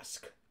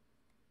ask,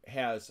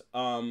 Hez,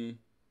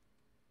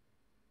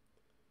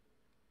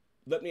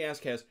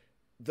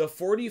 the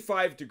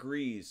 45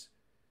 degrees,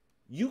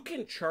 you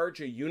can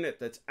charge a unit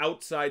that's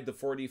outside the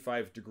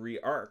 45-degree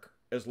arc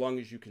as long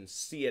as you can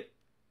see it,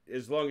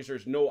 as long as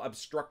there's no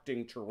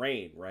obstructing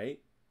terrain, right?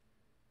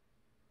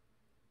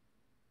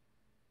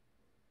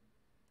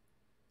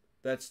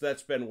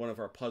 That's been one of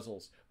our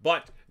puzzles.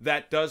 But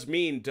that does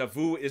mean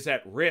Davout is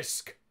at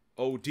risk.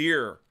 Oh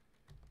dear.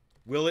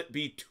 Will it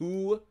be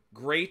 2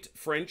 great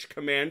French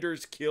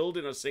commanders killed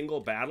in a single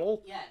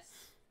battle?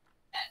 Yes.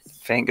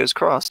 Fingers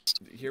crossed.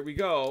 Here we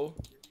go.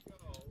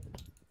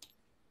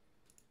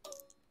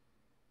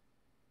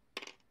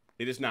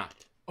 It is not.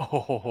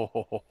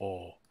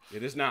 Oh.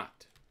 It is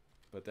not.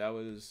 But that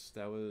was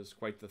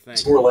quite the thing.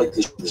 It's more like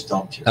this was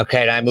dumped here.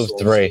 Okay, and I moved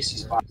 3.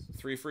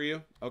 3 for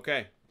you?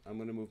 Okay. I'm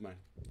going to move mine.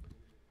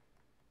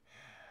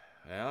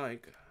 Well, I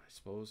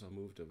suppose I'll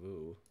move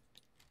Davout.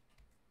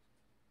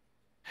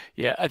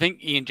 Yeah, I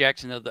think Ian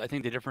Jackson, I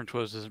think the difference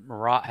was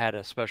Marat had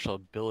a special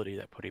ability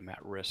that put him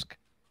at risk.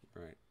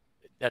 Right.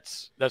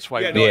 That's why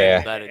Yeah, we no, did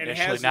and- that and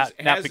initially, Has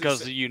not is-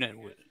 because the unit.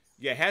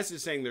 Yeah, Has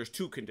is saying there's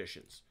 2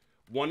 conditions.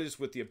 One is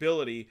with the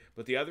ability,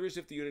 but the other is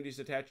if the unit he's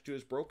attached to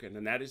is broken,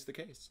 and that is the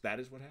case. That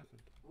is what happened.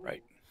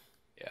 Right.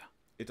 Yeah.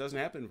 It doesn't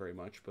happen very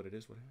much, but it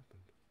is what happened.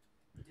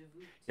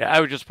 Yeah,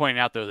 I was just pointing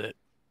out though that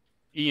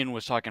Ian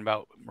was talking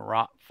about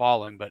Marat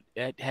falling, but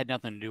it had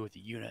nothing to do with the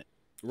unit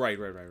Right.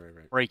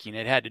 breaking.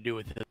 It had to do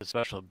with the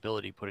special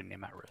ability putting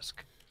him at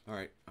risk. All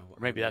right.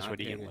 Maybe I'm that's not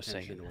what Ian paying was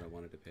attention saying. to what I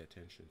wanted to pay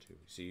attention to.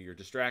 See, you're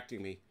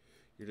distracting me.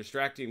 You're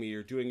distracting me.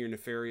 You're doing your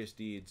nefarious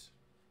deeds.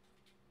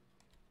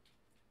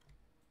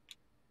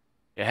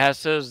 It has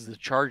says the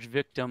charge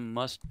victim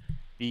must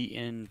be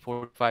in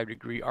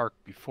 45-degree arc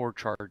before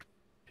charge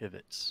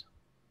pivots.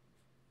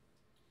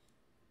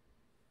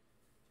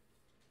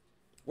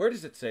 Where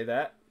does it say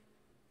that?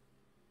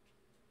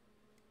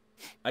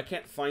 I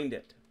can't find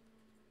it.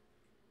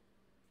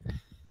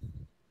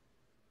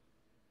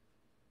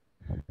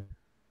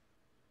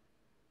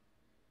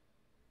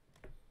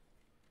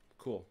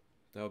 Cool.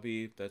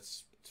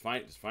 It's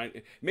fine. It's fine.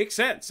 It makes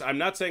sense. I'm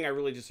not saying I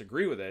really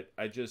disagree with it.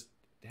 I just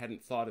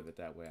hadn't thought of it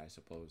that way, I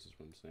suppose, is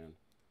what I'm saying.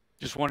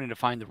 Just wanting to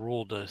find the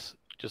rule to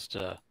just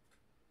to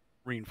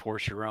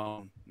reinforce your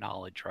own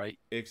knowledge, right?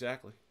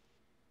 Exactly.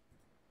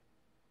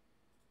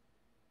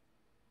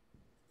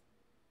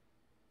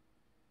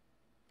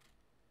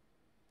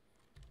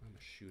 I'm gonna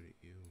shoot at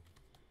you.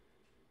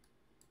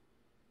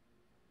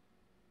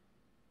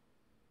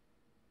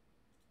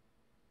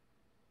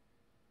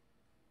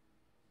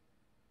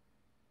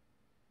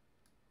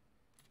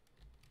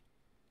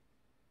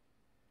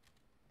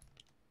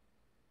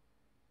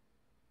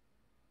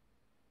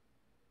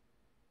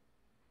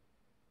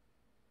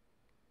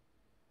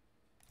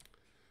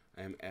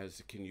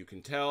 You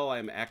can tell, I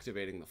am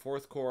activating the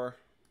 4th Corps.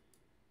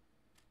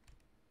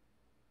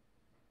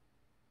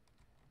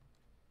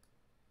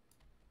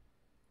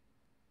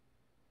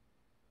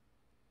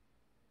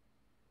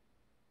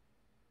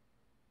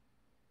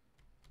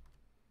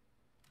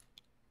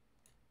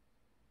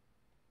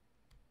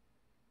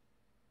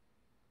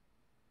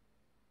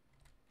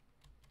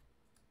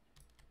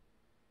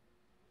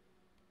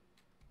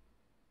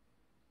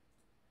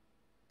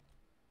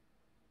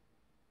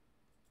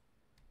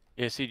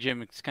 Yeah, see,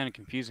 Jim, it's kind of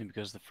confusing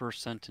because the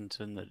first sentence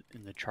in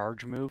the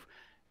charge move,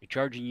 a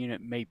charging unit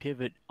may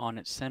pivot on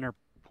its center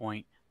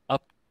point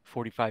up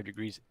 45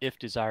 degrees if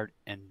desired,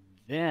 and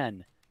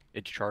then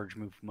its charge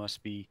move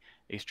must be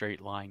a straight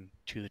line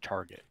to the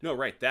target. No,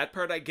 right. That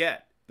part I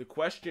get. The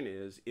question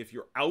is, if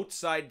you're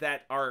outside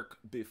that arc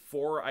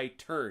before I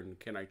turn,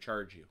 can I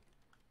charge you?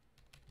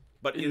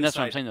 But And that's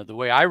what I'm saying, though. The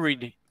way I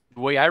read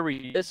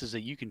this is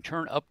that you can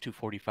turn up to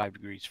 45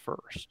 degrees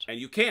first. And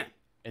you can.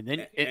 And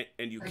then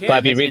and you can.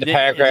 But if you read the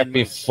paragraph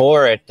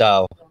before it,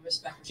 though,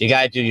 you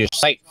got to do your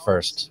sight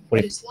first.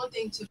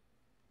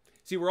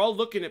 See, we're all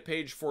looking at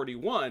page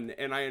 41,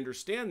 and I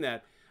understand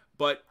that,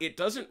 but it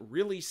doesn't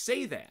really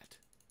say that.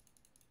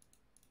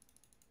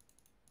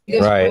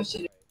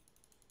 Right.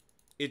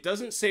 It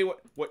doesn't say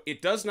what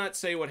it does not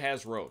say what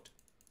Has wrote.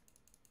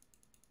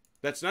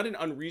 That's not an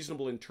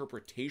unreasonable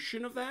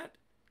interpretation of that,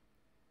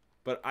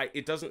 but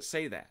it doesn't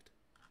say that.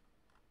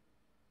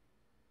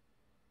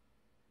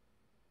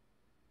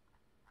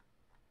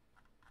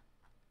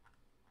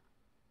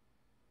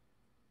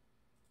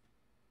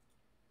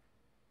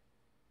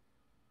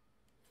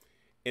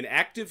 An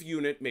active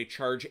unit may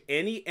charge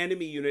any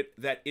enemy unit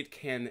that it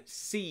can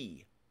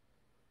see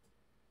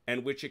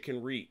and which it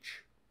can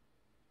reach.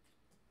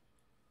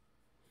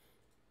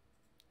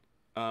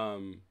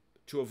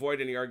 To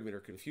avoid any argument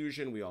or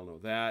confusion, we all know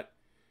that.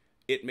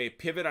 It may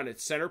pivot on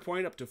its center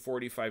point up to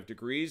 45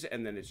 degrees,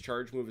 and then its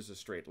charge move is a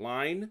straight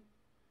line.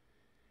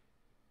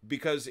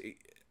 Because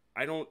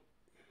I don't...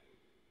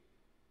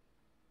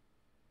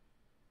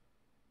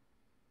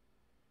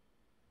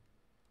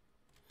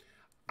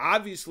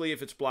 Obviously,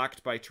 if it's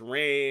blocked by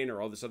terrain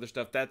or all this other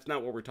stuff, that's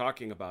not what we're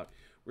talking about.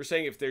 We're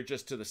saying if they're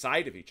just to the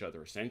side of each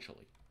other,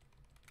 essentially.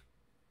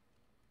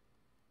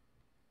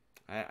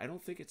 I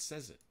don't think it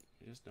says it.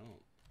 I just don't.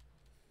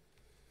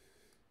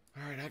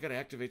 All right, I got to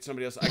activate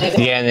somebody else.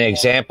 Yeah, and the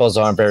examples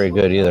aren't very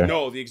good either.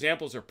 No, the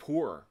examples are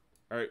poor.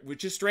 All right,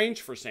 which is strange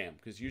for Sam,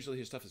 because usually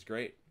his stuff is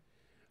great.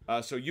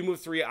 So you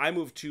move 3, I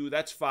move 2.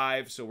 That's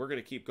 5, so we're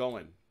going to keep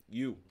going.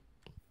 You.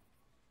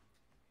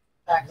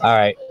 All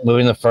right,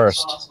 moving the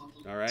first.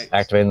 All right.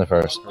 Activating the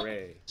first.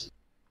 Hooray.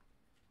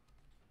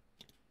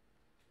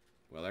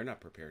 Well, they're not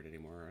prepared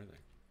anymore, are they?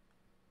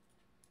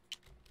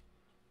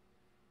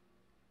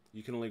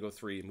 You can only go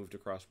 3. You moved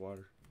across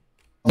water.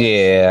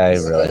 Yeah, I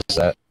realized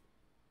that.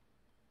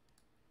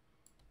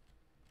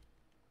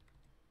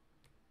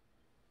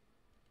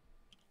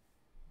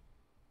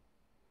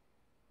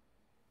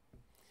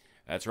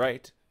 That's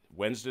right.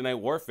 Wednesday Night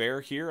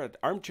Warfare here at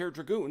Armchair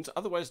Dragoons,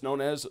 otherwise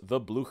known as the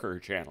Blucher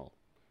channel.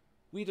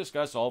 We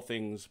discuss all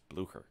things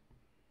Blucher.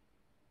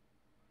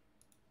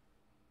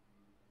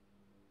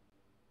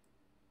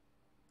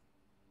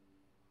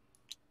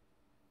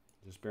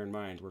 Just bear in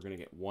mind, we're going to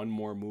get one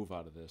more move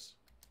out of this.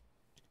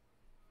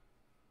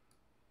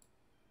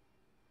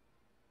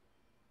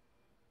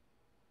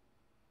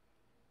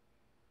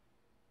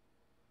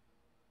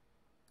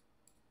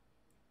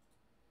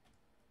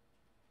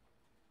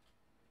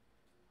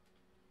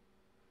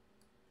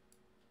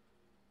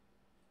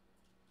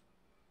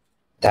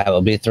 That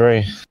will be 3.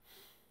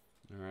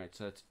 All right,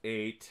 so that's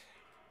 8.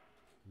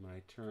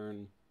 My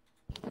turn.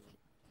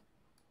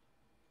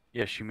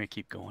 Yes, you may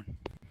keep going.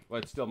 Well,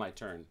 it's still my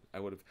turn.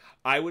 I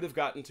would have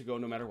gotten to go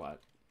no matter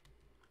what.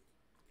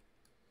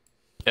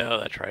 Oh,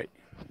 that's right.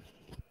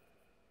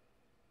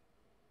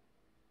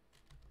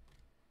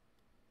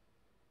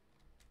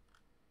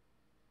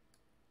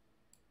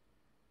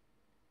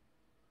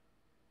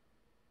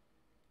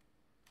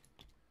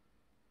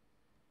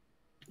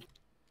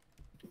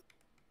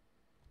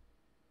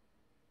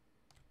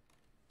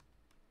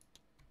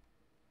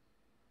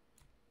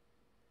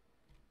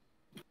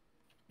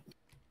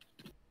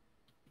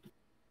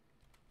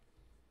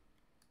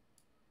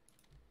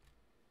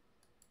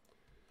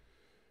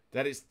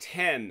 That is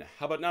 10.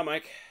 How about now,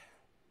 Mike?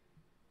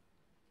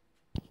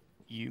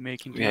 You may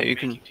continue. Yeah, you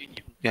can.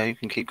 Yeah, you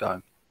can keep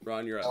going.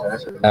 Ron, you're up.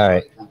 All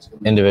right,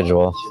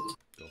 individual.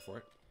 Go for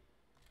it.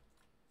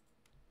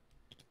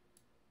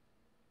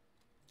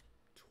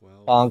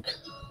 12. Bonk.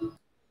 12.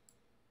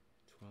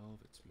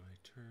 It's my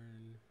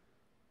turn.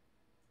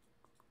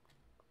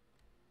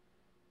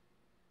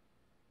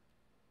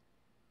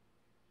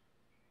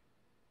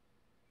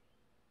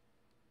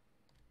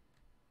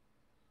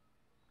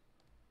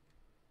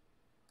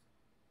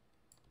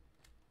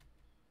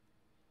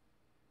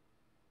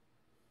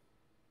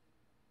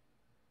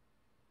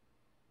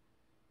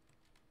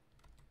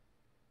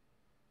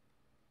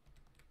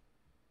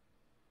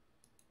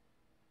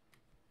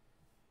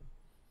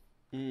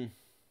 Hmm.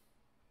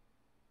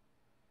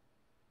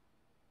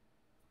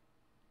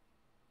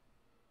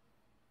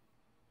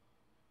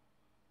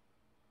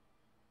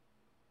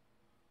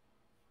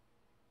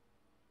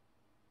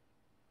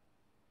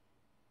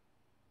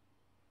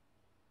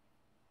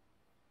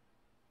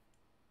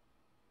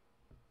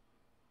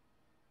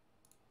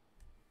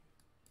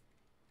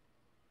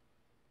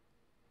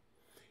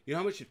 You know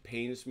how much it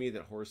pains me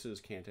that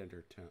horses can't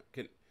enter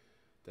town.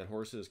 That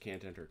horses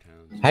can't enter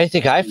towns. How do you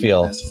think I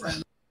feel?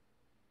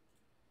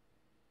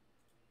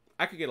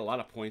 I could get a lot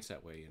of points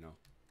that way, you know.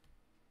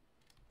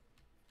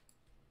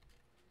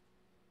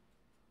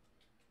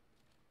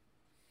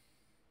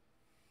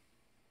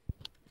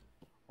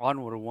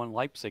 Ron would have won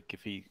Leipzig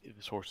if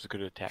his horses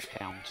could attack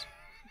towns.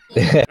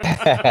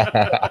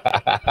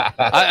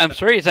 I'm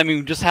serious. I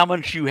mean, just how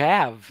much you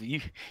have.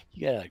 You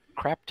got a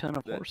crap ton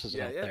of horses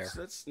out there.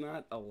 That's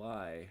not a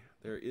lie.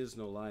 There is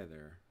no lie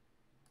there.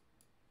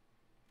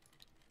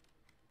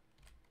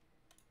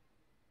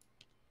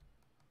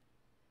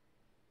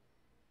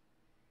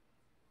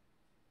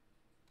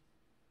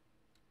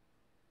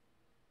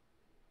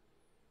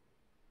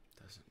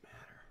 Doesn't matter.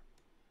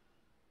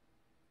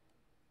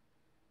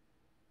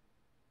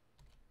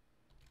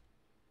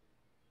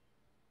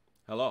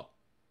 Hello.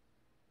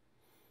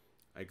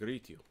 I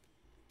greet you.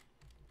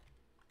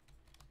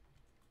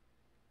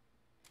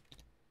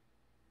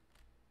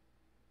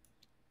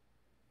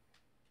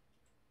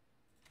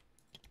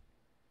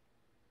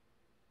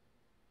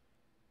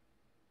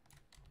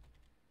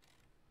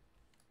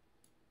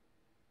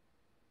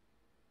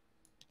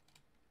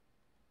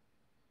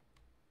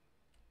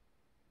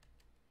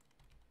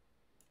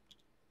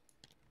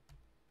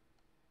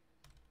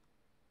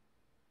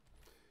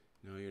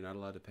 No, you're not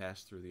allowed to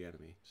pass through the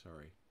enemy.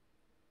 Sorry.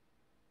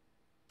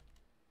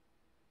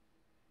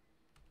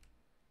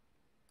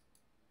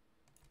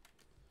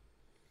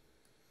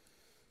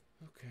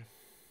 Okay.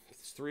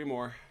 It's 3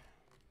 more.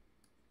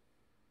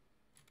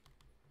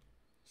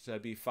 So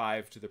that'd be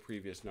 5 to the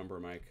previous number,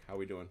 Mike. How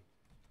we doing?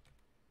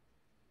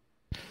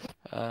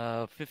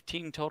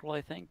 15 total,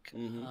 I think.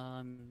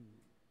 Mm-hmm.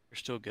 You're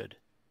still good.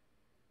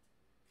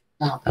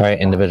 All right,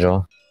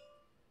 individual.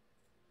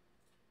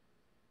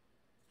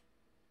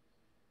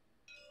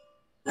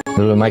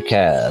 Moving my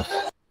calf.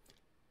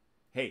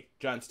 Hey,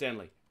 John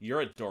Stanley,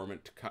 you're a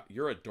dormant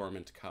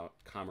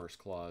commerce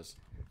clause.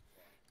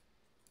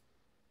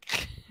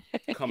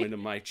 Come into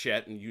my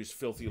chat and use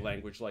filthy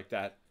language like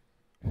that.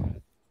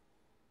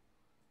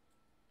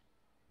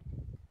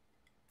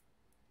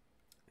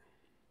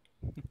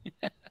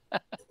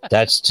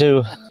 That's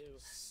 2.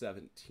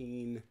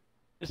 17.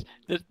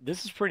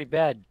 This is pretty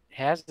bad.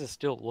 Haz is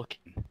still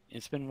looking.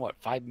 It's been what,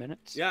 5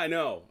 minutes? Yeah, I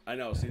know.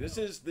 See, this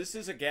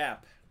is a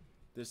gap.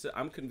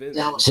 I'm convinced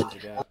this is a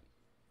gap.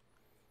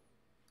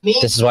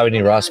 This is why we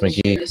need Ross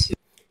McGee.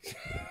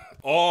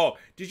 Oh,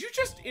 did you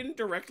just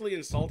indirectly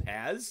insult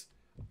Haz?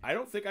 I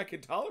don't think I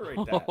can tolerate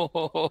that.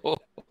 Well,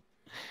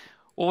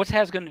 what's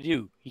Haz going to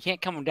do? He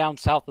can't come down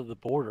south of the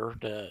border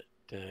to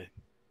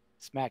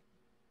smack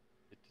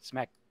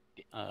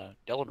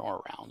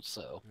Delanor around.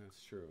 So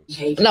that's true.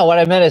 No, what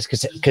I meant is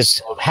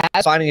because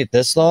Haz finding it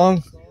this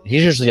long,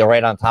 he's usually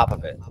right on top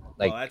of it,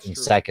 like in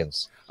true.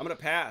 seconds. I'm gonna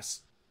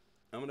pass.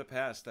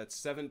 That's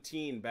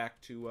 17 back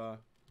to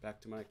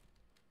Mike,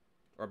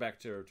 or back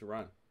to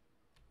Ron.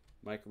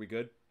 Mike, are we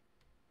good?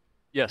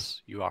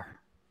 Yes, you are.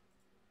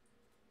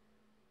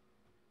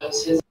 All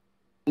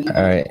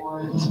right.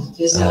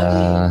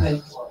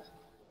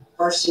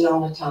 First and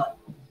all the time.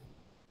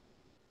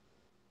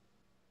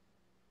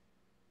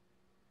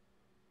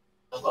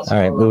 All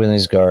right, moving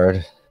these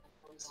guard.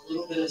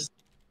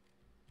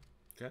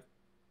 Okay.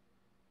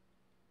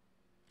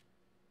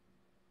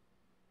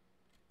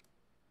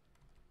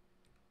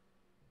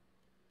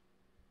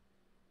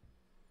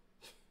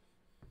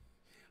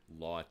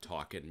 Law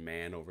talking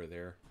man over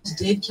there.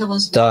 Did kill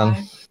us.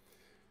 Done.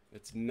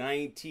 It's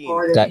 19.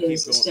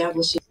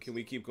 Can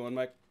we keep going,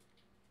 Mike?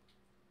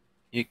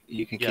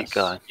 You can keep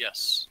going.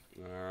 Yes.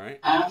 All right.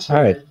 All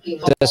right.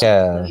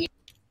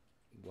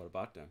 What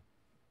about them?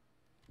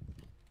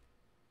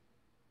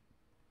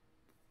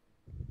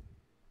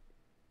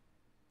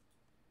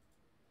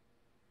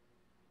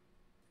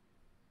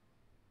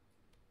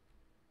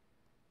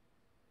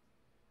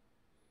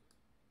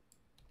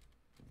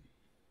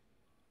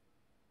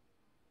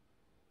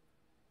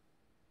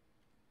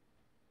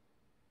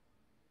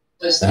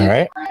 All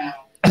right.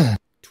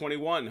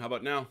 21. How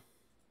about now?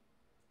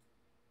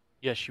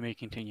 Yes, you may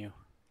continue.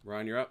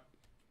 Ron, you're up.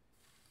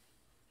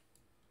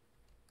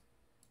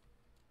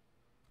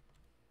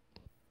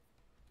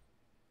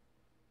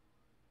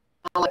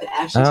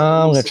 I'm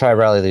gonna try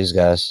rally these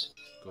guys.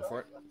 Go for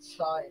it.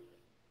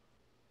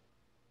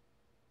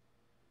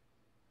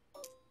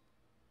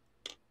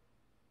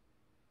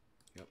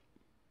 Yep.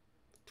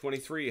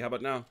 23. How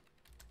about now?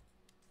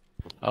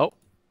 Oh.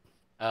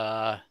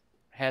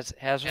 Has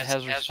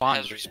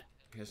responded.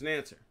 Has an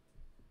answer.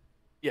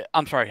 Yeah,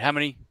 I'm sorry. How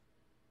many?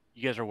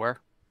 You guys are where?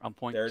 On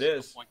point. There it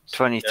is.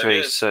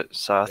 23. So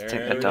I think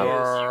they're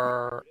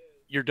done.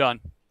 You're done.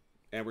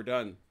 And we're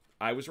done.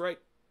 I was right.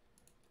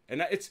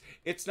 And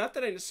it's not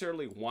that I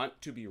necessarily want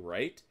to be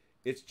right.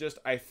 It's just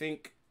I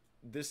think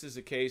this is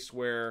a case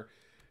where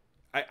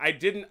I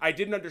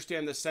didn't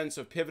understand the sense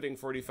of pivoting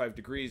 45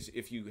 degrees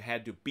if you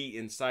had to be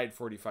inside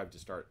 45 to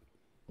start.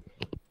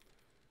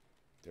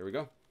 There we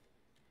go.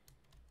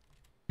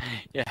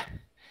 Yeah.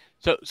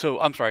 So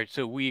I'm sorry.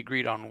 So we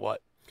agreed on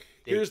what?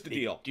 Here's the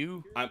deal.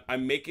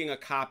 I'm making a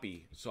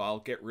copy, so I'll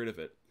get rid of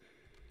it.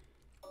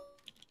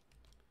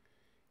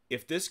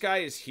 If this guy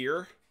is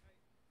here,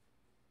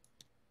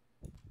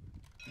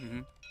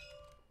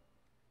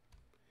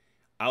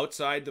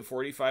 outside the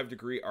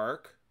 45-degree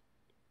arc,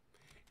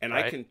 and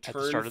I Right, can at the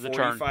turn start of the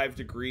turn. 45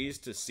 degrees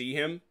to see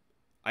him,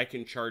 I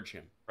can charge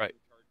him.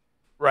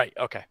 Right.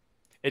 Okay.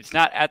 It's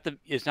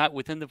not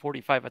within the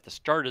 45 at the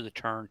start of the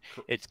turn.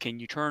 It's can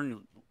you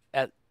turn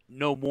at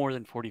no more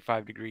than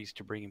 45 degrees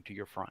to bring him to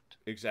your front.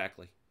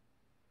 Exactly.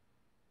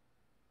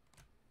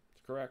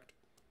 That's correct.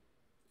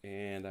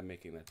 And I'm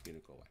making that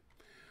unit go away.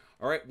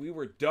 All right, we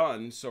were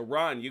done. So,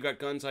 Ron, you got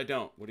guns. I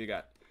don't. What do you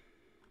got?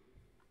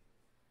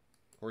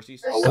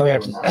 Horsies?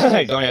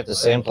 Going at the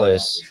same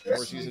place.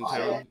 Horsies in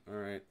town. All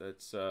right,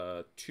 that's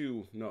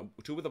 2. No,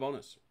 2 with a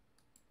bonus.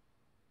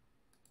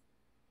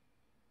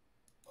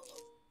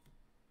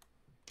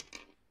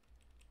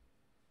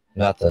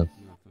 Nothing.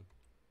 Nothing.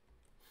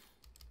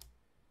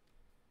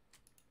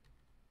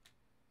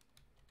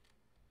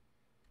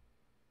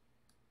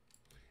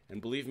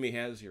 And believe me,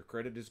 Has, your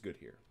credit is good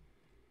here.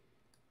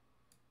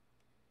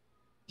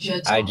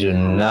 I do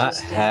not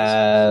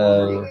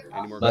have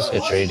Any more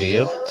musketry, do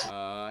you?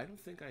 I don't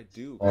think I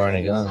do. Or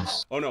any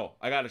guns? Oh, no,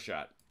 I got a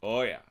shot.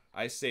 Oh, yeah.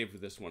 I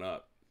saved this one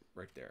up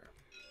right there.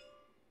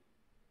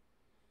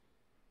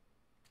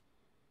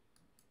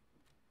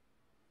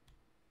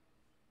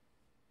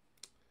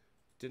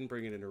 Didn't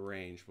bring it into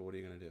range, but what are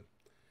you going to do?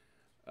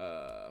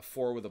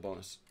 4 with a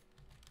bonus.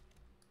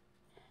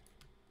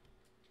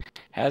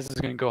 Haz is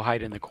going to go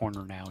hide in the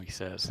corner now, he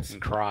says,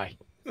 and cry.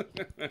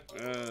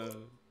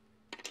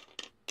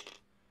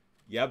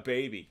 Yeah,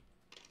 baby.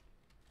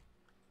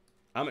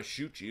 I'm going to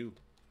shoot you.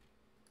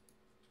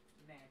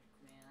 Man,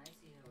 I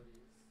see how it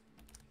is.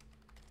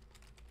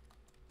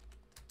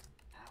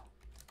 Ow.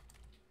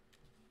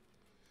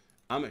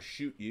 I'm going to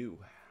shoot you.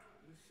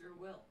 You sure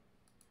will.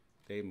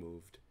 They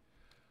moved.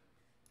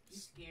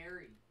 He's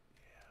scary.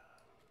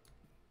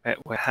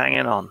 We're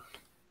hanging on.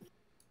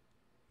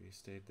 We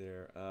stayed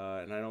there.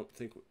 And I don't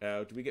think...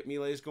 did we get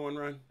melees going,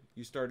 Ron?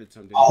 You started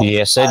some, didn't you?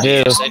 Yes, I do.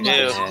 Yes, I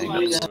do.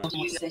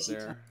 There.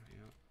 Yeah.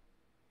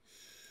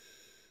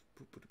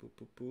 Boo, boo, boo,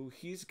 boo, boo.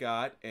 He's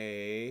got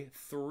a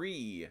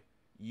 3.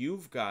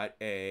 You've got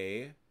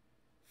a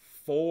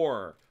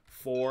 4.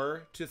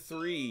 4 to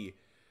 3.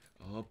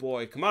 Oh,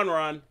 boy. Come on,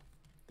 Ron.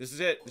 This is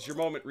it. This is your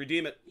moment.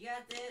 Redeem it. You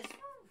got this.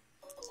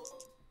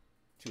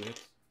 2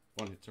 hits.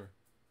 1 hit, sir.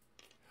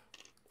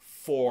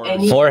 4.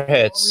 4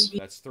 hits.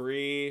 That's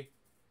 3.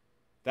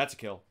 That's a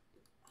kill.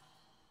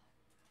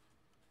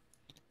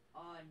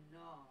 Oh no.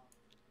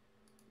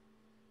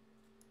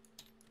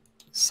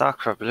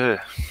 Sacre bleu.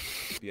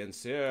 Bien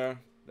sûr.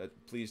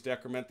 Please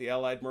decrement the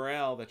allied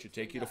morale. That should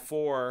take you to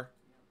 4.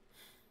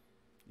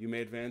 You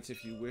may advance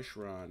if you wish,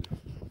 Ron.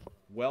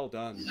 Well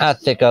done. I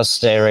think I'll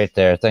stay right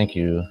there. Thank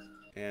you.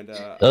 And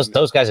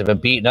Those guys have been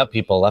beating up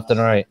people left and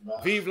right.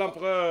 Vive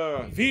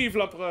l'empereur! Vive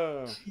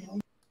l'empereur!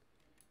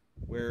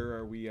 Where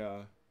are we?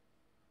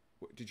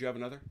 Did you have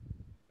another?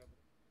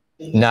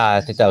 Nah,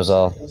 I think that was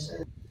all.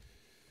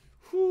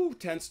 Whew,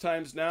 tense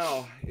times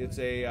now. It's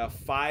a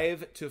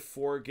 5 to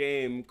 4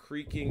 game,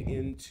 creaking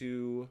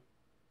into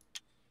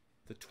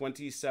the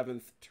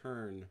 27th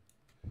turn.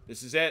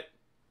 This is it.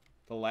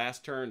 The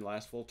last turn,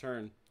 last full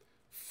turn.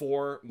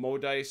 4 Mo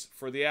dice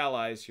for the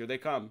allies. Here they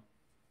come.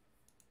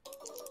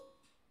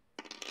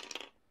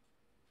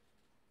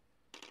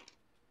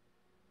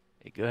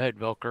 Hey, go ahead,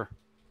 Velker.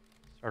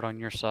 Start on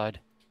your side.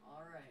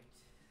 All right.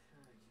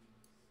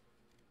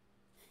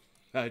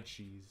 Ah,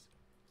 jeez.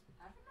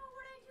 I don't know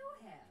what I do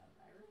have.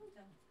 I really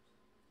don't.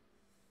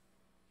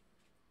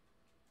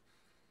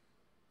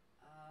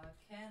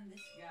 Can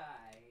this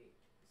guy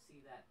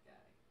see that guy?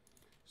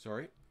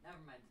 Sorry? Never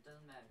mind. It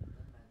doesn't matter. It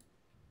doesn't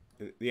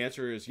matter. The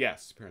answer is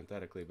yes,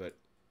 parenthetically, but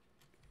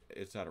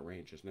it's out of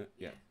range, isn't it?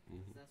 Yeah. So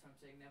that's what I'm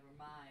saying. Never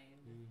mind.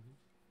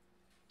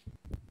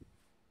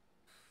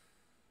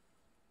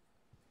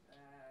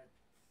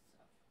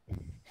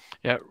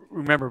 Yeah,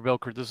 remember,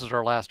 Velker, this is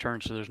our last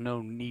turn, so there's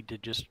no need to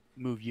just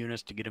move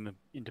units to get him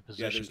into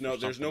position. Yeah,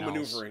 there's no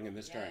maneuvering in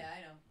this turn. Yeah,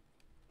 I know.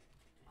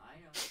 I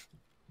know.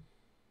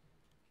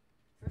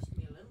 Trust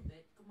me a little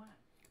bit. Come on.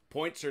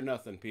 Points are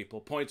nothing,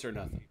 people. Points are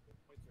nothing.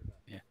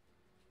 Yeah.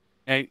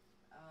 Hey,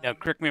 now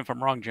correct me if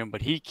I'm wrong, Jim,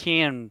 but he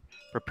can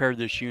prepare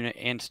this unit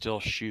and still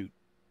shoot.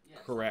 Yes,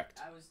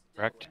 Correct. I was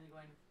Correct. definitely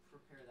going to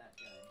prepare that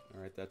guy.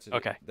 All right, that's it.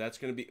 Okay. That's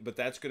gonna be, but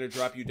that's gonna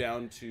drop you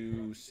down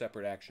to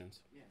separate actions.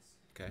 Yes.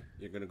 Okay,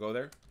 you're gonna go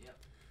there. Yep.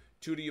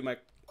 2 to you,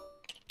 Mike.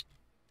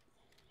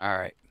 All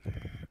right.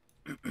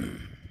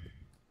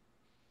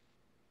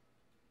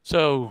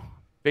 So,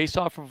 based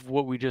off of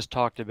what we just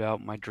talked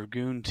about, my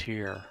Dragoons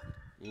here,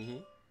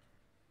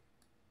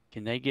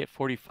 can they get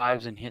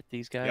 45s and hit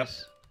these guys?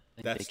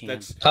 Yep. I think they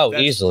can. Oh,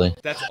 easily.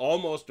 That's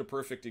almost a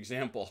perfect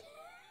example.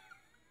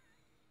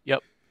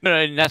 Yep. No,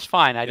 and that's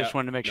fine. I Yeah. just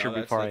wanted to make No, sure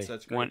that's- before that's-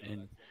 that's I great. went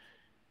and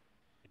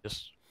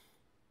just.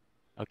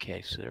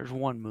 Okay, so there's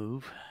one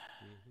move.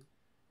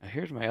 Now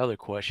here's my other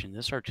question.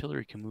 This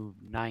artillery can move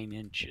 9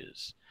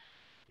 inches.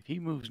 If he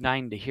moves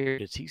 9 to here,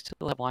 does he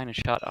still have line of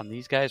shot on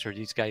these guys, or are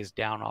these guys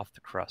down off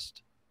the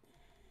crust?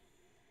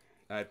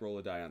 I'd roll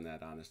a die on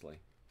that, honestly.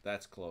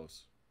 That's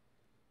close.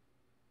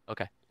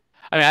 Okay.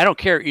 I mean, I don't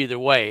care either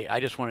way. I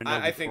just want to know.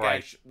 I think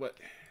what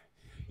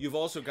you've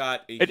also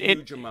got a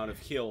huge amount of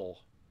hill.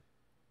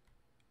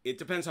 It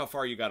depends how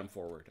far you got him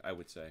forward, I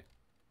would say.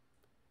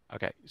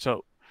 Okay,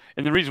 so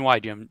and the reason why,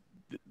 Jim,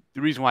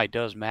 the reason why it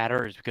does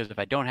matter is because if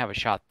I don't have a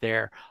shot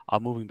there,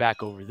 I'm moving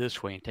back over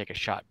this way and take a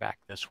shot back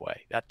this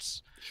way.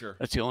 That's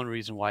the only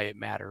reason why it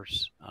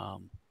matters.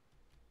 So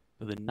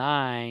the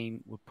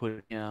 9 would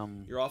put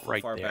him You're awful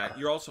right far there. back.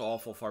 You're also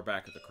awful far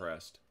back at the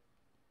crest.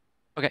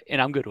 Okay,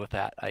 and I'm good with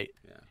that. I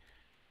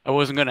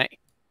wasn't gonna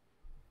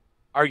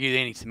argue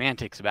any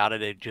semantics about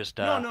it. It just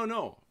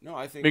no.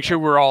 I think make sure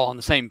we're all on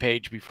the same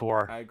page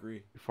before I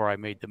agree. Before I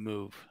made the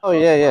move. Oh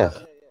yeah.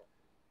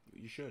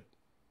 You should.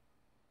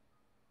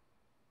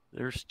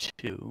 There's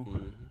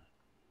 2.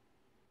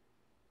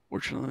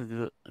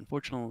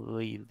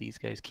 Unfortunately, these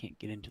guys can't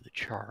get into the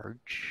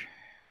charge.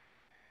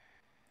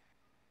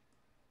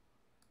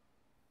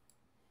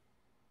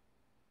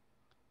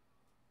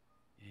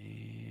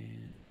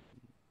 And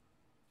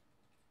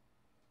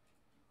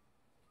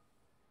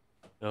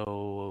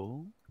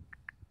so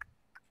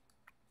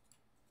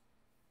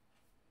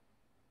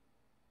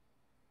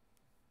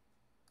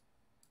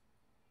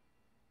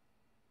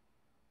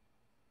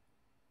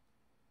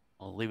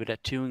I'll leave it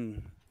at 2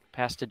 and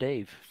pass to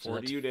Dave. So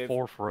 4 to you, Dave.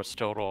 4 for us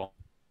total.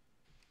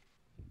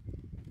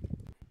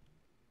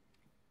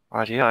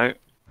 Rightio.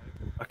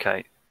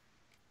 Okay.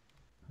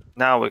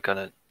 Now we're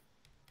gonna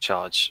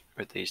charge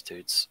with these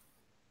dudes.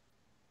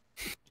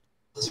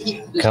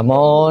 Come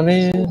on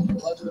in.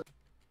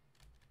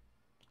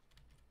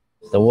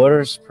 The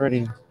water's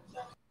pretty.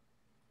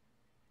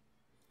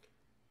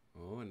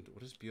 Oh, and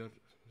what is Björn?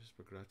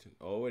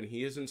 Oh, and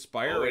he is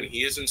inspiring.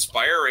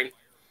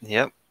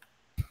 Yep.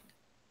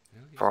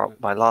 For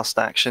my last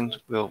action,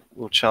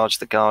 we'll charge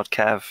the guard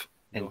cav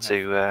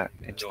into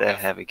their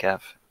heavy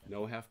cav.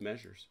 No half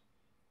measures.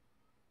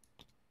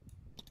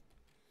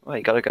 Well,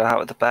 you got to go out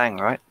with a bang,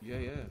 right?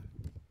 Yeah.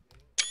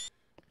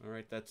 All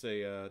right, that's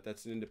an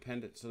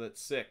independent. So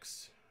that's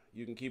 6.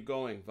 You can keep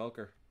going,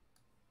 Velker.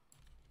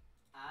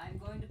 I'm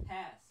going to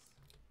pass.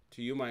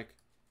 To you, Mike.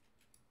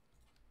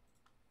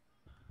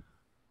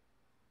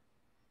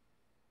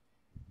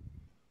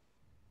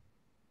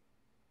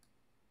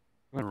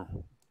 I'm gonna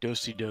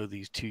do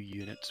these 2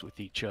 units with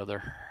each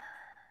other.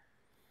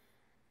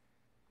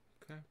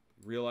 Okay.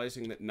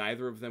 Realizing that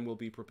neither of them will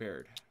be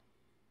prepared.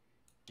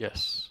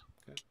 Yes.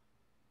 Okay.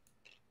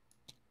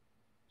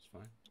 It's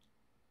fine.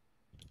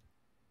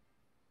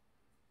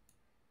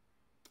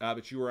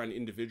 But you were on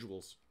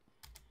individuals.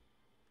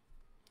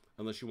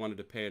 Unless you wanted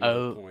to pay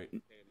another point.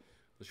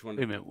 Unless you wanted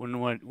wait a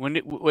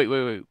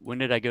minute. When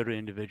did I go to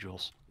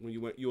individuals? When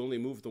you only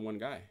moved the one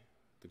guy,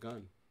 the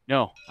gun.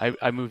 No,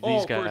 I moved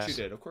these guys.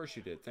 Of course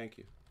you did. Thank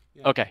you.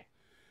 Yeah. Okay.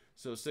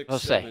 So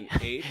 6, 7,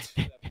 8.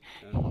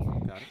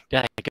 Got it. Did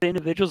I get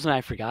individuals and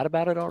I forgot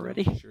about it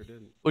already? No, sure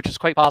didn't. Which is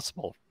quite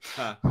possible.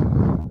 Huh.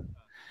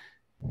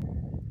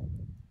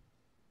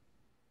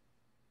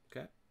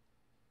 Okay.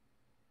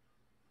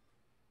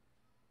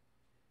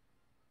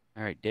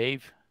 All right,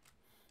 Dave.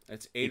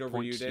 That's 8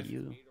 over you,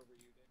 Dave.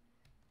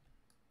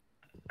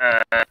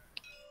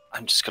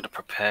 I'm just going to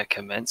prepare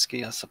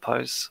Kamensky, I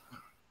suppose.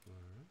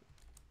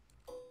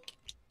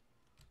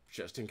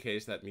 Just in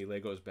case that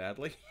melee goes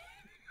badly.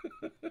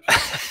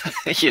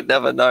 You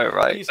never know,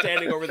 right? He's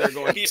standing over there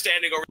going,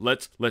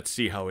 Let's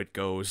see how it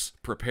goes.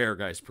 Prepare,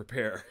 guys,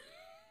 prepare.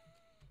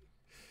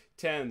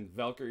 10.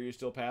 Velker, are you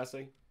still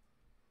passing?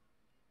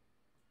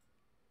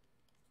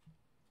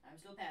 I'm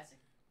still passing.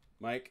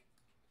 Mike,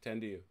 10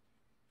 to you.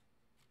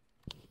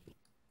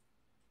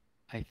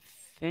 I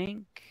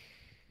think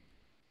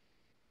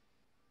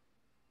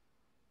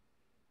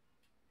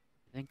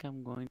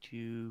I'm going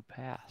to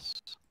pass.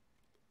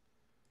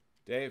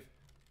 Dave,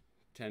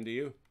 10 to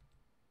you.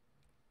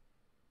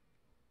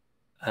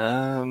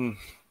 I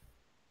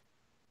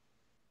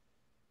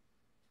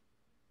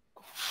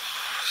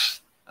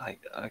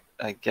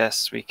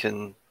guess we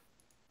can.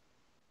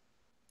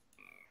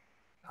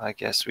 I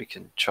guess we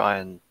can try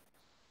and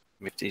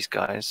move these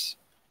guys.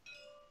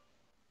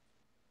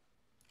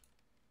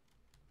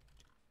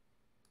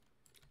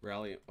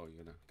 Rally. Oh,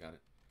 you know, got it.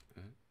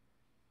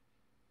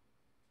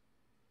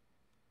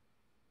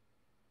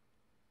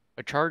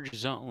 A charge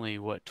is only,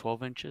 what,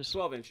 12 inches?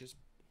 12 inches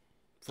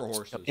for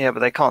horses. Yeah, but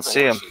they can't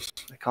see him.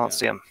 They can't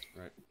see him.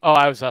 Right. Oh,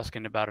 I was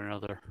asking about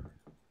another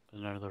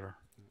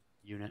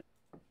unit.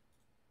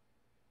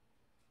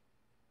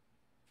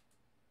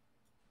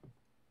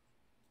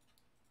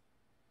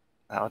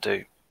 That'll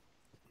do.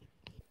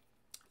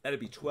 That'd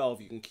be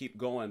 12. You can keep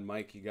going,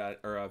 Mike. You got,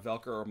 or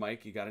Velker or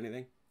Mike, you got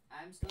anything?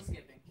 I'm still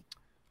skipping.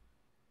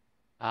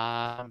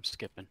 I'm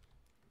skipping.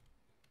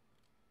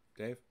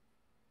 Dave?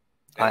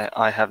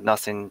 I have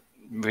nothing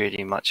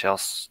really much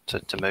else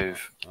to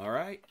move. All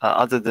right.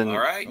 Other than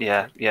Okay.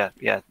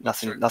 yeah.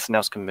 Nothing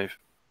else can move.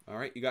 All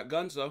right. You got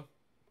guns though.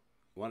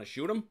 You want to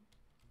shoot them?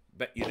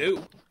 Bet you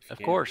do.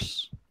 Of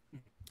course.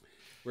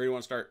 Where do you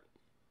want to start?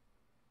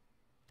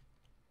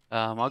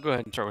 I'll go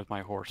ahead and start with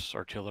my horse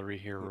artillery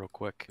here real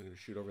quick. I'm gonna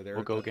shoot over there.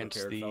 We'll go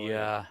against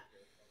the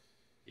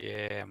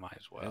Yeah, might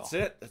as well. That's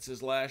it. That's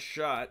his last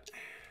shot.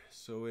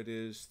 So it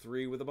is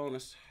 3 with a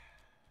bonus.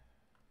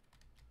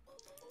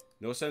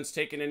 No sense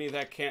taking any of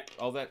that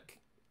all that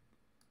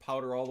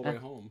powder all the way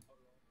home.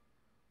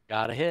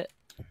 Got a hit.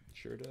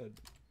 Sure did.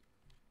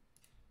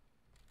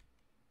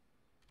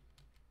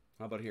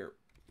 How about here?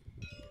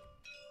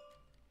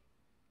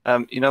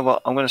 You know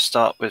what? I'm going to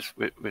start with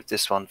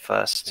this one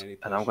first, Any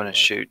and I'm place going you to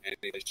shoot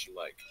Anything that you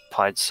like.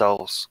 Pied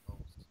Souls.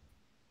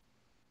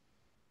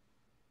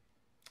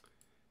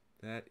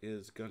 That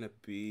is going to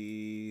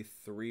be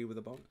 3 with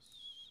a bonus.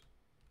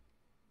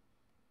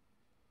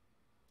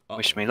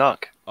 Wish me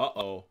luck.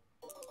 Uh-oh.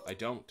 I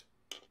don't.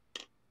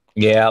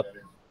 Yep.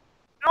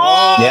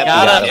 Oh! Yep,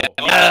 Got got him. him.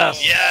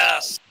 Yes.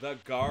 Yes. The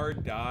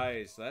guard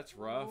dies. That's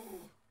rough.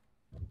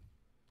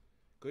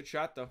 Good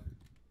shot, though.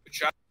 Good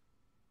shot.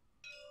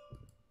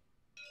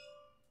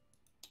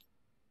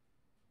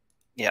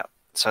 Yeah.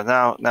 So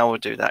now we'll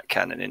do that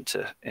cannon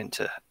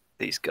into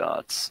these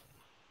guards.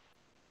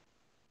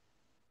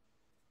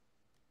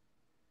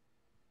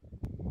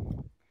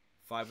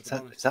 5 with Is a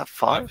that, bonus. is that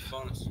 5?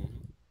 Bonus.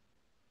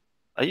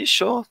 Are you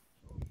sure?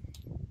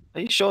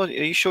 Are you sure? Are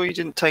you sure you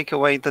didn't take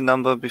away the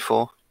number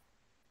before?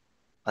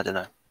 I don't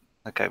know.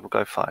 Okay, we'll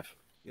go 5.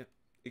 Yeah.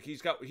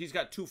 He's got 2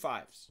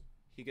 5s.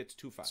 He gets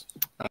 2 5s.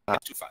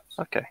 2 5s.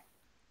 Okay.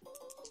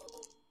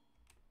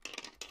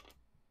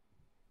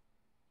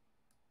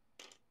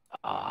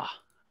 Ah.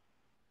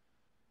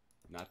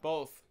 Not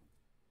both.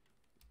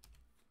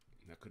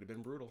 That could have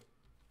been brutal.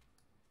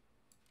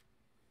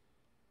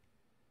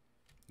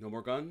 No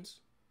more guns?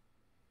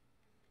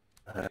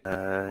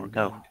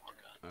 No.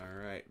 All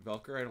right.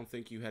 Velker, I don't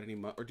think you had any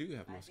or do you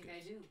have I muskets?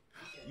 think I do.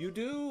 You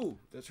do.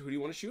 That's who do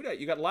you want to shoot at?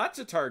 You got lots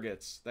of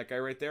targets. That guy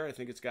right there, I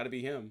think it's got to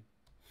be him.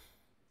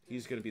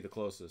 He's going to be the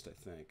closest, I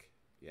think.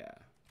 Yeah.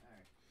 All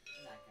right.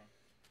 That guy.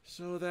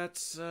 So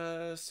that's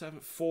 7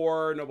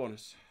 4, no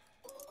bonus.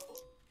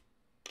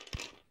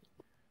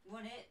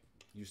 1 hit.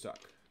 You suck.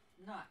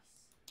 Nice.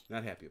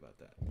 Not happy about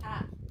that.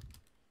 Ha.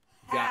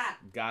 Ha.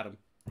 Got him.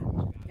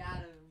 Got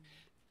him.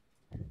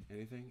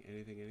 Anything?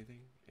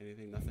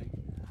 Nothing?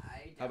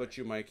 I How about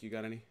you, Mike? You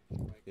got any?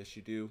 Yes,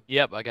 you do.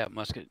 Yep, I got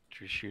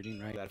musketry shooting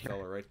right That here.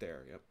 fella right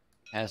there. Yep.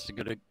 Has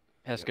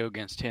to go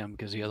against him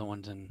because the other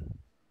one's in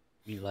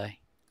melee.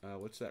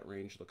 What's that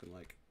range looking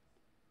like?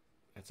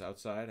 That's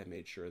outside. I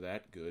made sure of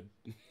that. Good.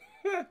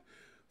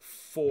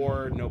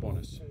 4, no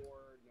bonus.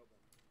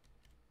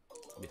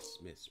 Miss.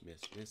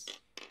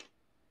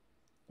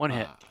 1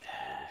 hit.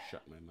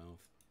 Shut my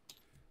mouth.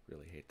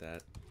 Really hate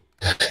that.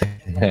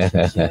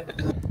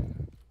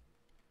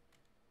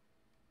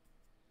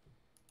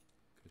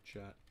 Good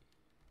shot.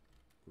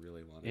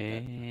 Really wanted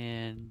that.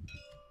 And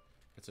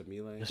That's a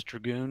melee. this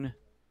dragoon.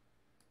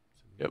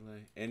 It's a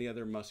melee. Any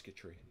other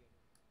musketry?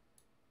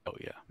 Oh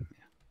yeah.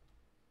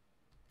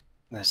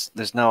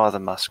 There's no other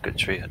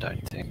musketry, I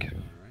don't think.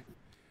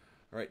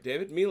 All right,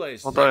 David.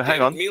 Melees. Although,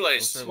 hang on.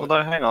 Melees.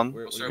 Although, hang on.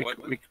 Where-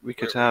 We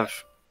could have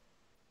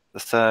the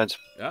third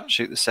Yeah.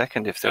 shoot the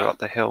second if they're up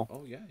the hill.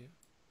 Oh yeah.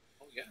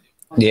 Oh, yeah.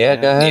 Yeah,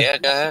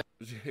 go ahead.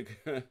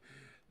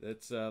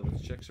 Let's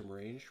check some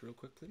range real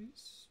quick,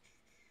 please.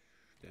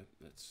 Yeah,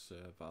 that's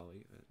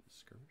volley. That's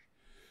skirmish.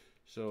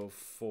 So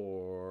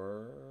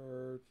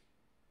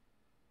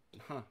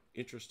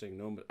interesting.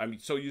 No, I'm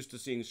so used to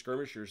seeing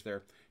skirmishers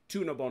there.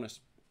 2, no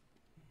bonus.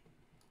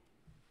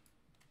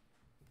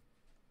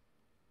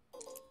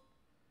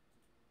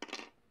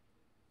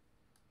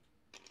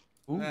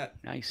 Ooh,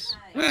 That- nice.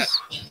 Nice.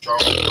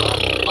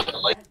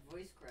 That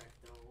voice crack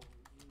though.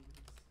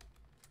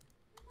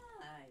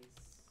 Nice.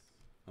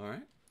 All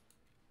right.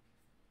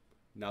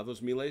 Now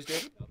those melees,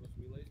 David.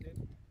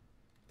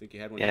 Think you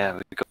had one? Yeah,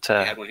 here? we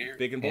got Had one here.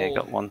 Big and yeah, bold.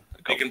 got one.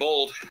 Big and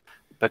bold.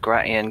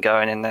 Bagration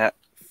going in there.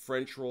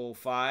 French roll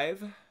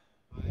 5.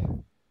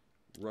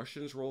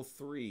 Russians roll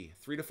 3.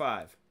 3 to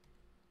 5.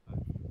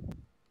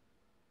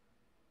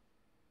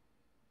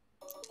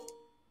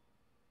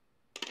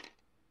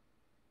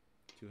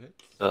 Two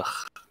hits. Ugh.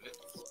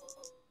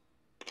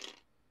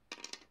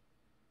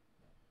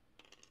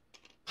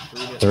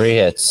 3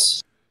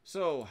 hits.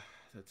 So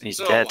that's He's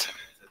So, dead.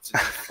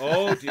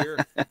 Oh dear.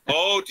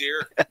 Oh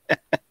dear.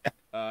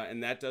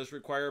 And that does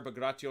require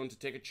Bagration to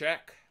take a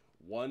check.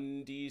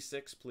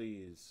 1d6,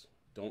 please.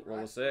 Don't roll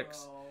a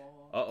 6.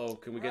 Uh-oh,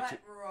 can we get to...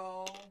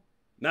 Roll.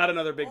 Not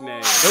another big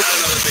name. Nope.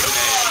 Another big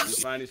name.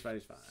 He's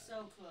fine.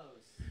 So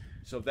close.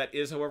 So that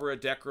is, however, a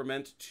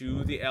decrement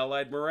to the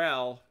Allied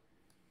morale.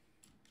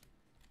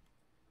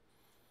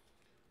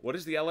 What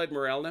is the Allied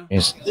morale now?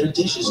 Yes. Their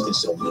dishes can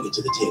still make it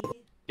to the table.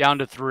 Down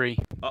to 3.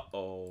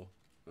 Uh-oh.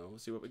 Well,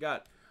 let's see what we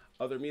got.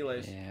 Other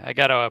melees. Yeah, I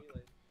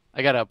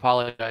gotta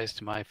apologize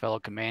to my fellow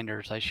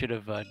commanders. I should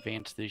have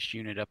advanced this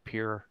unit up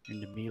here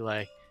into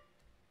melee,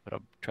 but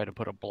I'll try to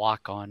put a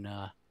block on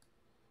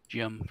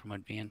Jim from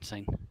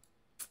advancing.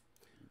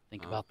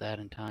 Think about that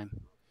in time.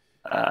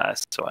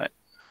 That's right.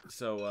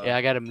 So, Yeah,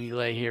 I got a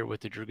melee here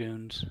with the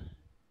dragoons.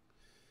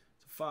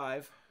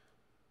 5.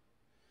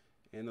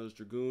 And those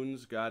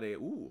dragoons got they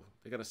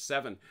got a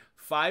 7.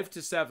 5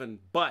 to 7,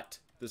 but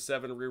the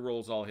 7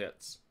 rerolls all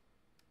hits.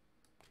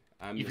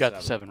 I'm You've got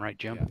the 7, right,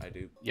 Jim? Yeah, I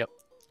do. Yep.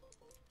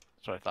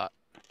 That's what I thought.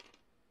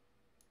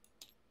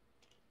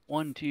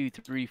 1, 2,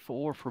 3,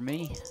 4 for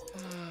me.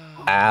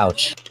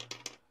 Ouch.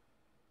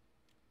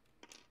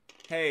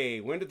 Hey,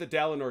 when did the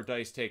Dalinor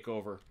dice take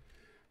over?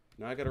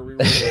 Now I got to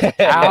reroll it.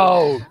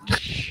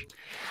 Ouch.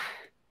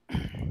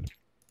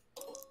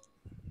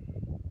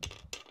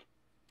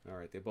 All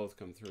right, they both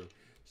come through.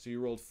 So you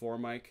rolled 4,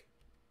 Mike?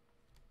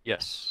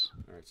 Yes.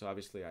 All right, so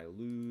obviously I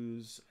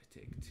lose. I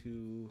take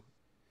 2.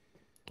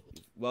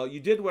 Well, you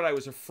did what I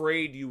was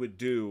afraid you would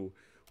do,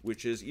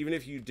 which is even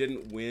if you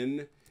didn't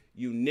win,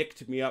 you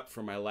nicked me up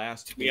for my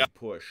last big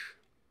push.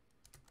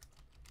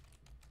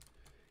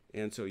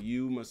 And so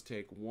you must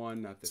take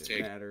 1, not that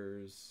it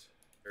matters.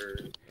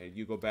 And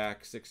you go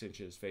back 6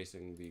 inches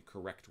facing the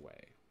correct way.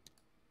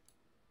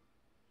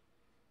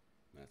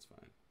 That's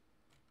fine.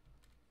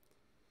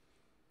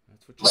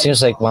 That's what you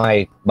Seems like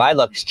my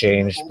luck's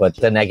changed, but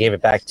then I gave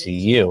it back to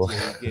you.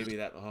 Yeah, you gave me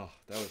that. Oh,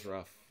 that was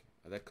rough.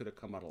 That could have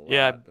come out a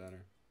lot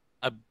better.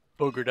 I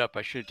boogered up.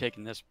 I should have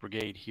taken this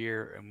brigade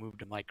here and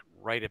moved him like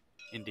right up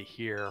into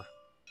here.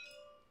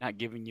 Not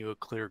giving you a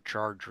clear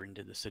charge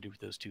into the city with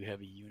those 2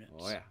 heavy units.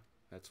 Oh, yeah.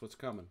 That's what's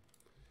coming.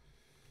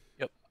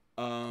 Yep.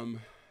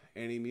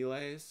 Any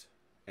melees?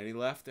 Any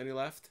left? Any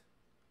left?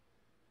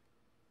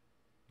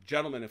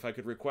 Gentlemen, if I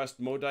could request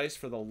Mo dice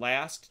for the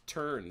last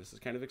turn. This is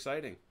kind of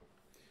exciting.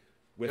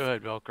 Go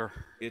ahead, Velker.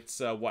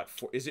 It's what?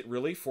 Is it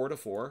really 4 to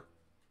 4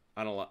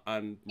 on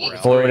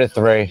morale? 4 to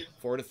 3.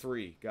 4 to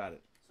 3. Got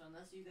it. So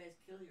unless you guys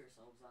kill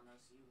yourselves on us,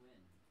 you win.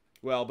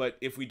 Well, but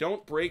if we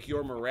don't break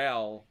your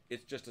morale,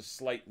 it's just a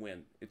slight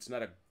win. It's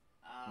not a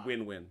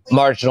win-win.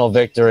 Marginal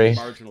victory.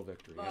 Marginal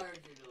victory. Yep.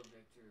 Marginal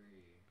victory.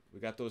 We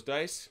got those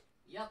dice?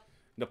 Yep.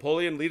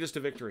 Napoleon, lead us to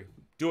victory.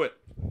 Do it.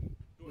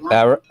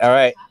 All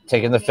right,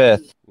 taking the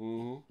 5th.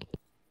 Mm-hmm.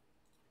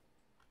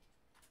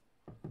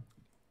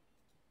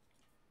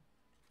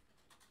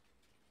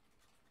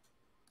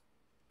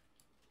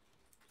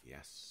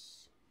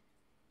 Yes.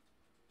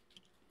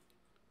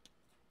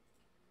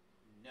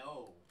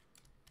 No.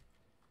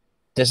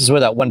 This is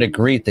where that 1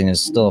 degree thing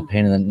is still a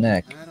pain in the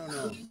neck. I don't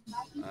know.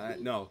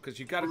 No, because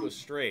you got to go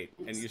straight,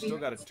 and you still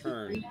got to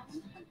turn.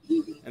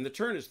 And the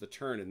turn is the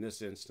turn in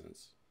this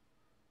instance.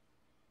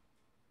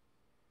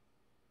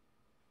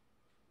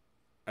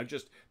 I'm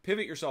just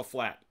pivot yourself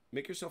flat.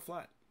 Make yourself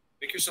flat.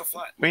 Make yourself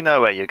flat. We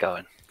know where you're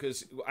going.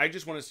 Because I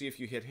just want to see if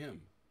you hit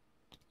him,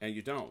 and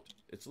you don't.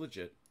 It's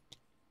legit.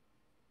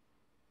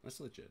 That's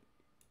legit.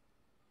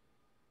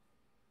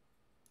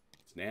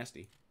 It's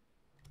nasty,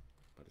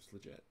 but it's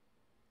legit.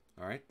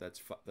 All right, that's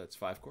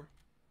 5 core.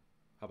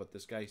 How about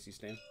this guy? You see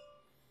Stan?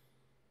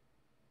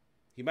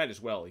 He might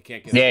as well. He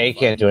can't get. Yeah, he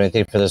can't do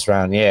anything for this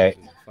round. Yeah.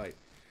 Fight.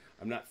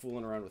 I'm not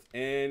fooling around with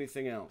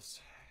anything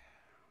else.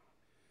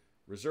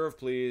 Reserve,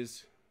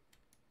 please.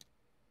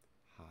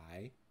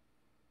 High.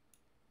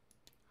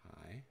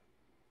 High.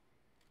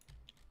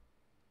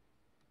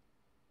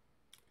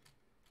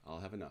 I'll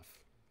have enough.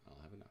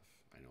 I'll have enough.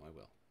 I know I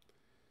will.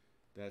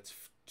 That's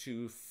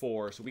 2,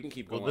 4. So we can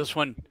keep going. Well,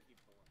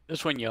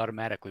 this one you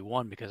automatically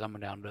won because I'm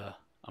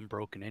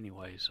broken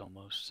anyways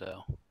almost.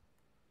 So.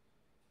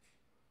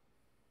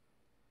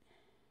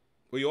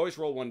 Well, you always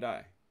roll 1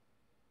 die.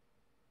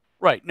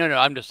 Right. No.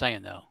 I'm just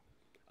saying though.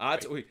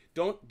 Wait,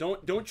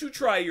 don't you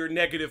try your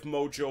negative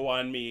mojo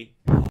on me.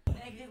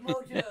 Negative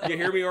mojo. You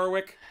hear me,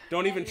 Orwick?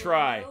 Don't even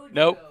try.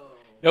 Nope.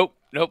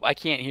 I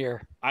can't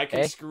hear. I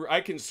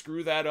can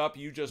screw that up.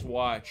 You just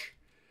watch.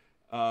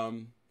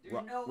 No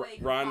way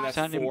Ron, that's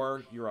Sounding-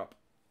 4. You're up.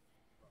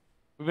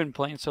 We've been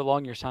playing so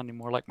long. You're sounding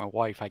more like my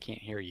wife. I can't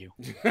hear you.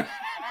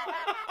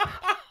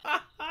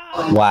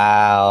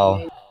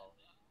 Wow.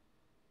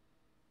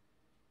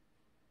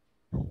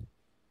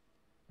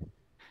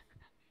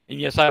 And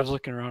yes, I was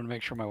looking around to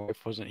make sure my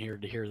wife wasn't here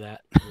to hear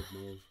that.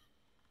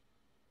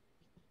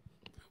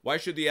 Why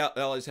should the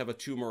Allies have a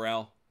 2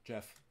 morale,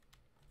 Jeff?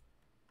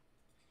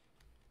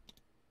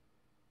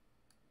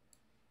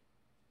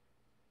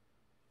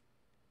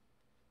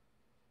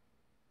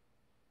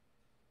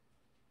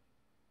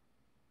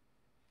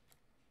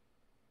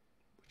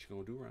 What you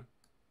gonna do, Ron?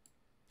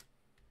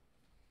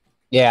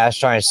 Yeah, I was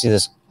trying to see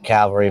this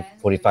cavalry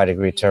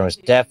 45-degree turn. Was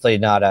definitely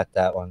not at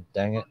that one.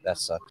 Dang it, that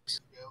sucks.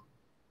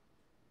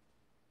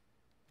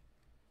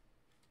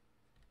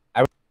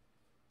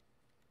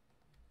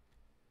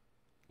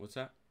 What's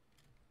that?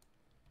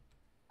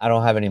 I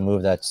don't have any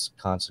move that's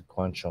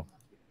consequential.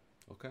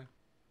 Okay.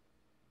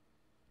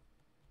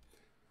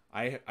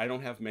 I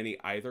don't have many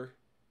either.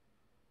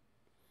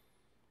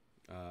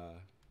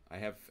 I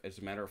have, as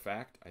a matter of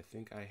fact, I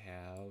think I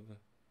have.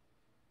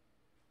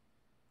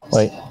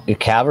 Wait, your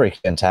cavalry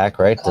can attack,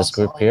 right? This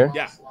group here.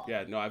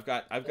 Yeah. No, I've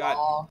got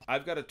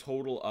a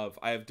total of.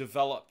 I have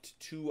developed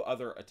 2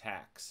 other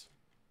attacks.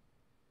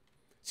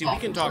 See, we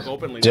can talk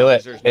openly. Do now, it.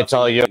 'cause there's It's nothing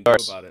all we can do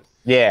yours. about it.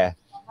 Yeah.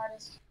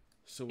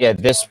 So Yeah,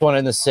 this one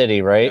in the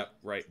city, right? Yeah,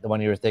 right. The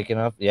one you were thinking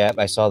of? Yeah,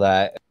 I saw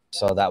that. I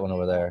saw that one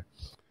over there.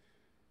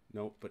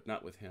 Nope, but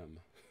not with him.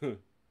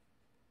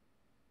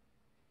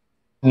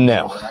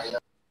 No.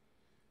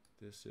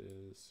 This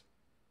is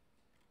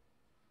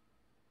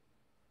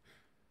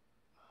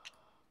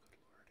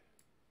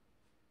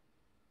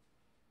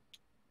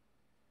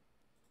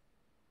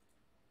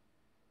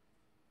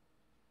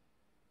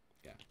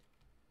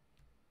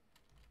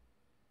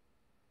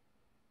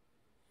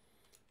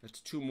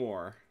That's 2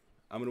 more.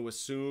 I'm going to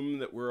assume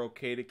that we're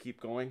okay to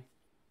keep going.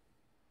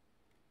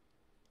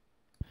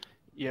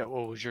 Yeah,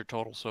 what was your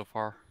total so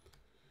far?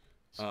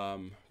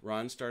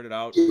 Ron started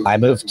out. I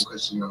moved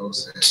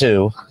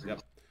 2.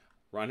 Yep.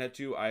 Ron had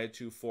 2. I had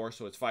 2. 4.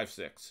 So it's 5,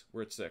 6.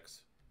 We're at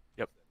 6.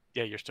 Yep.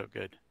 Yeah, you're still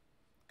good.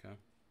 Okay.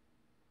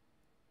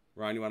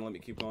 Ron, you want to let me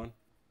keep going?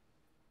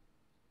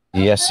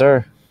 Yes,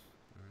 sir.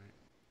 All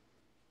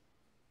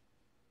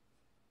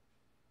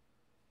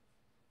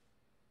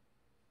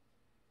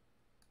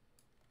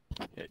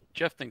right. Yeah,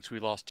 Jeff thinks we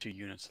lost 2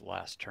 units the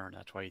last turn.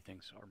 That's why he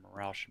thinks our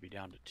morale should be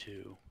down to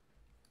 2.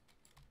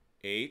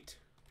 8.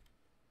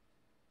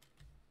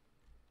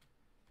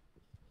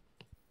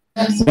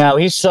 Now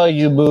he saw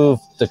you move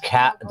the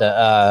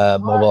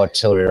mobile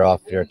artillery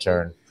off your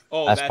turn.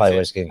 Oh, that's probably it.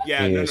 what's getting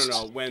confused.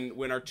 No.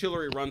 When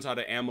artillery runs out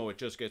of ammo, it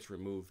just gets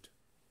removed.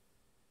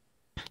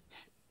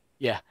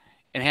 Yeah,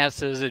 and Haz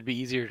says it'd be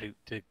easier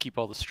to keep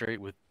all the straight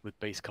with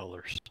base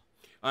colors.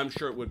 I'm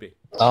sure it would be.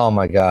 Oh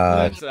my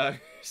God! That's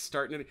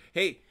starting to.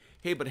 Hey,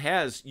 but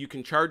Haz, you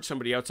can charge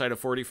somebody outside a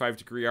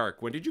 45-degree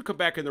arc. When did you come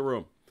back in the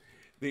room?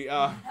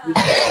 Well,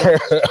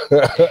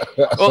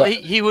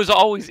 he was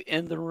always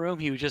in the room.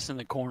 He was just in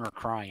the corner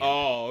crying.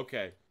 Oh,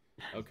 okay.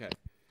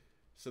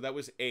 So that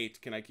was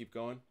 8. Can I keep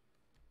going?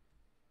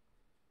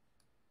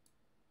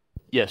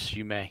 Yes,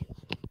 you may.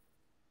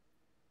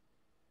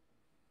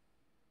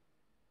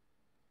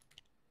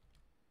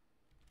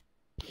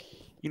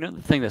 You know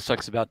the thing that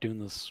sucks about doing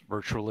this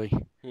virtually?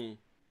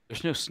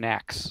 There's no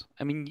snacks.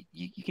 I mean,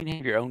 you can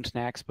have your own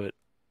snacks, but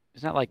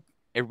it's not like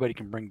everybody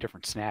can bring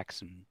different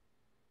snacks and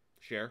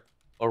share.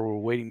 Or we're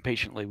waiting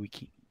patiently. We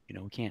can't.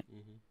 We can't.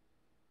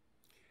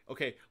 Mm-hmm.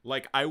 Okay,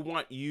 like I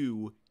want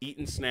you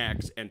eating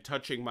snacks and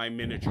touching my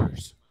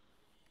miniatures.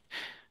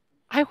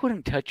 I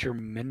wouldn't touch your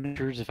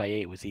miniatures if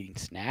I was eating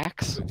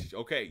snacks.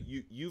 Okay,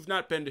 you've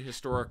not been to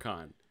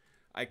Historicon.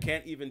 I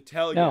can't even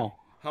tell you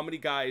how many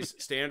guys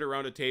stand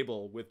around a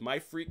table with my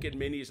freaking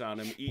minis on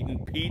them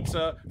eating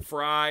pizza,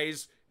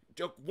 fries.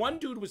 One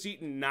dude was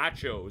eating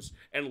nachos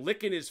and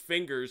licking his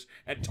fingers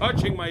and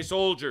touching my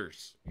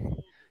soldiers.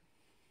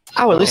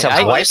 Oh, at least have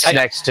twice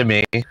next to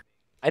me.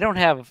 I don't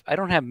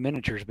have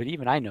miniatures, but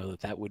even I know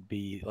that would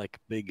be like a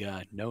big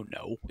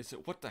no-no. Is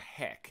it what the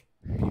heck?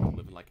 People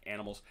living like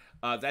animals.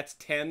 That's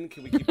 10.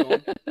 Can we keep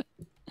going?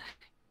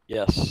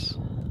 Yes.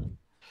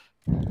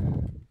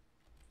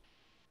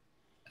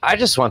 I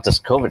just want this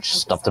COVID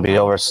stuff to be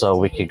over so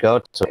we could go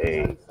to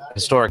a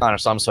historic con or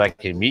something so I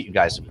can meet you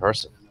guys in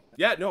person.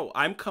 Yeah, no,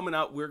 I'm coming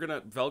out.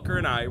 Velker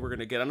and I, we're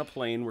gonna get on a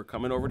plane. We're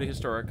coming over to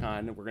Historicon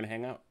and we're gonna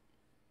hang out.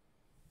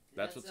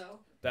 That's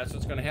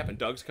what's gonna happen.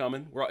 Doug's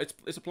coming.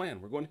 It's a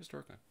plan. We're going to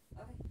Historicon.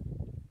 Okay.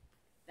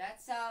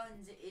 That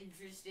sounds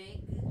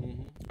interesting.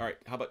 Mm-hmm. All right.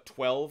 How about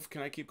 12?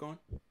 Can I keep going?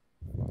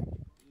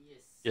 Yes.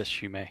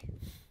 Yes, you may.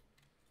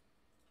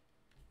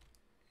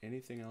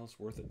 Anything else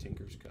worth a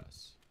tinker's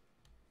cuss?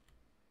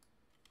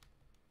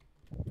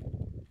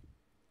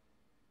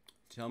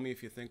 Tell me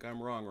if you think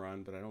I'm wrong,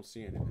 Ron, but I don't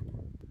see anything.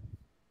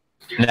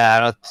 Nah, I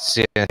don't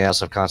see anything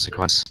else of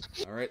consequence.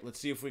 All right, let's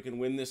see if we can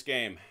win this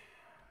game.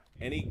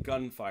 Any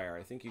gunfire?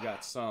 I think you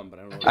got some, but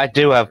I don't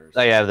know.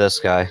 I have this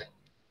guy.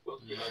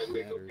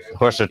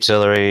 Horse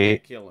artillery.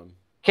 Can't kill him.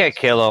 Can't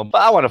kill him,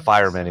 but I want to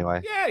fire him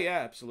anyway. Yeah,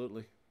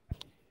 absolutely.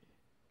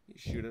 You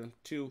shoot him.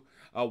 2.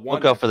 1. We'll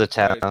go for the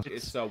 10.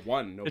 It's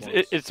 1. No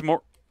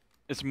bonus.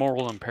 It's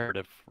moral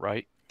imperative,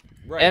 right?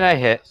 Right. And I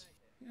hit.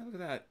 Yeah, look at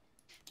that.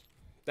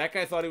 That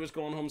guy thought he was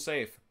going home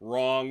safe.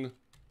 Wrong.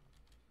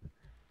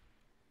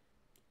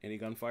 Any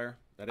gunfire?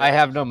 I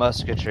have no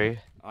musketry.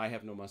 I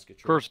have no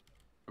musketry.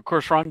 Of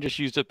course, Ron just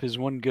used up his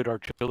one good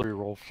artillery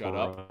roll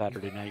for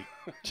Saturday night.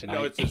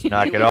 No, it's just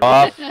knock it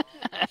off.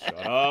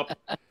 Shut up.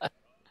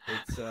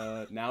 It's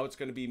now it's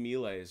going to be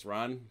melees.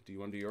 Ron, do you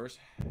want to do yours?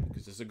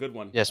 Because this is a good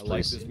one. Yes, I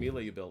please. like this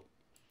melee you built.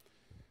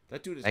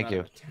 That dude is Thank not you.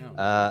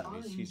 out of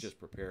town. He's just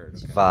prepared.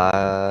 Okay.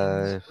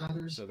 5.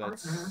 So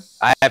that's.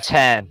 I have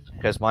 10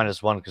 because mine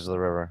is 1 because of the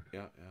river.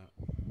 Yeah.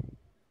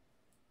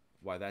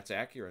 Why, that's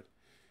accurate.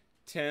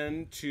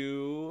 10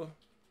 to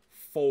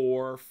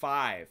 4,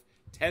 5.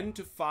 10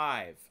 to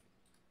 5.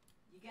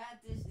 You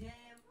got this, damn.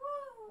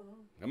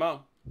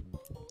 Woo!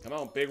 Come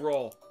on, big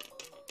roll.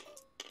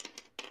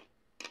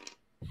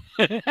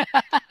 I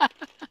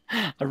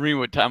read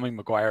what Tommy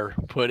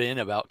McGuire put in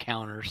about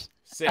counters.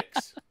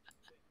 6.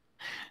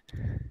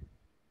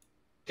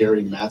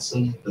 Gary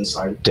Matson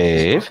inside.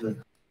 Dave.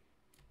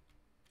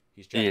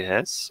 He's checking.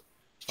 Yes.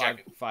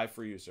 5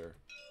 for you, sir.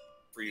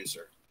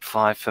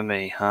 5 for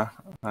me, huh?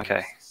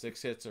 Okay.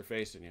 6 hits are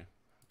facing you.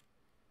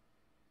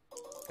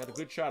 Got a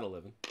good shot of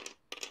living.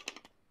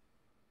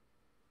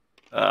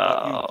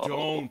 But you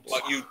don't.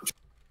 But you.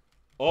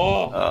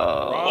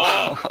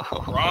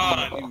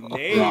 Ron, you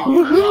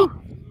nailed.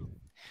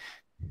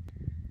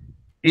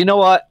 You know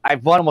what?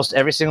 I've won almost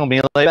every single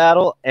melee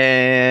battle,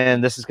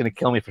 and this is going to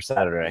kill me for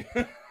Saturday.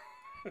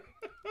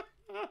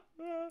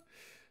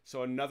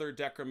 So another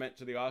decrement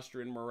to the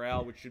Austrian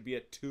morale, which should be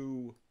at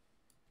 2.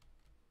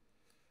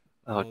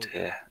 Oh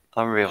dear.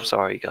 I'm real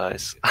sorry,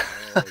 guys.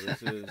 Oh,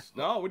 this is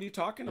no. What are you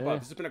talking about? Yeah.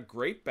 This has been a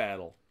great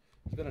battle.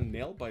 It's been a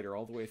nail biter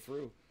all the way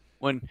through.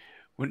 When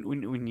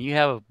you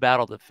have a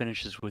battle that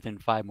finishes within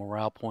 5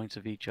 morale points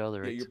of each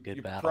other, Yeah, it's a good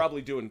you're battle.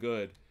 probably doing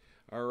good.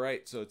 All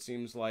right, so it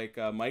seems like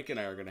Mike and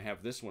I are going to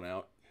have this one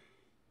out.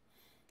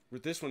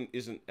 This one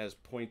isn't as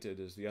pointed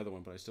as the other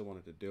one, but I still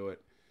wanted to do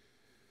it.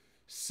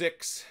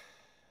 6.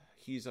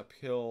 He's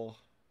uphill.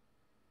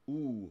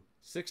 Ooh,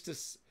 6 to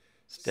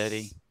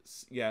Steady.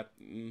 Yeah.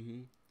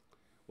 Mm-hmm.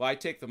 Well, I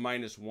take the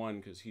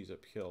 -1 because he's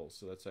uphill,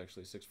 so that's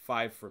actually 6.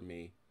 5 for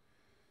me.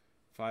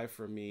 5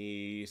 for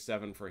me.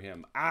 7 for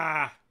him.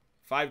 Ah,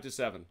 5 to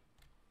 7.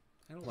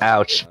 I don't like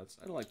Ouch. those odds.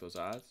 I don't like those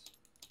odds.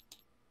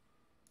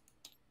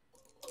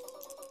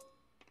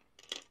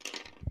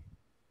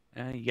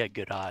 You got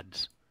good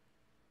odds.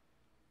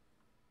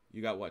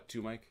 You got what?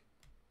 2, Mike?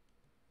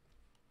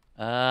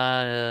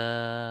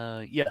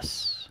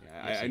 Yes.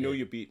 Yeah, Yes, I know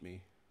you beat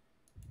me.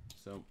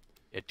 So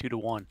Yeah, 2 to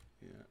 1.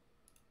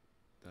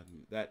 yeah,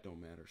 that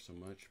don't matter so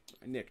much.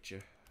 I nicked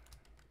you.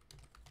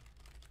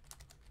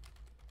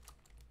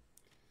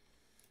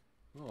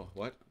 Oh,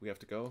 what? We have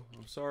to go?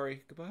 I'm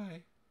sorry.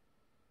 Goodbye.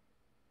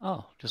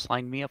 Oh, just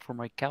line me up for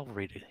my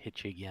cavalry to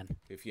hit you again.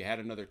 If you had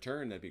another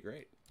turn, that'd be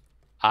great.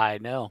 I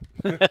know.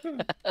 All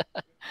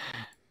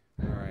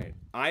right.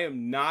 I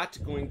am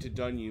not going to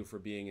dun you for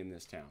being in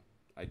this town.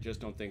 I just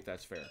don't think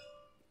that's fair.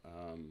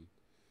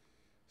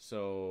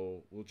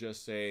 So we'll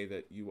just say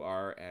that you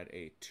are at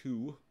a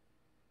 2.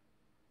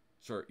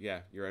 Sorry,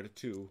 yeah, you're at a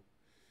 2.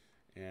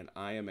 And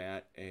I am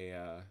at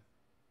a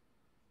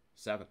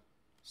 7.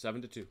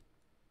 7 to 2.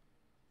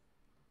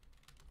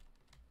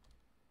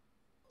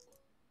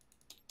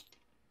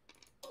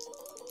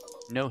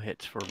 No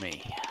hits for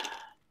me.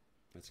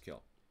 Let's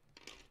kill.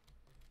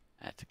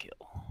 That's a kill.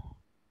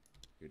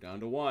 You're down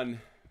to 1.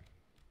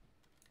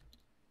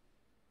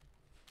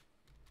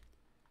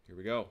 Here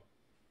we go.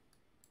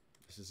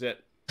 This is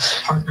it.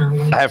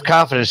 I have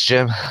confidence,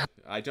 Jim.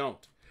 I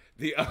don't.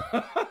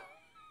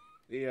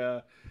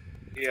 Yeah.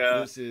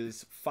 This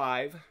is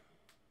 5.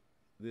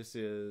 This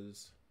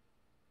is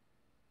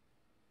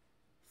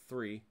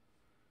 3.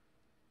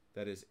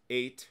 That is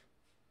 8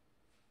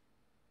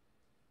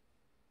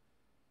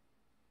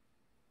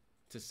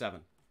 to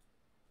 7.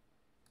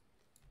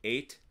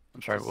 8.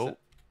 I'm sorry, to whoa.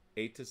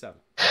 8 to 7.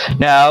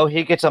 No,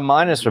 he gets a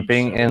minus for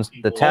being in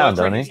the town, That's right.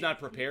 doesn't He's he? not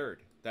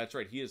prepared. That's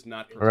right. He is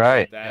not prepared.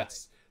 Right.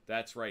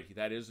 That's right.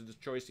 That is the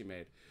choice he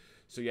made.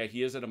 So yeah,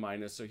 he is at a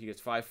minus. So he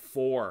gets 5,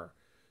 4.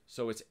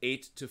 So it's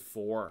 8 to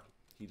 4.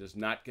 He does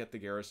not get the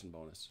garrison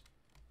bonus.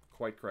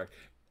 Quite correct.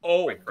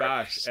 Oh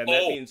gosh,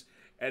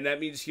 and that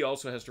means he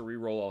also has to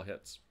re-roll all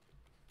hits.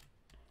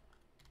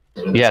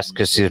 Yes,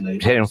 because he's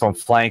hitting from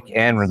flank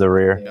and the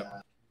rear.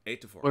 Yep.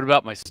 8 to 4. What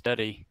about my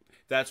steady?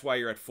 That's why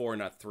you're at 4,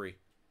 not 3.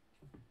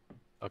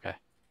 Okay.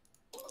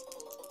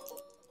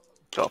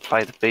 Got to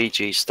play the Bee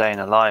Gees staying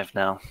alive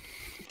now.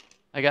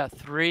 I got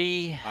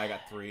 3. I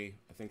got 3.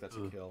 I think that's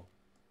a kill.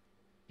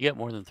 You got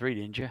more than 3,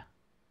 didn't you?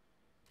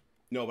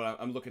 No, but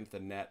I'm looking at the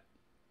net.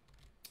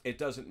 It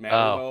doesn't matter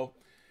though,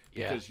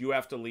 because you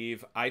have to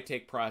leave. I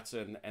take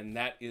Pratzen, and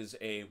that is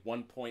a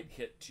 1-point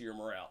hit to your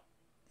morale.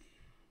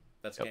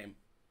 That's game.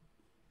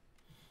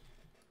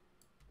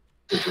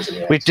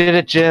 We did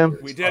it, Jim.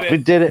 We did it. We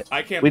did it.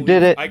 I can't. We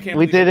believe, did it. I can't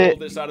We believe did you it.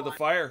 pulled this out of the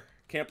fire.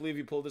 Can't believe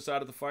you pulled this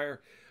out of the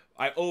fire.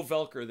 I owe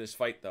Velker this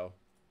fight though.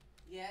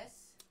 Yes.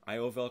 I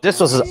owe Velker. This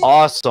was an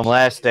awesome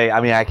last day.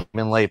 I mean, I came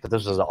in late, but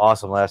this was an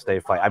awesome last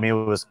day fight. I mean,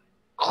 it was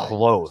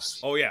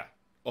close. Oh yeah.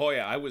 Oh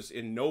yeah. I was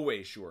in no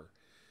way sure.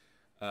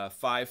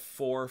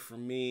 5-4 for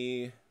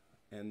me,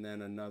 and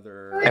then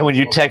another. And when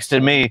you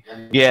texted me,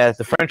 yeah,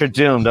 the French are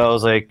doomed. I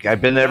was like,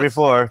 I've been there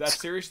before. That's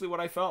seriously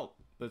what I felt.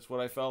 That's what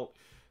I felt.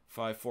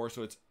 5-4.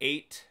 So it's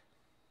 8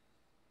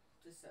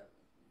 to 7.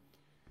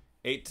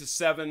 8 to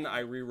 7. I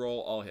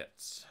re-roll all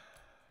hits.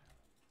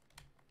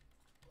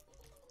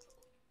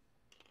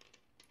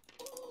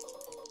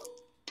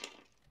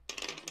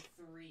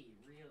 Three,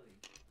 really.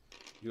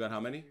 You got how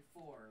many?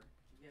 4.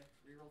 You have to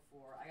reroll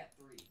 4. I got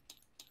 3.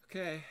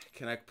 Okay.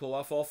 Can I pull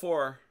off all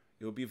 4?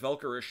 It would be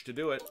Velkerish to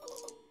do it. No,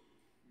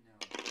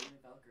 only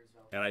Velker's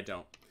Velker. And I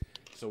don't.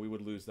 So we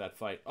would lose that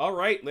fight. All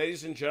right,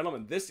 ladies and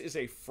gentlemen, this is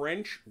a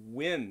French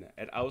win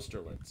at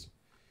Austerlitz.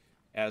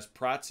 As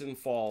Pratzen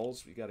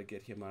falls, we got to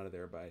get him out of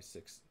there by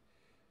 6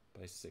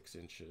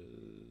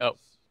 inches. Oh.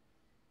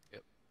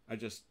 Yep. I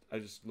just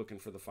looking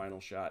for the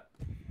final shot.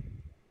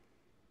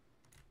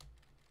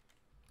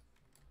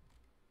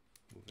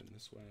 Moving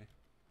this way.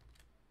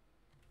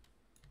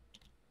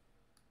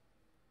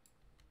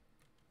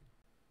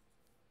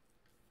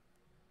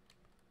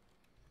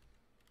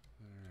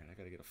 All right, I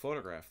got to get a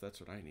photograph. That's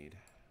what I need.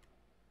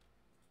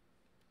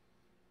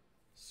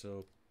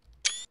 So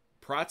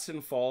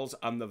Pratzen falls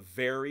on the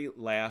very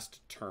last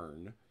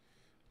turn.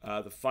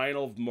 The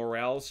final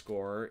morale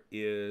score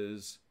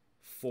is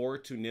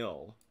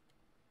 4-0.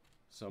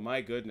 So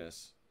my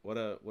goodness, what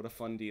a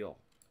fun deal.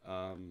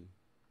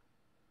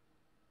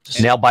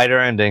 Nail biter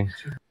ending.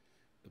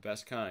 The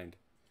best kind.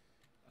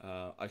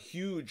 A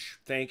huge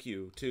thank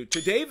you to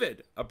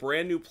David, a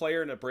brand new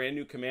player and a brand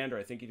new commander.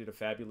 I think he did a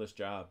fabulous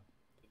job.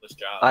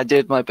 I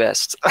did my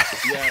best.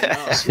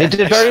 Yeah, no. You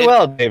did very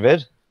well,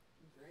 David.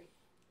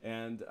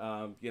 And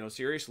you know,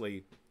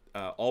 seriously,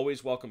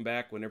 always welcome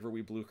back whenever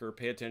we Blucher.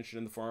 Pay attention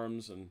in the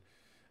forums, and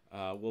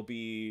we'll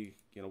be,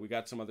 you know, we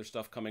got some other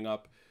stuff coming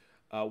up.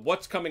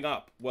 What's coming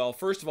up? Well,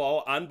 first of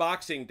all, on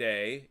Boxing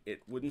Day,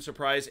 it wouldn't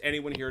surprise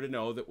anyone here to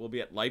know that we'll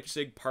be at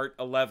Leipzig Part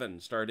 11,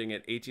 starting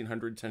at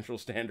 1800 Central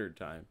Standard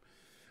Time.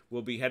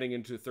 We'll be heading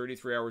into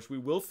 33 hours. We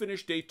will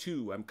finish day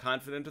 2. I'm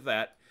confident of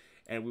that.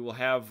 And we will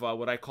have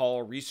what I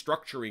call a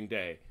restructuring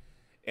day,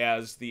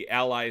 as the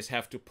Allies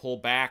have to pull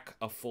back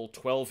a full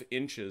 12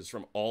 inches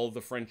from all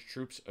the French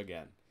troops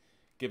again,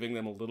 giving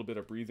them a little bit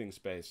of breathing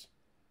space.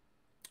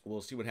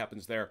 We'll see what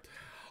happens there.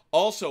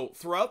 Also,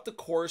 throughout the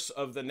course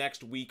of the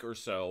next week or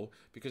so,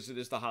 because it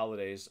is the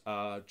holidays,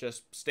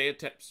 just stay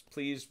attention.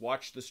 Please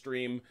watch the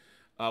stream.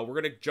 We're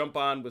going to jump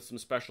on with some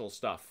special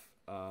stuff.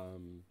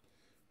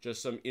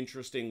 Just some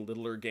interesting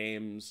littler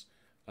games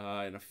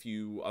and a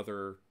few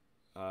other,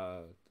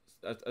 a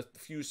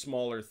few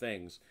smaller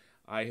things.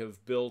 I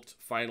have built,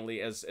 finally,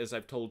 as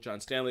I've told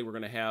John Stanley, we're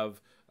going to have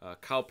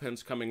cow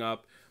pens coming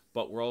up,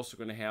 but we're also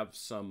going to have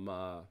some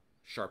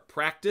sharp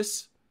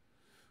practice.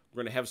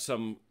 We're going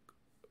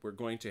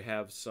to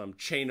have some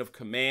chain of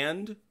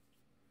command,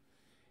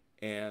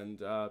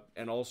 and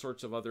all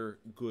sorts of other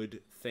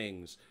good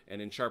things.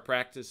 And in sharp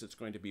practice, it's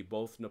going to be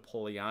both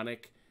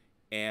Napoleonic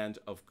and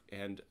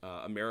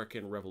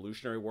American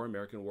Revolutionary War,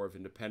 American War of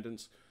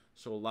Independence.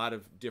 So a lot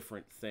of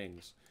different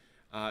things.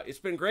 It's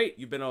been great.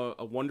 You've been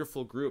a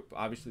wonderful group.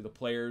 Obviously the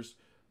players,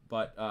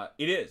 but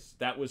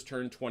that was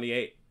turn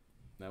 28.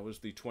 That was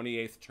the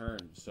 28th turn.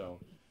 So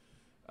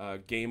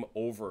game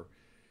over.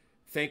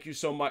 Thank you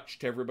so much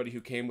to everybody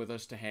who came with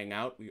us to hang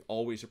out. We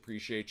always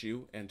appreciate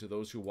you. And to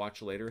those who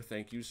watch later,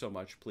 thank you so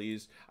much.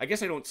 Please, I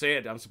guess I don't say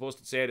it. I'm supposed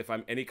to say it if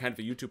I'm any kind of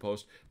a YouTube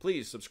host.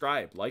 Please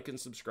subscribe, like and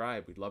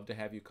subscribe. We'd love to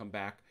have you come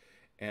back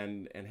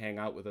and hang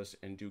out with us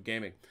and do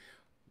gaming.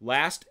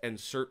 Last and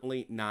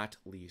certainly not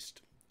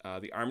least,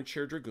 the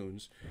Armchair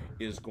Dragoons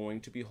is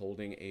going to be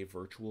holding a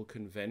virtual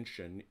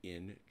convention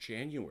in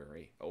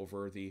January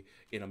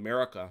in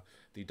America,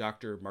 the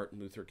Dr. Martin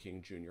Luther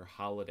King Jr.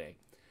 holiday.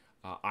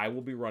 I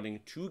will be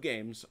running 2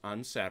 games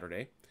on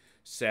Saturday.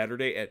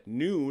 Saturday at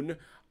noon,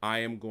 I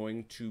am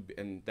going to,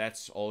 and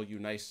that's all you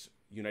nice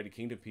United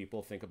Kingdom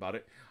people, think about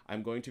it,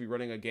 I'm going to be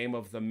running a game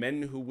of The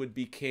Men Who Would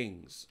Be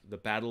Kings, the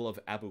Battle of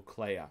Abu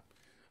Klea,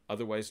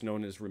 otherwise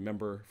known as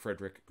Remember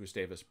Frederick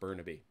Gustavus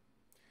Burnaby.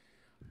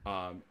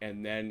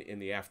 And then in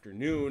the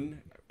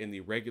afternoon, in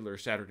the regular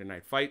Saturday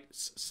Night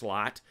Fights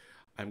slot,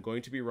 I'm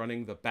going to be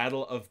running the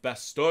Battle of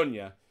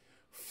Bastogne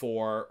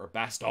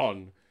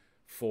Baston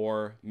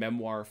for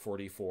Memoir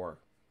 44,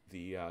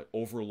 the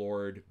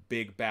Overlord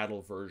big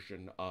battle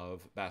version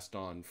of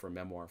Baston for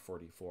Memoir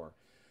 44.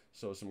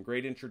 So some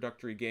great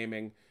introductory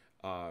gaming.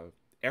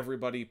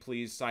 Everybody,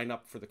 please sign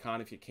up for the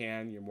con if you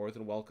can. You're more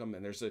than welcome.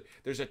 And there's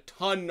a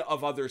ton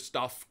of other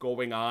stuff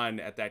going on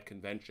at that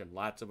convention.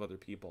 Lots of other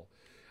people.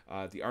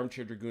 The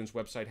Armchair Dragoons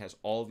website has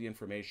all the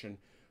information.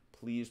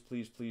 Please,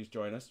 please, please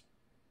join us.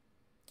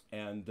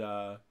 And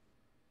yeah,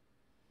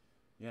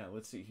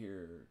 let's see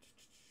here.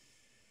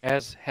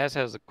 Has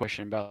a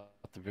question about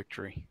the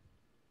victory.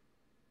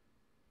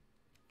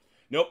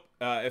 Nope.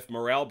 If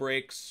morale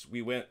breaks,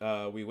 we win.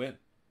 We win.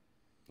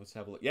 Let's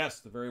have a look. Yes,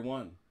 the very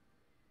one.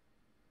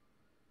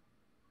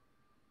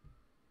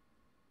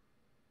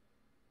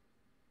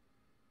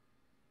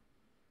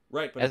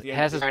 Right, but at the end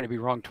Has is trying to be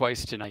wrong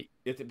twice tonight.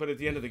 But at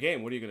the end of the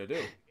game, what are you going to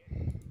do?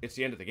 It's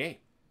the end of the game.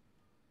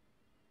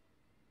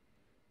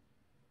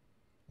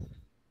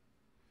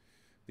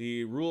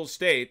 The rules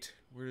state,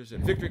 where is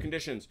it? Victory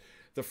conditions.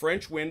 The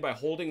French win by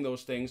holding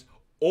those things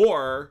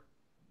or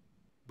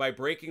by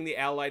breaking the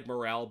Allied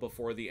morale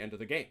before the end of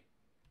the game,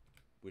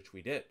 which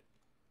we did.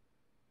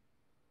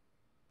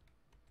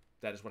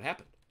 That is what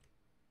happened.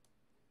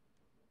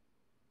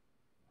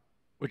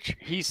 Which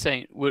he's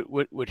saying,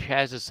 which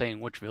Has is saying,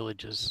 which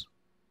villages?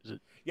 Is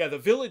it? Yeah, the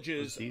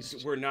villages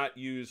were not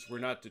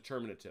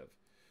determinative.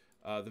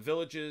 The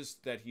villages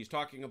that he's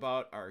talking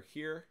about are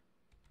here,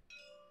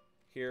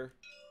 here.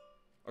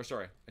 Or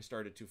sorry, I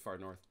started too far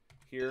north.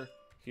 Here,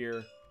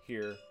 here,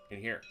 here, and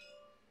here.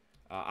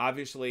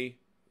 Obviously,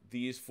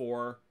 these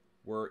 4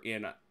 were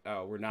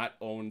not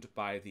owned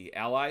by the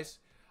Allies.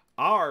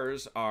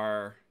 Ours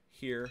are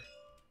here,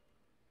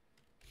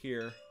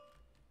 here,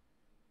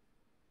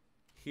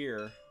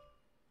 here,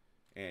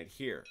 and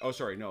here. Oh,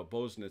 sorry, no,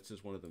 Bosnitz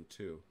is one of them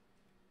too.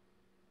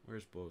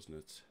 Where's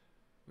Bosnitz?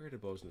 Where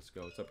did Bosnitz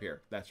go? It's up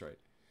here. That's right.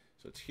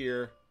 So it's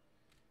here,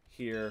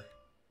 here,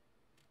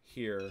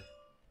 here,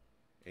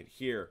 and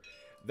here.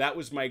 That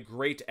was my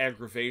great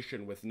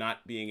aggravation with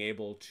not being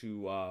able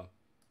to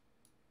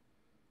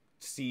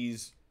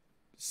seize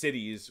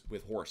cities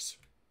with horse.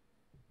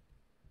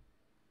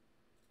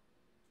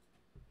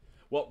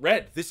 Well,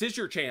 Red, this is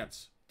your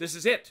chance. This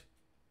is it.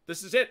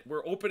 This is it.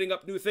 We're opening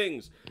up new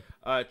things.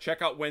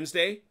 Check out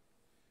Wednesday.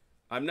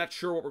 I'm not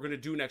sure what we're going to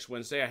do next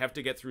Wednesday. I have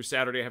to get through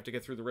Saturday. I have to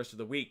get through the rest of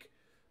the week.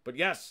 But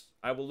yes,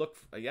 I will look.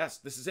 Yes,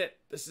 this is it.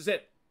 This is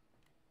it.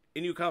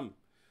 In you come.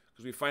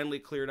 Because we finally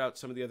cleared out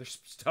some of the other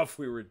stuff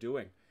we were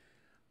doing.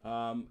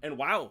 And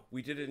wow,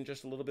 we did it in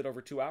just a little bit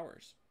over 2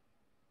 hours.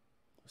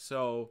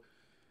 So,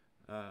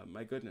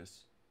 my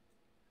goodness.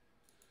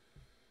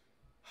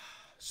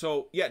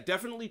 So, yeah,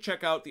 definitely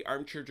check out the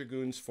Armchair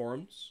Dragoons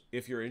forums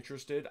if you're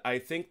interested. I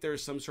think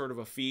there's some sort of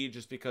a fee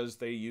just because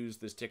they use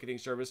this ticketing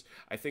service.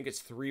 I think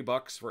it's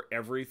 $3 for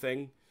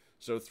everything.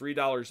 So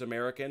 $3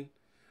 American.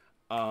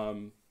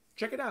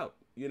 Check it out.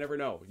 You never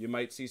know. You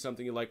might see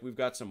something you like. We've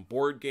got some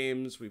board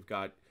games. We've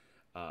got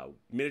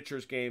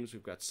miniatures games.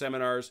 We've got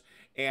seminars.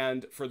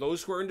 And for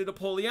those who are into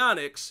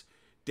Napoleonics,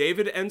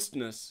 David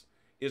Enstness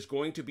is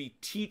going to be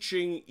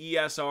teaching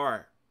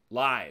ESR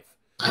live.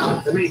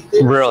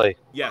 Really?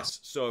 Yes.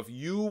 So if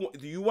you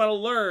want to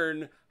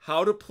learn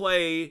how to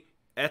play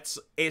et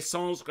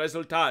sans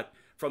résultat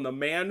from the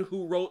man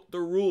who wrote the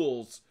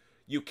rules,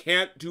 you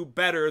can't do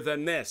better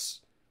than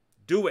this.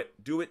 Do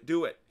it. Do it.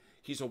 Do it.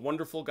 He's a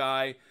wonderful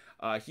guy.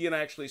 He and I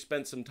actually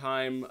spent some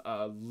time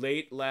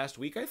late last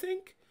week, I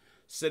think,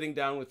 sitting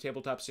down with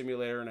Tabletop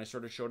Simulator, and I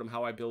sort of showed him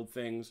how I build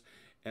things.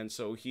 And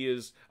so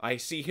I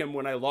see him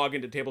when I log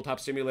into Tabletop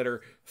Simulator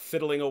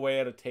fiddling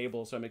away at a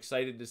table. So I'm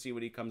excited to see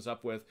what he comes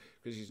up with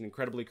because he's an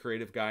incredibly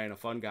creative guy and a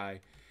fun guy.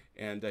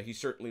 And he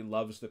certainly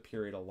loves the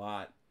period a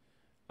lot.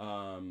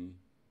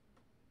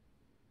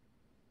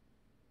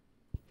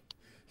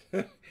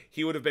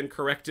 He would have been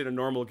correct in a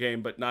normal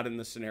game, but not in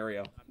this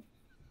scenario.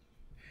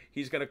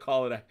 He's gonna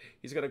call it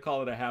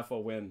a half a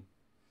win.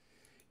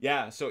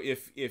 Yeah. So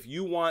if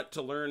you want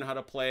to learn how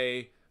to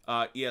play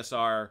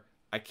ESR,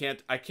 I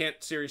can't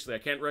seriously, I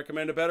can't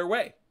recommend a better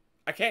way.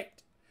 I can't.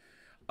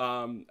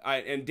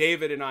 And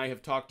David and I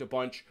have talked a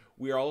bunch.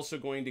 We are also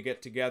going to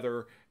get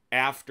together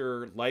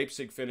after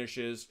Leipzig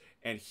finishes,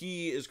 and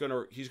he's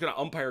gonna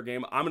umpire a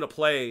game. I'm gonna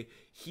play.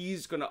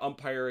 He's gonna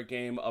umpire a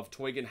game of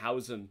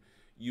Teugenhausen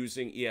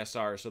using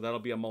ESR. So that'll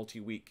be a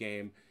multi-week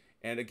game.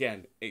 And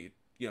again,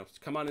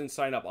 come on and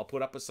sign up. I'll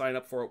put up a sign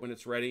up for it when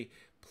it's ready.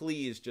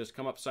 Please just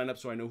come up, sign up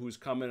so I know who's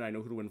coming. I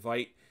know who to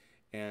invite,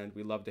 and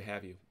we love to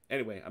have you.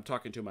 Anyway, I'm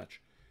talking too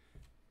much.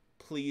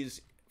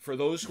 Please, for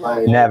those who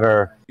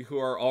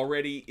are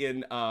already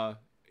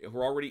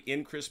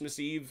in Christmas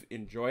Eve,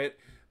 enjoy it.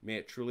 May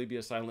it truly be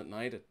a silent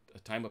night, a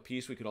time of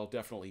peace. We could all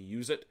definitely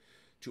use it.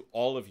 To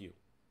all of you,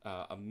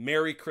 a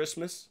Merry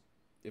Christmas,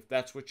 if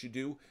that's what you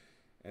do,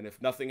 and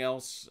if nothing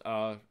else,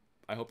 I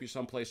hope you're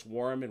someplace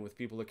warm and with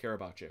people that care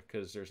about you,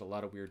 because there's a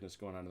lot of weirdness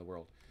going on in the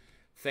world.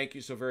 Thank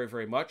you so very,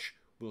 very much.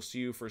 We'll see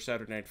you for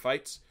Saturday Night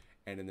Fights,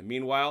 and in the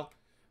meanwhile,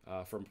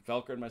 from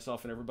Velker and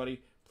myself and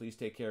everybody, please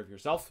take care of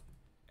yourself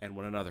and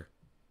one another.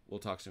 We'll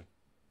talk soon.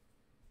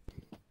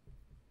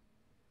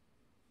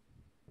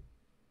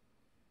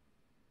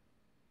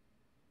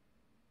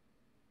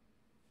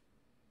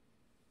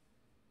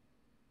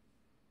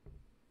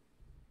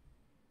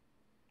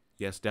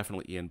 Yes,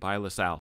 definitely, Ian. Bye, LaSalle.